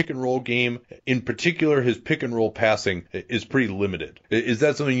his pick and roll game, in particular his pick and roll passing, is pretty limited. Is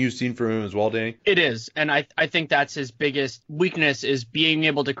that something you've seen from him as well, Danny? It is, and I think that's his biggest weakness, is being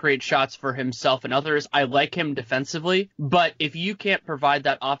able to create shots for himself and others. I like him defensively, but if you can't provide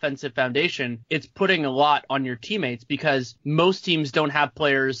that offensive foundation, it's putting a lot on your teammates, because most teams don't have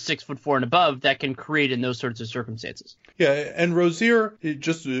players 6'4" and above that can create in those sorts of circumstances. Yeah, and Rozier,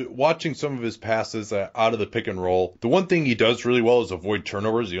 just watching some of his passes out of the pick and roll, the one thing he does really well is avoid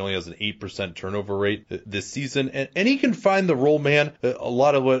turnovers. He only has an 8% turnover rate this season, and he can find the roll man. A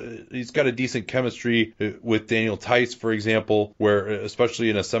lot of what he's got a decent chemistry with Daniel Theis, for example, where especially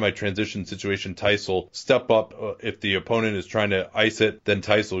in a semi-transition situation, Theis will step up if the opponent is trying to ice it. Then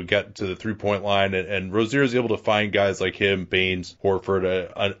Theis will get to the 3-point line, and Rozier is able to find guys like him, Baines,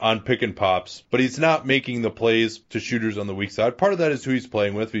 Horford on pick and pops, but he's not making the plays to shooters on the weak side. Part of that is who he's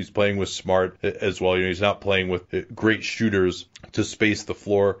playing with. He's playing with Smart as well. He's not playing with great shooters to space the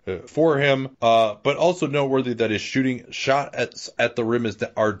floor for him. But also noteworthy that his shot at the rim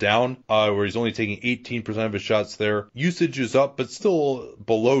are down, where he's only taking 18% of his shots there. Usage is up, but still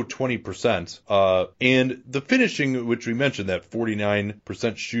below 20%. And the finishing, which we mentioned, that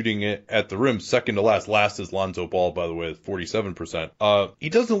 49% shooting at the rim, second to last. Last is Lonzo Ball, by the way, with 47%. He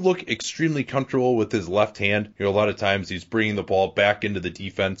doesn't look extremely comfortable with his left hand. A lot of times he's bringing the ball back into the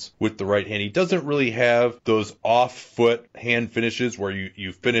defense with the right hand. He doesn't really have those off-foot hand finishes where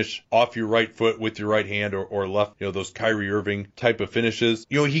you finish off your right foot with your right hand or left, those Kyrie Irving type of finishes.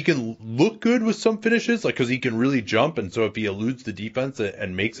 He can look good with some finishes, because he can really jump, and so if he eludes the defense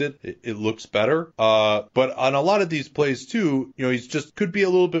and makes it looks better. But on a lot of these plays too, he's just could be a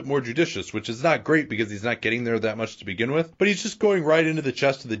little bit more judicious, which is not great because he's not getting there that much to begin with, but he's just going right into the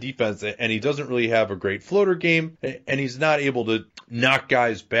chest of the defense, and he doesn't really have a great floater game, and he's not able to knock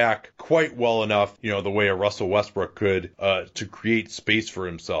guys back quite well enough, the way a Russell Westbrook could, to create space for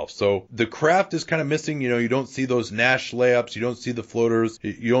himself. So the craft is kind of missing. You don't see those Nash layups. You don't see the floaters.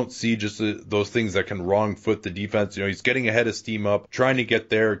 You don't see just those things that can wrong foot the defense. He's getting ahead of steam up, trying to get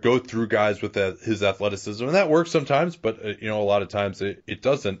there, go through guys with his athleticism. And that works sometimes, but, a lot of times it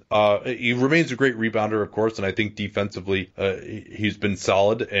doesn't. He remains a great rebounder, of course, and I think defensively, he's been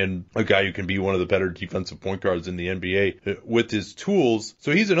solid and a guy who can be one of the better defensive point guards in the NBA with his tools.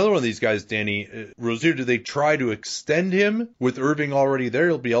 So he's another one of these guys, Danny. Rozier, do they try to extend him with Irving already there?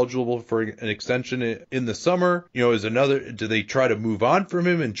 He'll be eligible for an extension in the summer. Do they try to move on from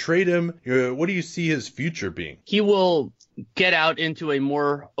him and trade him? What do you see his future being? He will get out into a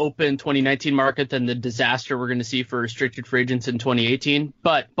more open 2019 market than the disaster we're going to see for restricted free agents in 2018.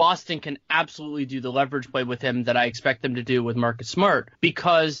 But Boston can absolutely do the leverage play with him that I expect them to do with Marcus Smart,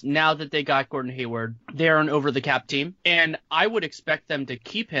 because now that they got Gordon Hayward, they're an over-the-cap team. And I would expect them to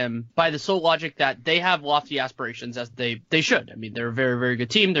keep him by the sole logic that they have lofty aspirations, as they should. I mean, they're a very, very good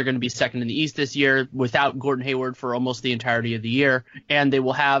team. They're going to be second in the East this year without Gordon Hayward for almost the entirety of the year. And they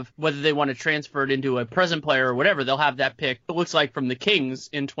will have, whether they want to transfer it into a present player or whatever, they'll have that pick, it looks like, from the Kings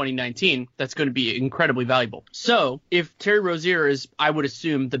in 2019. That's going to be incredibly valuable. So if Terry Rozier is, I would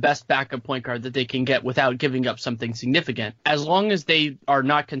assume, the best backup point guard that they can get without giving up something significant, as long as they are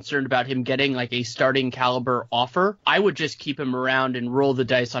not concerned about him getting like a starting caliber offer, I would just keep him around and roll the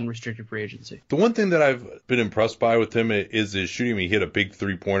dice on restricted free agency. The one thing that I've been impressed by with him is his shooting. He hit a big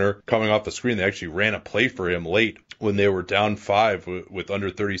three-pointer coming off the screen. They actually ran a play for him late when they were down 5 with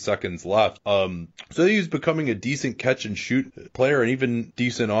under 30 seconds left. So he's becoming a decent catch and shoot player, and even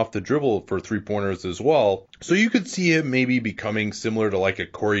decent off the dribble for three-pointers as well. So you could see him maybe becoming similar to like a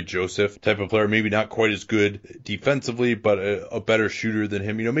Corey Joseph type of player, maybe not quite as good defensively, but a better shooter than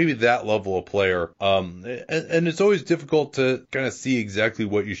him, maybe that level of player. And it's always difficult to kind of see exactly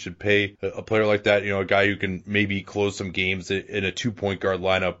what you should pay a player like that, a guy who can maybe close some games in a 2-point guard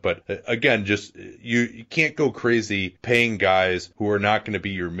lineup. But again, just you can't go crazy paying guys who are not going to be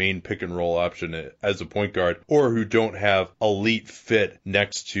your main pick and roll option as a point guard, or who don't have elite fit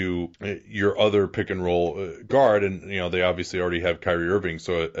next to your other pick and roll guard. And they obviously already have Kyrie Irving,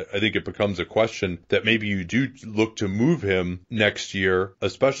 so I think it becomes a question that maybe you do look to move him next year,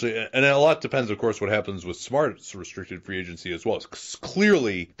 especially, and a lot depends, of course, what happens with Smart's restricted free agency as well.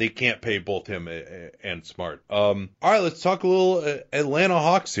 Clearly they can't pay both him and Smart. All right, let's talk a little Atlanta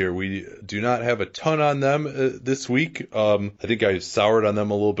Hawks here. We do not have a ton on them this week. I think I soured on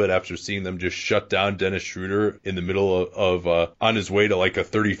them a little bit after seeing them just shut down Dennis Schroeder in the middle of on his way to like a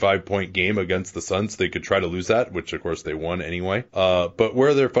 35-point game against the Suns. They could try to lose that, which of course they won anyway. But where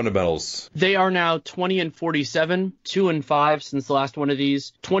are their fundamentals? They are now 20-47, 2-5 since the last one of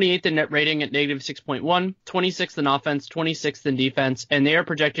these. 28th in net rating at -6.1, 26th in offense, 26th in defense, and they are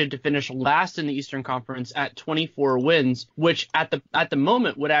projected to finish last in the Eastern Conference at 24 wins, which at the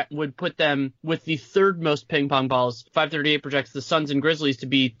moment would put them with the third most ping pong balls. 538 projects the Suns and Grizzlies to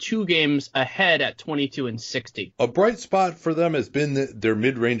be 2 games ahead at 22-60. A bright spot for them has been their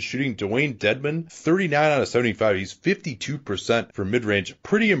mid-range shooting. Dwayne Dedmon, 39 out of 75. He's 52% for mid-range.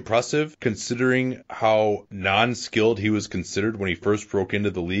 Pretty impressive considering how non-skilled he was considered when he first broke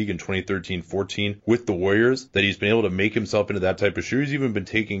into the league in 2013-14 with the Warriors, that he's been able to make himself into that type of shooter. He's even been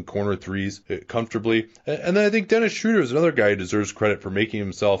taking corner threes comfortably. And then I think Dennis Schroeder is another guy who deserves credit for making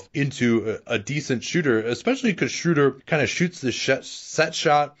himself into a decent shooter, especially because Schroeder kind of shoots the set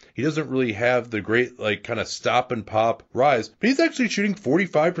shot. He doesn't really have the great kind of stop and pop rise, but he's actually shooting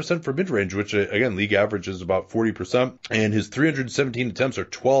 45% for mid-range, which again, league average is about 40%, and his 317 attempts are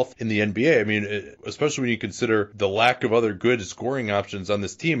 12th in the NBA. I mean, especially when you consider the lack of other good scoring options on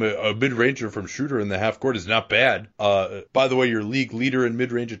this team, a mid-ranger from Schroeder in the half court is not bad. By the way, your league leader in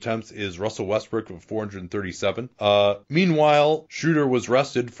mid-range attempts is Russell Westbrook with 437. Meanwhile, Schroeder was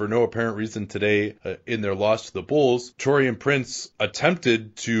rested for no apparent reason today in their loss to the Bulls. Taurean Prince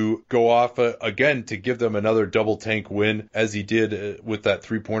attempted to go off again to give them another double tank win, as he did with that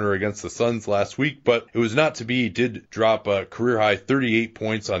 3-pointer against the Suns last week, but it was not to be. He did drop a career high 38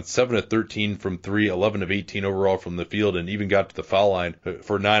 points on 7 of 13 from 3, 11 of 18 overall from the field, and even got to the foul line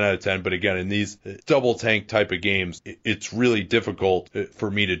for 9 out of 10. But again, in these double tank type of games, it's really difficult for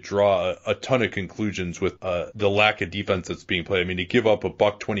me to draw a ton of conclusions with the lack of defense that's being played. I mean, to give up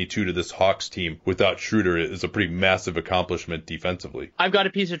 $122 to this Hawks team without Schroeder is a pretty massive accomplishment defensively. I've got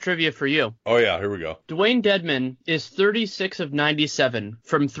a piece of trivia for you. Oh yeah, here we go. Dwayne Dedmon Dedmon is 36 of 97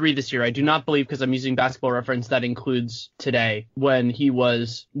 from 3 this year. I do not believe, because I'm using Basketball Reference, that includes today when he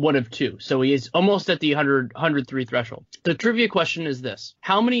was 1 of 2. So he is almost at the 103 threshold. The trivia question is this.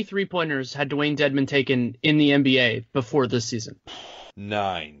 How many three-pointers had Dwayne Dedmon taken in the NBA before this season?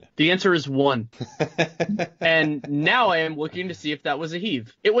 9. The answer is 1. And now I am looking to see if that was a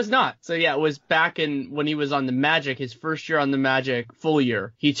heave. It was not. So yeah, it was back when he was on the Magic, his first year on the Magic, full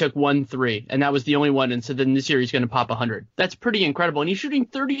year. He took 1 3, and that was the only one. And so then this year he's going to pop 100. That's pretty incredible. And he's shooting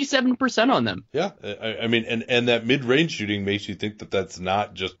 37% on them. Yeah. I mean, and that mid-range shooting makes you think that that's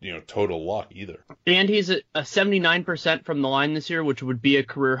not just, total luck either. And he's a 79% from the line this year, which would be a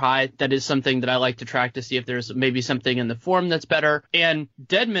career high. That is something that I like to track to see if there's maybe something in the form that's better. And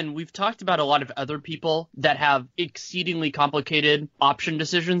Dedmon, we've talked about a lot of other people that have exceedingly complicated option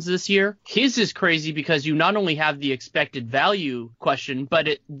decisions this year. His is crazy because you not only have the expected value question, but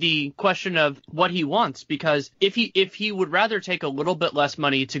the question of what he wants. Because if he would rather take a little bit less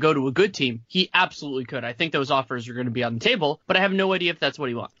money to go to a good team, he absolutely could. I think those offers are going to be on the table, but I have no idea if that's what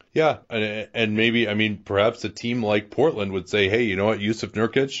he wants. Yeah, and maybe, perhaps a team like Portland would say, hey, you know what, Jusuf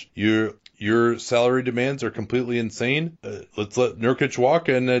Nurkic, your salary demands are completely insane. Let's let Nurkic walk,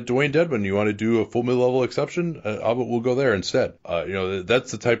 and Dwayne Dedmon, you want to do a full mid-level exception? How about we'll go there instead?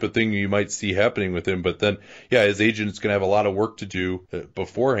 That's the type of thing you might see happening with him. But then, yeah, his agent's going to have a lot of work to do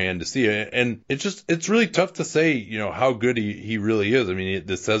beforehand to see it. And it's really tough to say, how good he really is. I mean,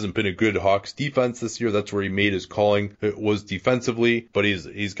 this hasn't been a good Hawks defense this year. That's where he made his calling. It was defensively, but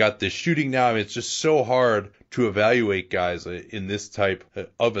he's got this shooting now. I mean, it's just so hard to evaluate guys in this type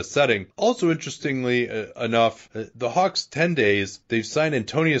of a setting. Also, interestingly enough, the Hawks 10 days, they've signed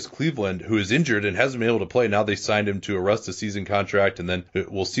Antonius Cleveland, who is injured and hasn't been able to play. Now they signed him to a rest of season contract, and then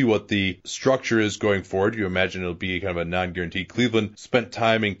we'll see what the structure is going forward. You imagine it'll be kind of a non-guaranteed. Cleveland spent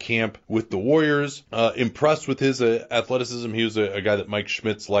time in camp with the Warriors, impressed with his athleticism. He was a guy that Mike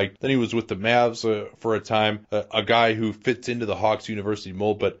Schmitz liked. Then he was with the Mavs for a time, a guy who fits into the Hawks university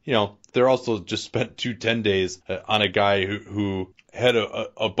mold, but, they're also just spent 10 days on a guy who had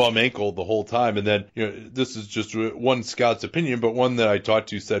a bum ankle the whole time. And then, this is just one scout's opinion, but one that I talked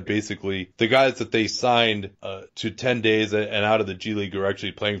to said basically the guys that they signed to 10 days and out of the G League who are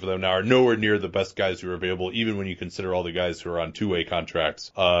actually playing for them now are nowhere near the best guys who are available, even when you consider all the guys who are on two-way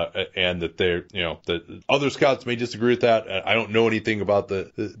contracts. And that they're, that other scouts may disagree with that. I don't know anything about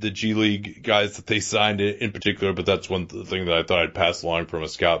the G League guys that they signed in particular, but that's one thing that I thought I'd pass along from a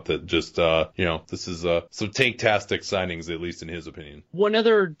scout that just, this is some tank-tastic signings, at least in his opinion. One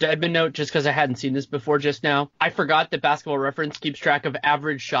other Dedmon note, just because I hadn't seen this before just now. I forgot that Basketball Reference keeps track of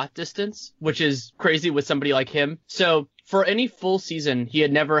average shot distance, which is crazy with somebody like him. So for any full season, he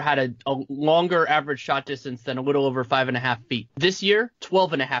had never had a longer average shot distance than a little over 5.5 feet. This year,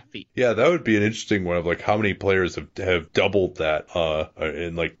 12.5 feet. Yeah, that would be an interesting one of how many players have doubled that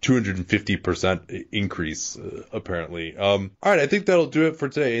in 250% increase, apparently. All right, I think that'll do it for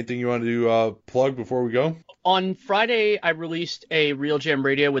today. Anything you want to plug before we go? On Friday, I released a Real Jam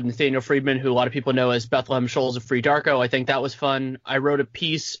Radio with Nathaniel Friedman, who a lot of people know as Bethlehem Shoals of Free Darko. I think that was fun. I wrote a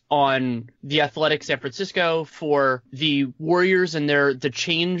piece on the Athletic San Francisco for the Warriors and the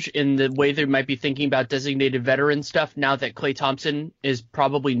change in the way they might be thinking about designated veteran stuff now that Klay Thompson is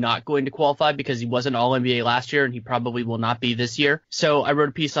probably not going to qualify because he wasn't All-NBA last year and he probably will not be this year. So I wrote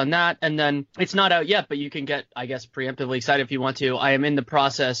a piece on that, and then it's not out yet, but you can get, I guess, preemptively excited if you want to. I am in the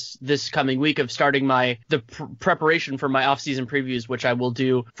process this coming week of starting the preparation for my off-season previews, which I will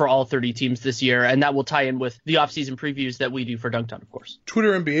do for all 30 teams this year, and that will tie in with the off-season previews that we do for Dunktown, of course.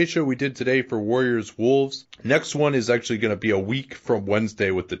 Twitter NBA show we did today for Warriors Wolves. Next one is actually going to be a week from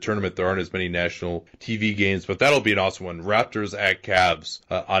Wednesday with the tournament. There aren't as many national TV games, but that'll be an awesome one. Raptors at Cavs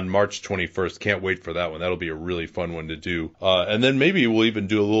on March 21st. Can't wait for that one. That'll be a really fun one to do. And then maybe we'll even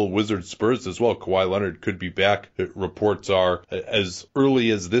do a little Wizards Spurs as well. Kawhi Leonard could be back. Reports are as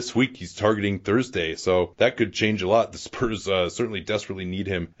early as this week. He's targeting Thursday, so that could change a lot. The Spurs certainly desperately need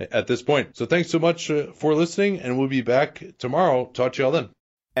him at this point. So thanks so much for listening, and we'll be back tomorrow. Talk to y'all then.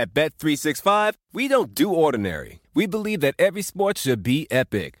 At Bet365, we don't do ordinary. We believe that every sport should be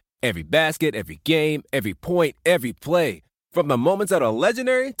epic. Every basket, every game, every point, every play. From the moments that are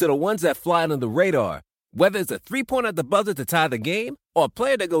legendary to the ones that fly under the radar. Whether it's a three-pointer at the buzzer to tie the game or a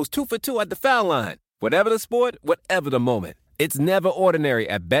player that goes 2 for 2 at the foul line. Whatever the sport, whatever the moment. It's never ordinary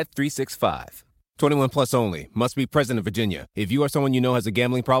at Bet365. 21 plus only. Must be present in Virginia. If you or someone you know has a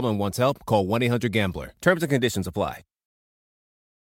gambling problem and wants help, call 1-800-GAMBLER. Terms and conditions apply.